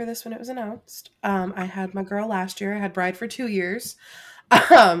excited for this when it was announced. I had my girl last year. I had Bride for 2 years.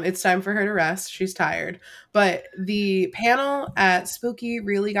 It's time for her to rest. She's tired. But the panel at Spooky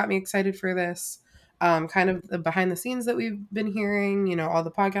really got me excited for this. Kind of the behind the scenes that we've been hearing, you know, all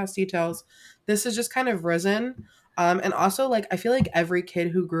the podcast details. This has just kind of risen. And also, like, I feel like every kid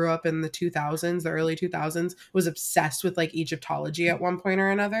who grew up in the 2000s, the early 2000s, was obsessed with, like, Egyptology at one point or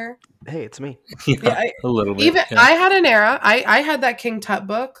another. Hey, it's me. Yeah, a little bit. Even I had an era. I had that King Tut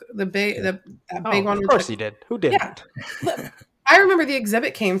book, the big, that big one. Of course you did. Who didn't? Yeah. I remember the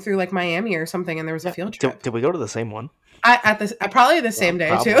exhibit came through like Miami or something, and there was a field trip. Did we go to the same one? Probably the same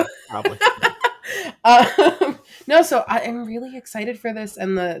day too. Probably. No, so I'm really excited for this,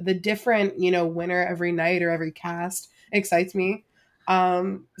 and the different, you know, winner every night or every cast excites me.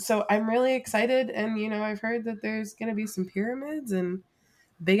 So I'm really excited, and you know, I've heard that there's gonna be some pyramids and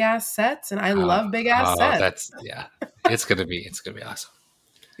big ass sets, and I love big ass sets. It's gonna be awesome.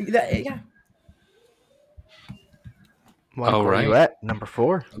 Yeah. Mike, all right. Where are you at? Number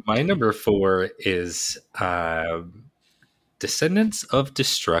 4. My number 4 is Descendants of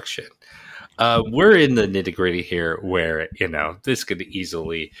Destruction. We're in the nitty gritty here where, you know, this could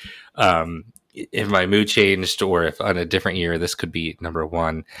easily, if my mood changed or if on a different year, this could be number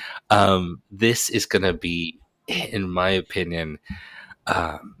 1. This is going to be, in my opinion,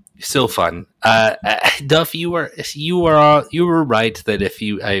 so fun. Duff, you were right that if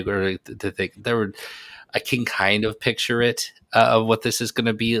you, I agree to think there were, I can kind of picture it of what this is going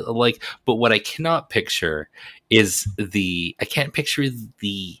to be like, but what I cannot picture is I can't picture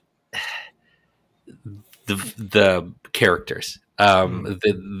the characters.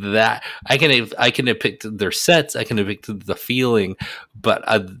 That I can depict their sets, I can depict the feeling, but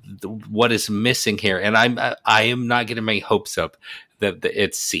what is missing here, and I am not getting my hopes up that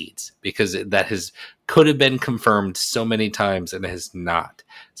it's Seeds, because that could have been confirmed so many times and has not.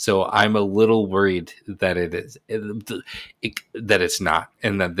 So I'm a little worried that that it's not,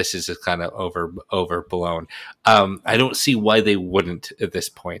 and that this is just kind of overblown. I don't see why they wouldn't at this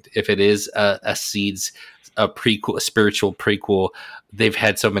point. If it is a Seeds, a prequel, a spiritual prequel, they've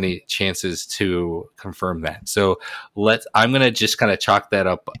had so many chances to confirm that. So I'm going to just kind of chalk that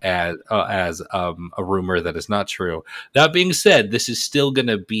up as a rumor that is not true. That being said, this is still going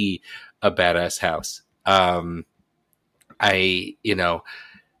to be a badass house. I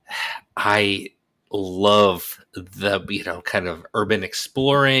love the, you know, kind of urban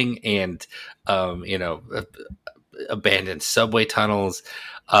exploring and, you know, abandoned subway tunnels.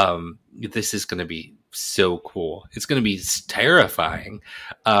 This is going to be so cool. It's going to be terrifying,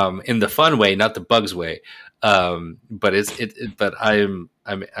 in the fun way, not the bugs way. But I'm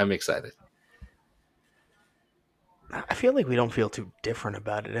excited. I feel like we don't feel too different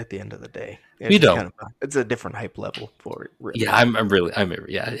about it at the end of the day. We don't. It's a different hype level for it. Really.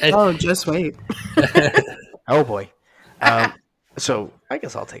 Yeah, Oh, just wait. Oh boy. So I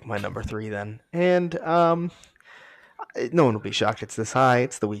guess I'll take my number 3 then. And no one will be shocked it's this high.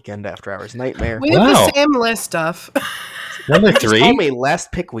 It's The Weekend After Hours Nightmare. We have the same list stuff. Number 3? Tell me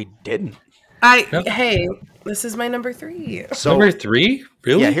last pick we didn't. Hey, this is my number 3. So, number 3?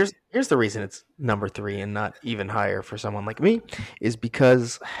 Really? Yeah, here's the reason it's number 3 and not even higher for someone like me, is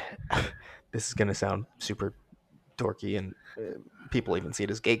because this is going to sound super dorky, and people even see it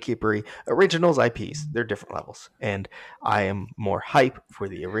as gatekeepery. Originals IPs, they're different levels, and I am more hype for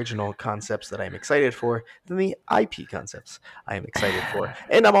the original concepts that I'm excited for than the IP concepts I am excited for.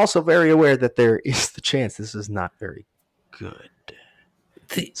 And I'm also very aware that there is the chance this is not very good.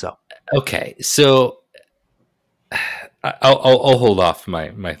 Okay, so I'll hold off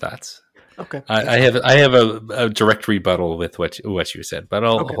my thoughts. Okay, I have a direct rebuttal with what you said, but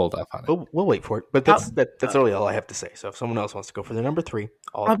I'll hold off on it. We'll wait for it. But that's really all I have to say. So if someone else wants to go for the number 3,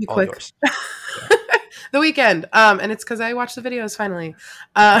 I'll be quick. Yours. The Weekend, and it's because I watched the videos finally.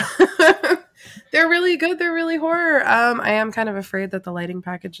 They're really good. They're really horror. I am kind of afraid that the lighting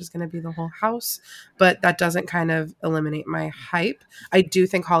package is going to be the whole house, but that doesn't kind of eliminate my hype. I do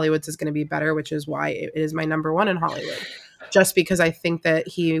think Hollywood's is going to be better, which is why it is my number 1 in Hollywood. Just because I think that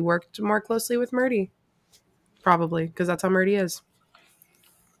he worked more closely with Murdy. Probably, because that's how Murdy is.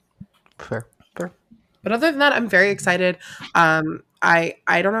 Fair. But other than that, I'm very excited. I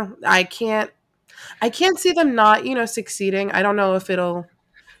don't know. I can't see them not, you know, succeeding. I don't know if it'll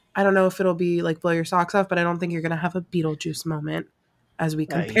be like blow your socks off, but I don't think you're going to have a Beetlejuice moment as we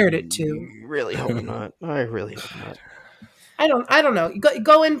compared it to. I really hope not. I really hope not. I don't know.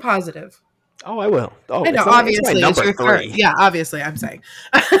 Go in positive. Oh, I will. Oh, I know, obviously, it's your 3rd. Yeah, obviously, I'm saying.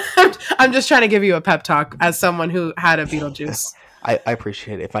 I'm just trying to give you a pep talk as someone who had a Beetlejuice I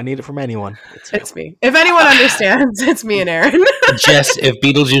appreciate it. If I need it from anyone, It's me. If anyone understands, it's me and Aaron. Jess, if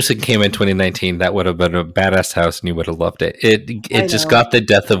Beetlejuice came in 2019, that would have been a badass house, and you would have loved it. It just got the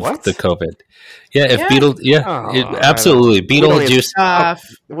death of the COVID. Yeah, if absolutely Beetlejuice.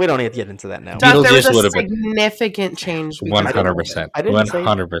 We don't need to get into that now. There was a significant change. 100%.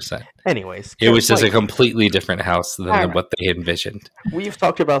 100%. Anyways, it was just a completely different house than what they envisioned. We've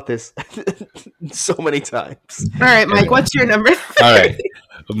talked about this so many times. All right, Mike, what's your number 3? All right.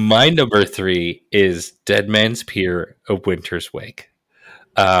 My number 3 is Dead Man's Pier: A Winter's Wake.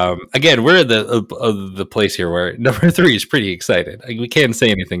 Again, we're at the place here where number 3 is pretty excited. We can't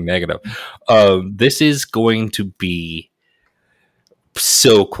say anything negative. This is going to be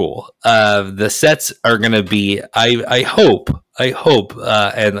so cool. The sets are going to be, I hope,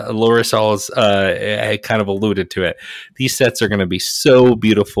 and Laura Sauls kind of alluded to it. These sets are going to be so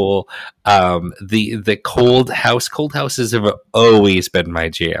beautiful. The cold houses have always been my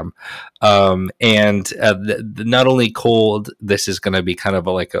jam. And not only cold, this is going to be kind of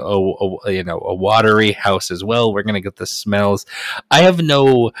like a watery house as well. We're going to get the smells. I have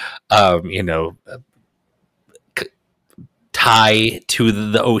no, tie to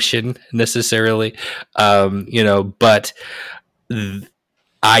the ocean necessarily, but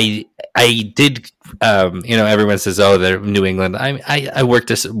I did, everyone says, oh, they're New England. I worked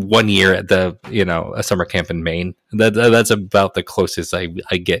this 1 year at a summer camp in Maine. That's about the closest I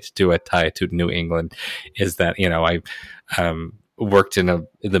get to a tie to New England, is that, I worked in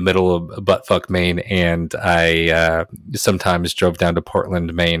the middle of buttfuck Maine, and I sometimes drove down to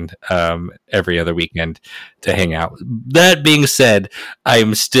Portland, Maine, every other weekend to hang out. That being said,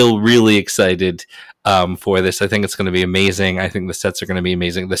 I'm still really excited for this. I think it's going to be amazing. I think the sets are going to be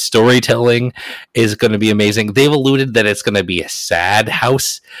amazing. The storytelling is going to be amazing. They've alluded that it's going to be a sad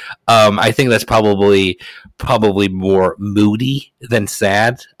house. I think that's probably more moody than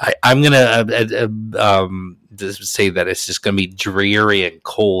sad. I'm going to just say that it's just going to be dreary and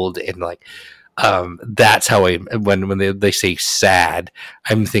cold, and that's how when they say sad,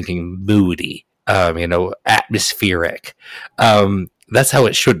 I'm thinking moody, atmospheric. That's how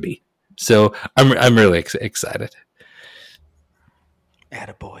it should be. So I'm really excited.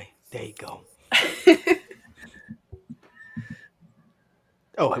 Attaboy. There you go.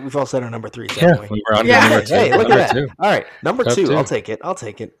 Oh, we've all said our number 3. We were on number 2. Hey, look at that. All right, number 2. I'll take it.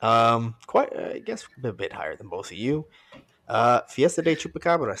 Quite, I guess, a bit higher than both of you. Fiesta de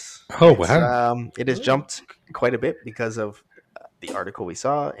Chupacabras. Oh, wow. It has jumped quite a bit because of the article we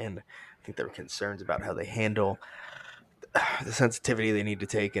saw, and I think there were concerns about how they handle the sensitivity they need to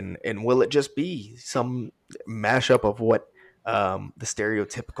take, and will it just be some mashup of what the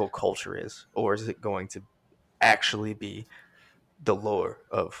stereotypical culture is, or is it going to actually be the lore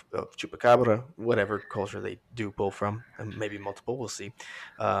of Chupacabra, whatever culture they do pull from, and maybe multiple, we'll see.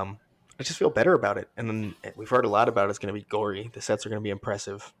 I just feel better about it, and then we've heard a lot about it's going to be gory. The sets are going to be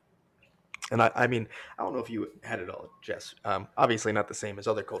impressive, and I mean, I don't know if you had it all, Jess. Obviously not the same as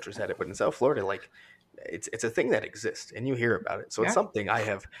other cultures had it, but in South Florida, it's a thing that exists, and you hear about it. So it's something I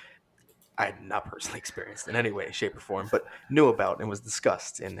had not personally experienced in any way, shape, or form, but knew about and was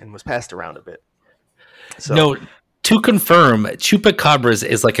discussed and was passed around a bit. So, no, to confirm, Chupacabras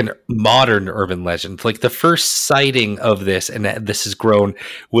is like a modern urban legend. Like the first sighting of this, and this has grown,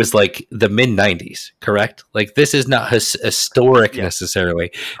 was like the mid-90s, correct? Like this is not historic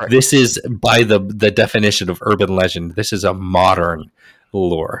necessarily. Right. This is by the definition of urban legend. This is a modern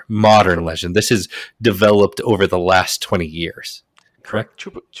lore, modern legend. This is developed over the last 20 years. Correct?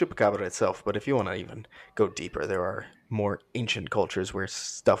 Chupacabra itself, but if you want to even go deeper, there are more ancient cultures where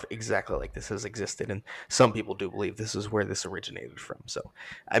stuff exactly like this has existed, and some people do believe this is where this originated from. So,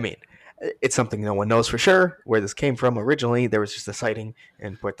 I mean, it's something no one knows for sure where this came from originally. There was just a sighting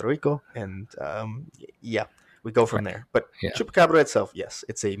in Puerto Rico, and we go from there. But Chupacabra itself, yes,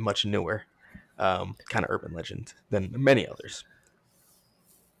 it's a much newer kind of urban legend than many others.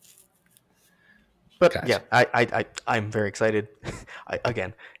 But gotcha. I'm very excited.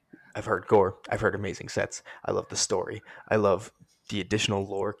 I've heard gore. I've heard amazing sets. I love the story. I love the additional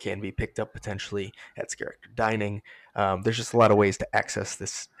lore can be picked up potentially at character dining. There's just a lot of ways to access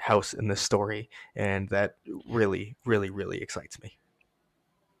this house and this story, and that really, really, really excites me.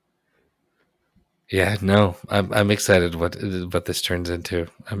 Yeah, no, I'm excited what this turns into.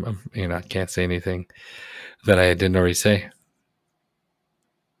 I can't say anything that I didn't already say.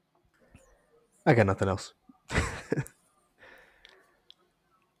 I got nothing else.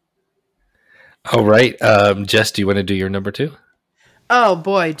 All right. Jess, do you want to do your number 2? Oh,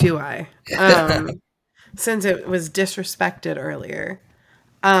 boy, do I. Since it was disrespected earlier.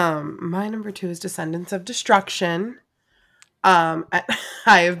 My number 2 is Descendants of Destruction. I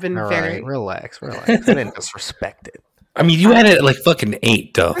have been All very right, relax. I didn't disrespect it. I mean, you had it at like fucking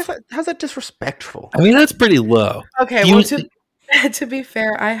 8, Duff. How's that disrespectful? I mean, that's pretty low. okay. You- Well, to be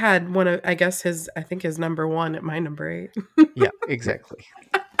fair, I had one of, I guess I think his number 1 at my number 8. Yeah, exactly.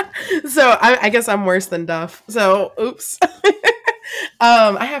 So I guess I'm worse than Duff. So oops.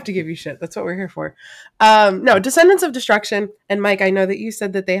 I have to give you shit. That's what we're here for. No, Descendants of Destruction. And Mike, I know that you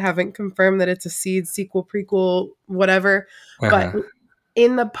said that they haven't confirmed that it's a Seed sequel, prequel, whatever. But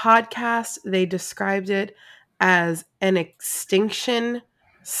in the podcast, they described it as an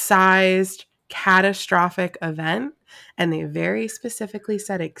extinction-sized catastrophic event. And they very specifically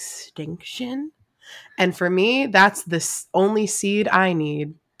said extinction. And for me, that's the only seed I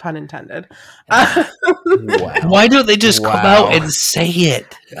need, pun intended. Wow. Why don't they just come out and say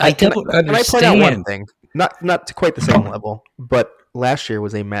it? I don't understand. Can I point out one thing? Not to quite the same level, but last year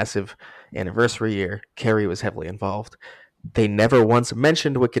was a massive anniversary year. Carrie was heavily involved. They never once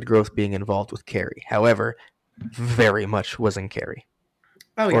mentioned Wicked Growth being involved with Carrie. However, very much was in Carrie.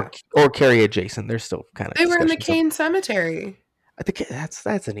 Oh yeah, or Carrie adjacent. They're still kind of. They were in the Kane Cemetery. I think that's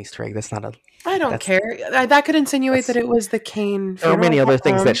an Easter egg. That's not a. I don't care. That could insinuate that it was the Kane. There are many other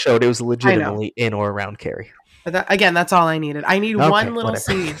things that showed it was legitimately in or around Carrie. But again, that's all I needed. I need one little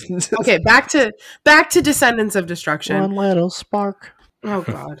seed. Okay, back to Descendants of Destruction. One little spark. Oh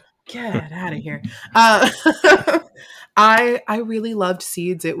God, get out of here. I really loved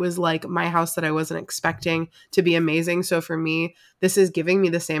Seeds. It was like my house that I wasn't expecting to be amazing. So for me, this is giving me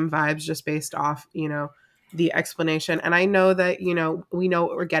the same vibes just based off, the explanation. And I know that, we know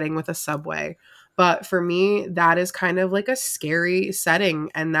what we're getting with a subway. But for me, that is kind of like a scary setting.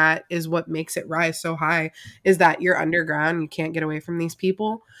 And that is what makes it rise so high, is that you're underground. You can't get away from these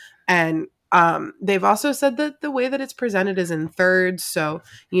people. And they've also said that the way that it's presented is in thirds. So,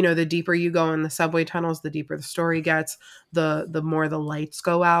 the deeper you go in the subway tunnels, the deeper the story gets, the more the lights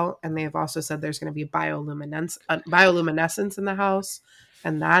go out. And they've also said there's going to be bioluminescence in the house.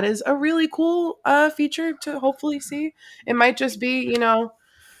 And that is a really cool feature to hopefully see. It might just be,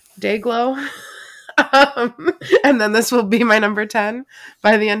 day glow. And then this will be my number 10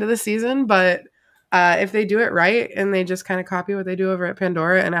 by the end of the season. But if they do it right and they just kind of copy what they do over at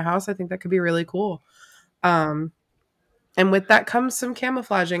Pandora in a house, I think that could be really cool. And with that comes some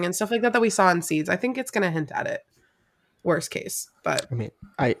camouflaging and stuff like that we saw in Seeds. I think it's going to hint at it. Worst case. But I mean,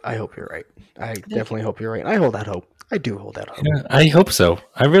 I hope you're right. I definitely hope you're right. I hold that hope. I do hold that hope. Yeah, I hope so.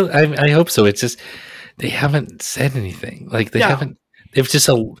 I hope so. It's just they haven't said anything. Like haven't. They've just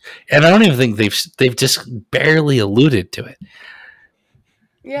and I don't even think they've just barely alluded to it.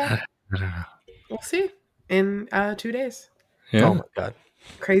 Yeah. I don't know. We'll see in 2 days. Yeah. Oh my God.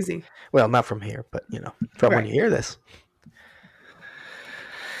 Crazy. Well, not from here, but from when you hear this.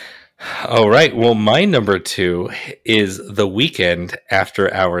 All right. Well, my number 2 is The Weeknd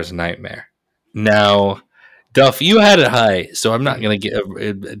After Hours Nightmare. Now, Duff, you had it high, so I'm not going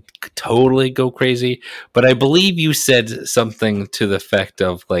to totally go crazy, but I believe you said something to the effect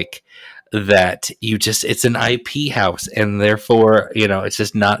of like that it's an IP house and therefore, it's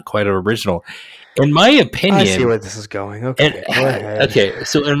just not quite original. In my opinion, I see where this is going. Okay. Okay.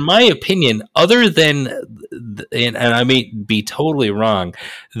 So in my opinion, other than, and I may be totally wrong,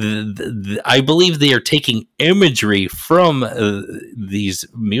 I believe they are taking imagery from these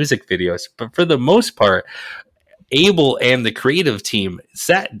music videos, but for the most part, Abel and the creative team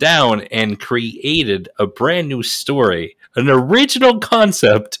sat down and created a brand new story, an original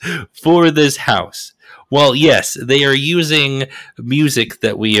concept for this house. Well, yes, they are using music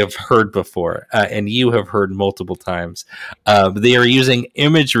that we have heard before, and you have heard multiple times. They are using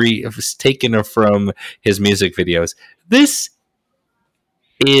imagery taken from his music videos. This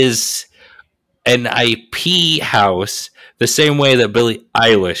is an IP house, the same way that Billie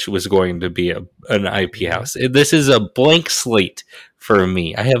Eilish was going to be an IP house. This is a blank slate for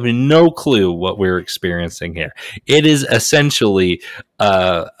me. I have no clue what we're experiencing here. It is essentially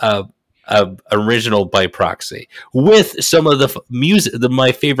original by proxy with some of the music,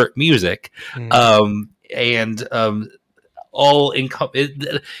 my favorite music, all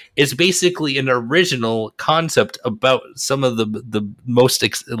it's basically an original concept about some of the most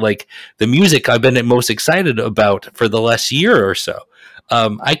the music I've been most excited about for the last year or so. How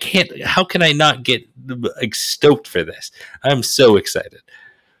can I not get stoked for this? I'm so excited.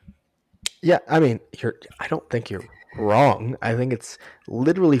 Yeah, I mean, I don't think you're wrong. I think it's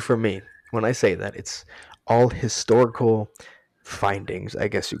literally, for me, when I say that, it's all historical findings, I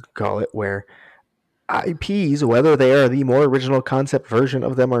guess you could call it, where IPs, whether they are the more original concept version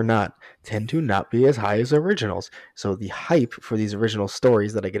of them or not, tend to not be as high as originals. So the hype for these original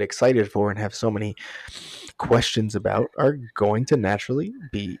stories that I get excited for and have so many questions about are going to naturally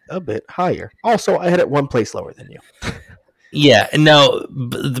be a bit higher. Also, I had it one place lower than you. Yeah, no,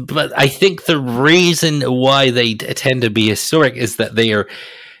 but I think the reason why they tend to be historic is that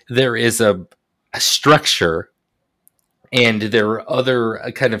there is a structure, and there are other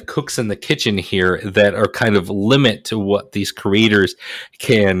kind of cooks in the kitchen here that are kind of limit to what these creators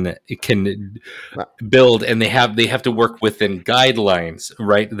can build, and they have to work within guidelines,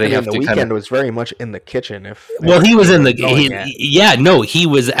 right? They have the to Weeknd kind of. was very much in the kitchen. He was in the he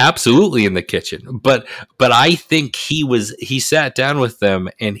was absolutely in the kitchen, but I think he sat down with them,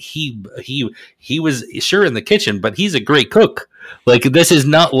 and he was sure in the kitchen, but he's a great cook. Like, this is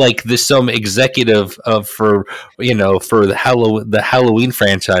not like this some executive for the Halloween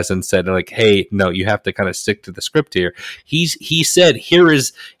franchise and said, like, hey, no, you have to kind of stick to the script here. He said, here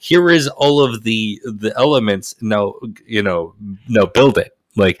is all of the elements. No, build it.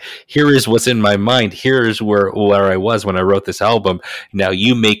 Like, here is what's in my mind. Here is where I was when I wrote this album. Now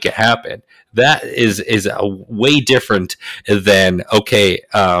you make it happen. That is a way different than, okay,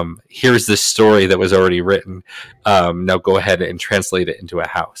 here's the story that was already written. Now go ahead and translate it into a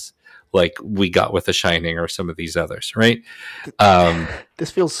house, like we got with The Shining or some of these others, right?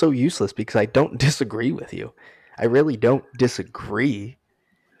 This feels so useless because I don't disagree with you. I really don't disagree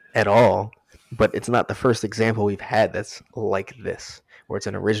at all, but it's not the first example we've had that's like this, where it's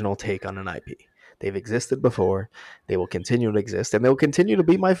an original take on an IP. They've existed before. They will continue to exist, and they'll continue to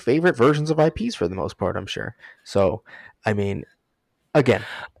be my favorite versions of IPs for the most part, I'm sure. So, I mean, again,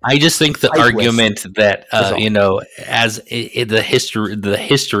 I just think the argument that as the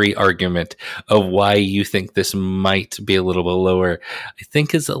history argument of why you think this might be a little bit lower, I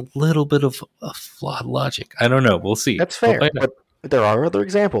think is a little bit of a flawed logic. I don't know. We'll see. That's fair, but there are other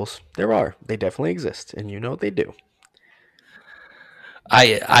examples. There are. They definitely exist, and they do.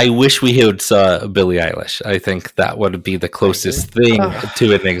 I wish we had saw Billie Eilish. I think that would be the closest thing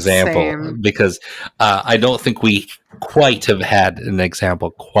to an example. Same. Because I don't think we quite have had an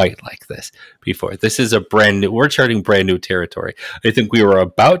example quite like this before. This is we're charting brand new territory. I think we were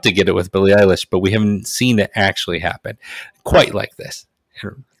about to get it with Billie Eilish, but we haven't seen it actually happen quite like this.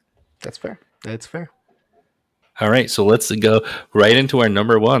 That's fair. That's fair. All right, so let's go right into our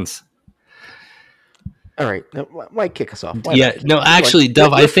number ones. All right, now, why kick us off? Actually,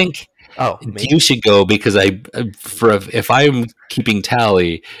 Dove, I think you should go, because if I'm keeping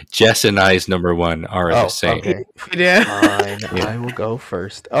tally, Jess and I's number one are the same. Okay. Yeah. Fine, I will go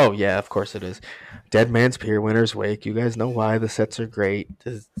first. Oh yeah, of course it is. Dead Man's Pier, Winter's Wake. You guys know why. The sets are great.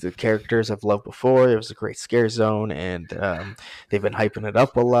 The characters I've loved before. It was a great scare zone, and they've been hyping it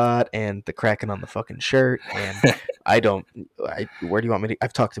up a lot. And the cracking on the fucking shirt. And where do you want me to?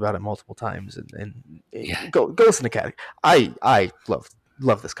 I've talked about it multiple times. And go listen to Caddy. I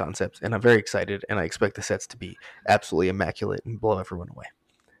love this concept, and I'm very excited. And I expect the sets to be absolutely immaculate and blow everyone away.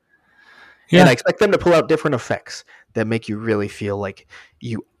 Yeah. And I expect them to pull out different effects that make you really feel like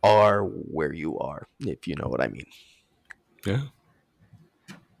you are where you are, if you know what I mean. Yeah.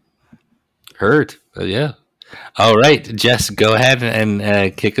 Heard. Yeah. All right, Jess, go ahead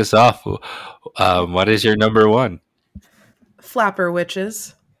and kick us off. What is your number one? Flapper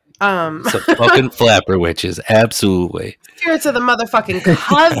Witches. So fucking Flapper Witches, absolutely. Spirits of the motherfucking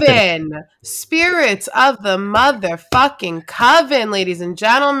coven. Spirits of the motherfucking coven, ladies and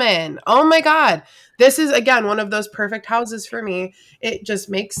gentlemen. Oh my God. This is, again, one of those perfect houses for me. It just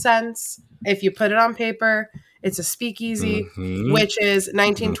makes sense. If you put it on paper, it's a speakeasy, which is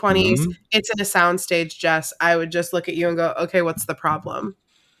 1920s. Mm-hmm. It's in a soundstage, Jess. I would just look at you and go, okay, what's the problem?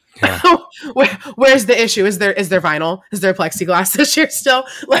 Yeah. Where's the issue? Is there vinyl? Is there plexiglass this year still?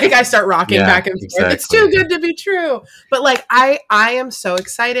 Like, I start rocking back and forth. Exactly. It's too good to be true. But like, I am so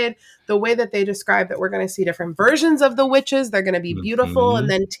excited. The way that they describe that we're going to see different versions of the witches. They're going to be beautiful and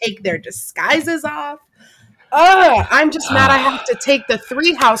then take their disguises off. I'm just mad I have to take the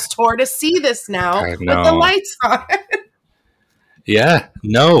 3-house tour to see this now with the lights on. Yeah,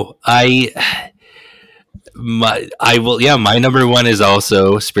 no, my number one is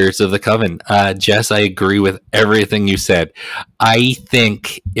also Spirits of the Coven. Jess, I agree with everything you said. I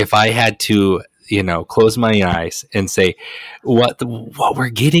think if I had to, close my eyes and say, what we're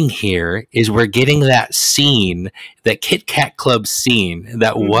getting here is we're getting that scene, that Kit Kat Club scene,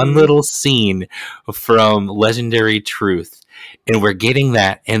 that one little scene from Legendary Truth. And we're getting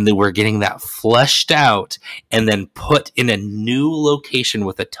that, and then we're getting that fleshed out and then put in a new location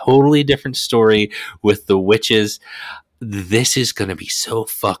with a totally different story with the witches. This is going to be so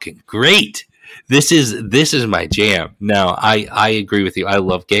fucking great. this is my jam. Now, I agree with you. I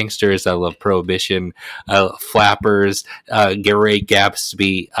love gangsters. I love Prohibition. Flappers. Gary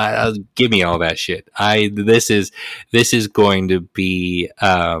Gatsby. Give me all that shit. This is going to be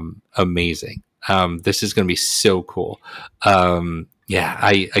amazing. This is going to be so cool. Yeah,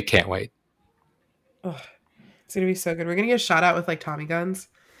 I can't wait. Oh, it's gonna be so good. We're gonna get a shot out with like Tommy guns.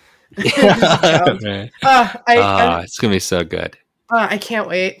 It's gonna be so good. I can't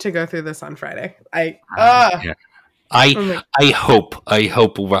wait to go through this on Friday. I hope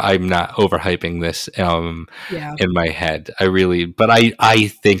I'm not overhyping this in my head. But I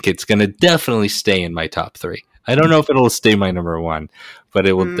think it's gonna definitely stay in my top 3. I don't know if it'll stay my number 1, but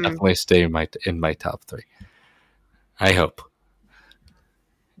it will definitely stay in my top 3. I hope.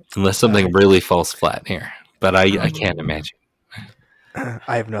 Unless something really falls flat here. But I can't imagine.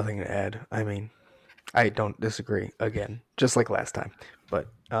 I have nothing to add. I mean, I don't disagree again, just like last time. But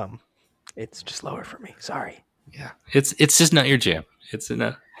it's just lower for me. Sorry. Yeah. It's just not your jam.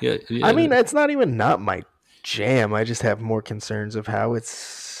 I mean, it's not even not my jam. I just have more concerns of how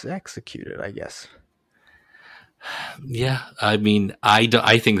it's executed, I guess. Yeah, I mean, I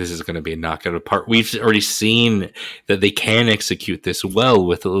think this is going to be a knockout apart. We've already seen that they can execute this well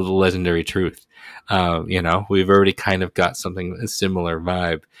with the Legendary Truth. We've already kind of got something a similar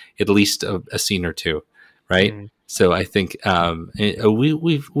vibe, at least a scene or two, right? Mm. So I think they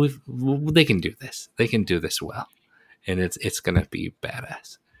can do this. They can do this well, and it's going to be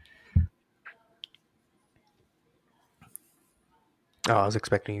badass. Oh, I was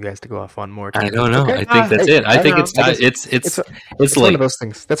expecting you guys to go off on more. I don't know. Okay. I think that's it. I think it's time. It's like one of those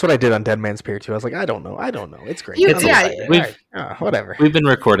things. That's what I did on Dead Man's Pier too. I was like, I don't know. It's great. Whatever. We've been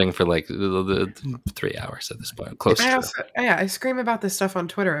recording for like 3 hours at this point. Close. I scream about this stuff on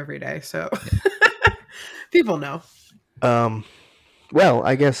Twitter every day, so people know. Well,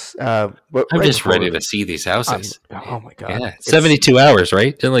 I guess I'm just ready to see these houses. Oh my god! Yeah, 72 hours,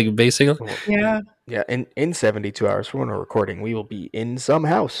 right? Like basically. Yeah. Yeah, in 72 hours from when we're recording, we will be in some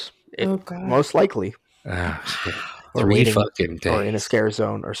house. Most likely. Oh, shit. 3 fucking days. Or in a scare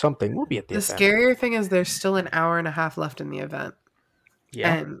zone or something. We'll be at the event. The scarier thing is there's still an hour and a half left in the event.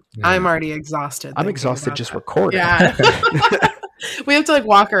 Yeah. And I'm already exhausted. I'm exhausted just recording. Yeah. We have to like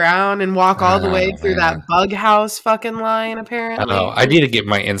walk around and walk all the way through that bug house fucking line, apparently. Oh, I need to get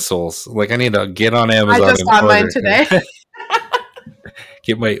my insoles. Like I need to get on Amazon. I just got mine today.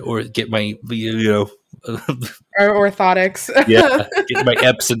 Get my orthotics. Yeah, get my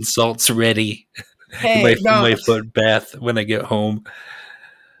Epsom salts ready. Hey, my foot bath when I get home.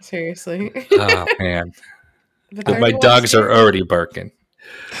 Seriously. Oh man, but my dogs are already barking.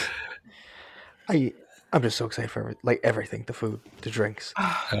 I'm just so excited for everything, the food, the drinks,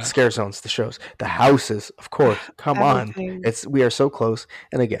 the scare zones, the shows, the houses, of course. Come everything. On. We are so close.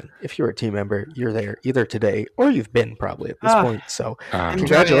 And again, if you're a team member, you're there either today or you've been probably at this point. So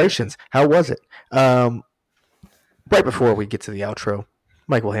congratulations. How was it? Right before we get to the outro,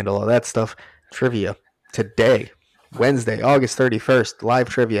 Mike will handle all that stuff. Trivia today. Wednesday, August 31st, live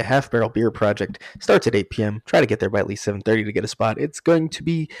trivia, Half Barrel Beer Project. Starts at 8 p.m. Try to get there by at least 7:30 to get a spot. It's going to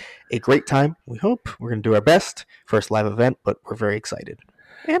be a great time. We hope. We're going to do our best. First live event, but we're very excited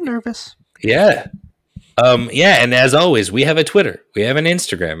and nervous. Yeah. And as always, we have a Twitter, we have an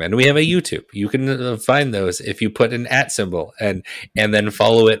Instagram, and we have a YouTube. You can find those if you put an @ symbol and then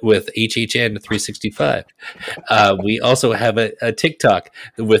follow it with HHN365. We also have a TikTok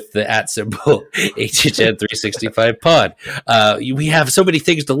with the @ symbol HHN365 pod. We have so many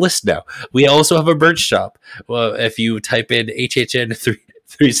things to list now. We also have a merch shop. Well, if you type in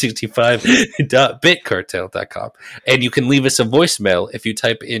HHN365.bitcartel.com, and you can leave us a voicemail if you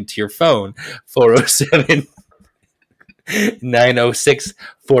type into your phone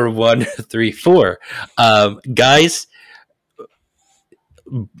 407-906-4134. Guys,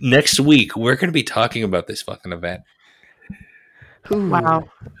 next week we're going to be talking about this fucking event. Ooh. Wow.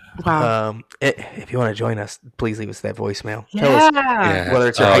 If you want to join us, please leave us that voicemail. Yeah. Tell us whether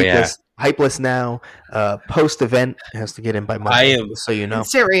it's your hype list now, post event has to get in by Monday. So you know.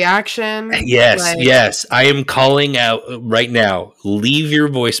 Instant reaction. Yes. I am calling out right now. Leave your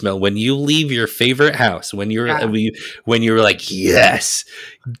voicemail when you leave your favorite house. When you're like, yes.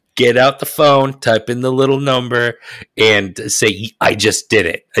 Get out the phone, type in the little number, and say, I just did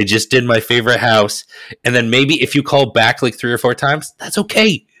it. I just did my favorite house. And then maybe if you call back like 3 or 4 times, that's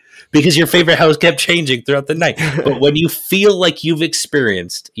okay. Because your favorite house kept changing throughout the night. But when you feel like you've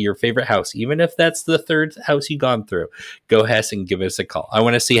experienced your favorite house, even if that's the 3rd house you've gone through, go ahead and give us a call. I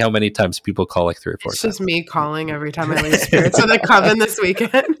want to see how many times people call like 3 or 4 times. It's just me calling every time I leave Spirits of the Coven this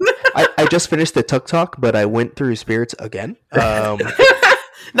weekend. I just finished the Tuk Talk, but I went through Spirits again.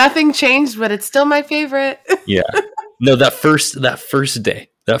 Nothing changed, but it's still my favorite. Yeah. No, that first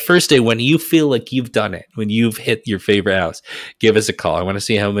day when you feel like you've done it, when you've hit your favorite house, give us a call. I want to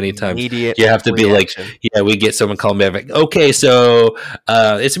see how many times Immediate you have to reaction. be like, yeah, we get someone call me back. Okay, so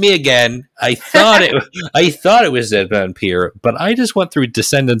it's me again. I thought it was Ed Van Pier, but I just went through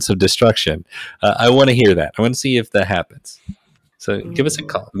Descendants of Destruction. I want to hear that. I want to see if that happens. So give us a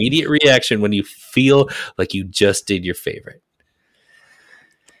call. Immediate reaction when you feel like you just did your favorite.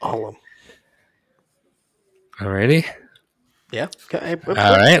 All of them. Alrighty. Yeah. Okay. All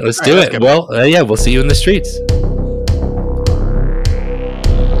right, let's do it. Well, yeah, we'll see you in the streets.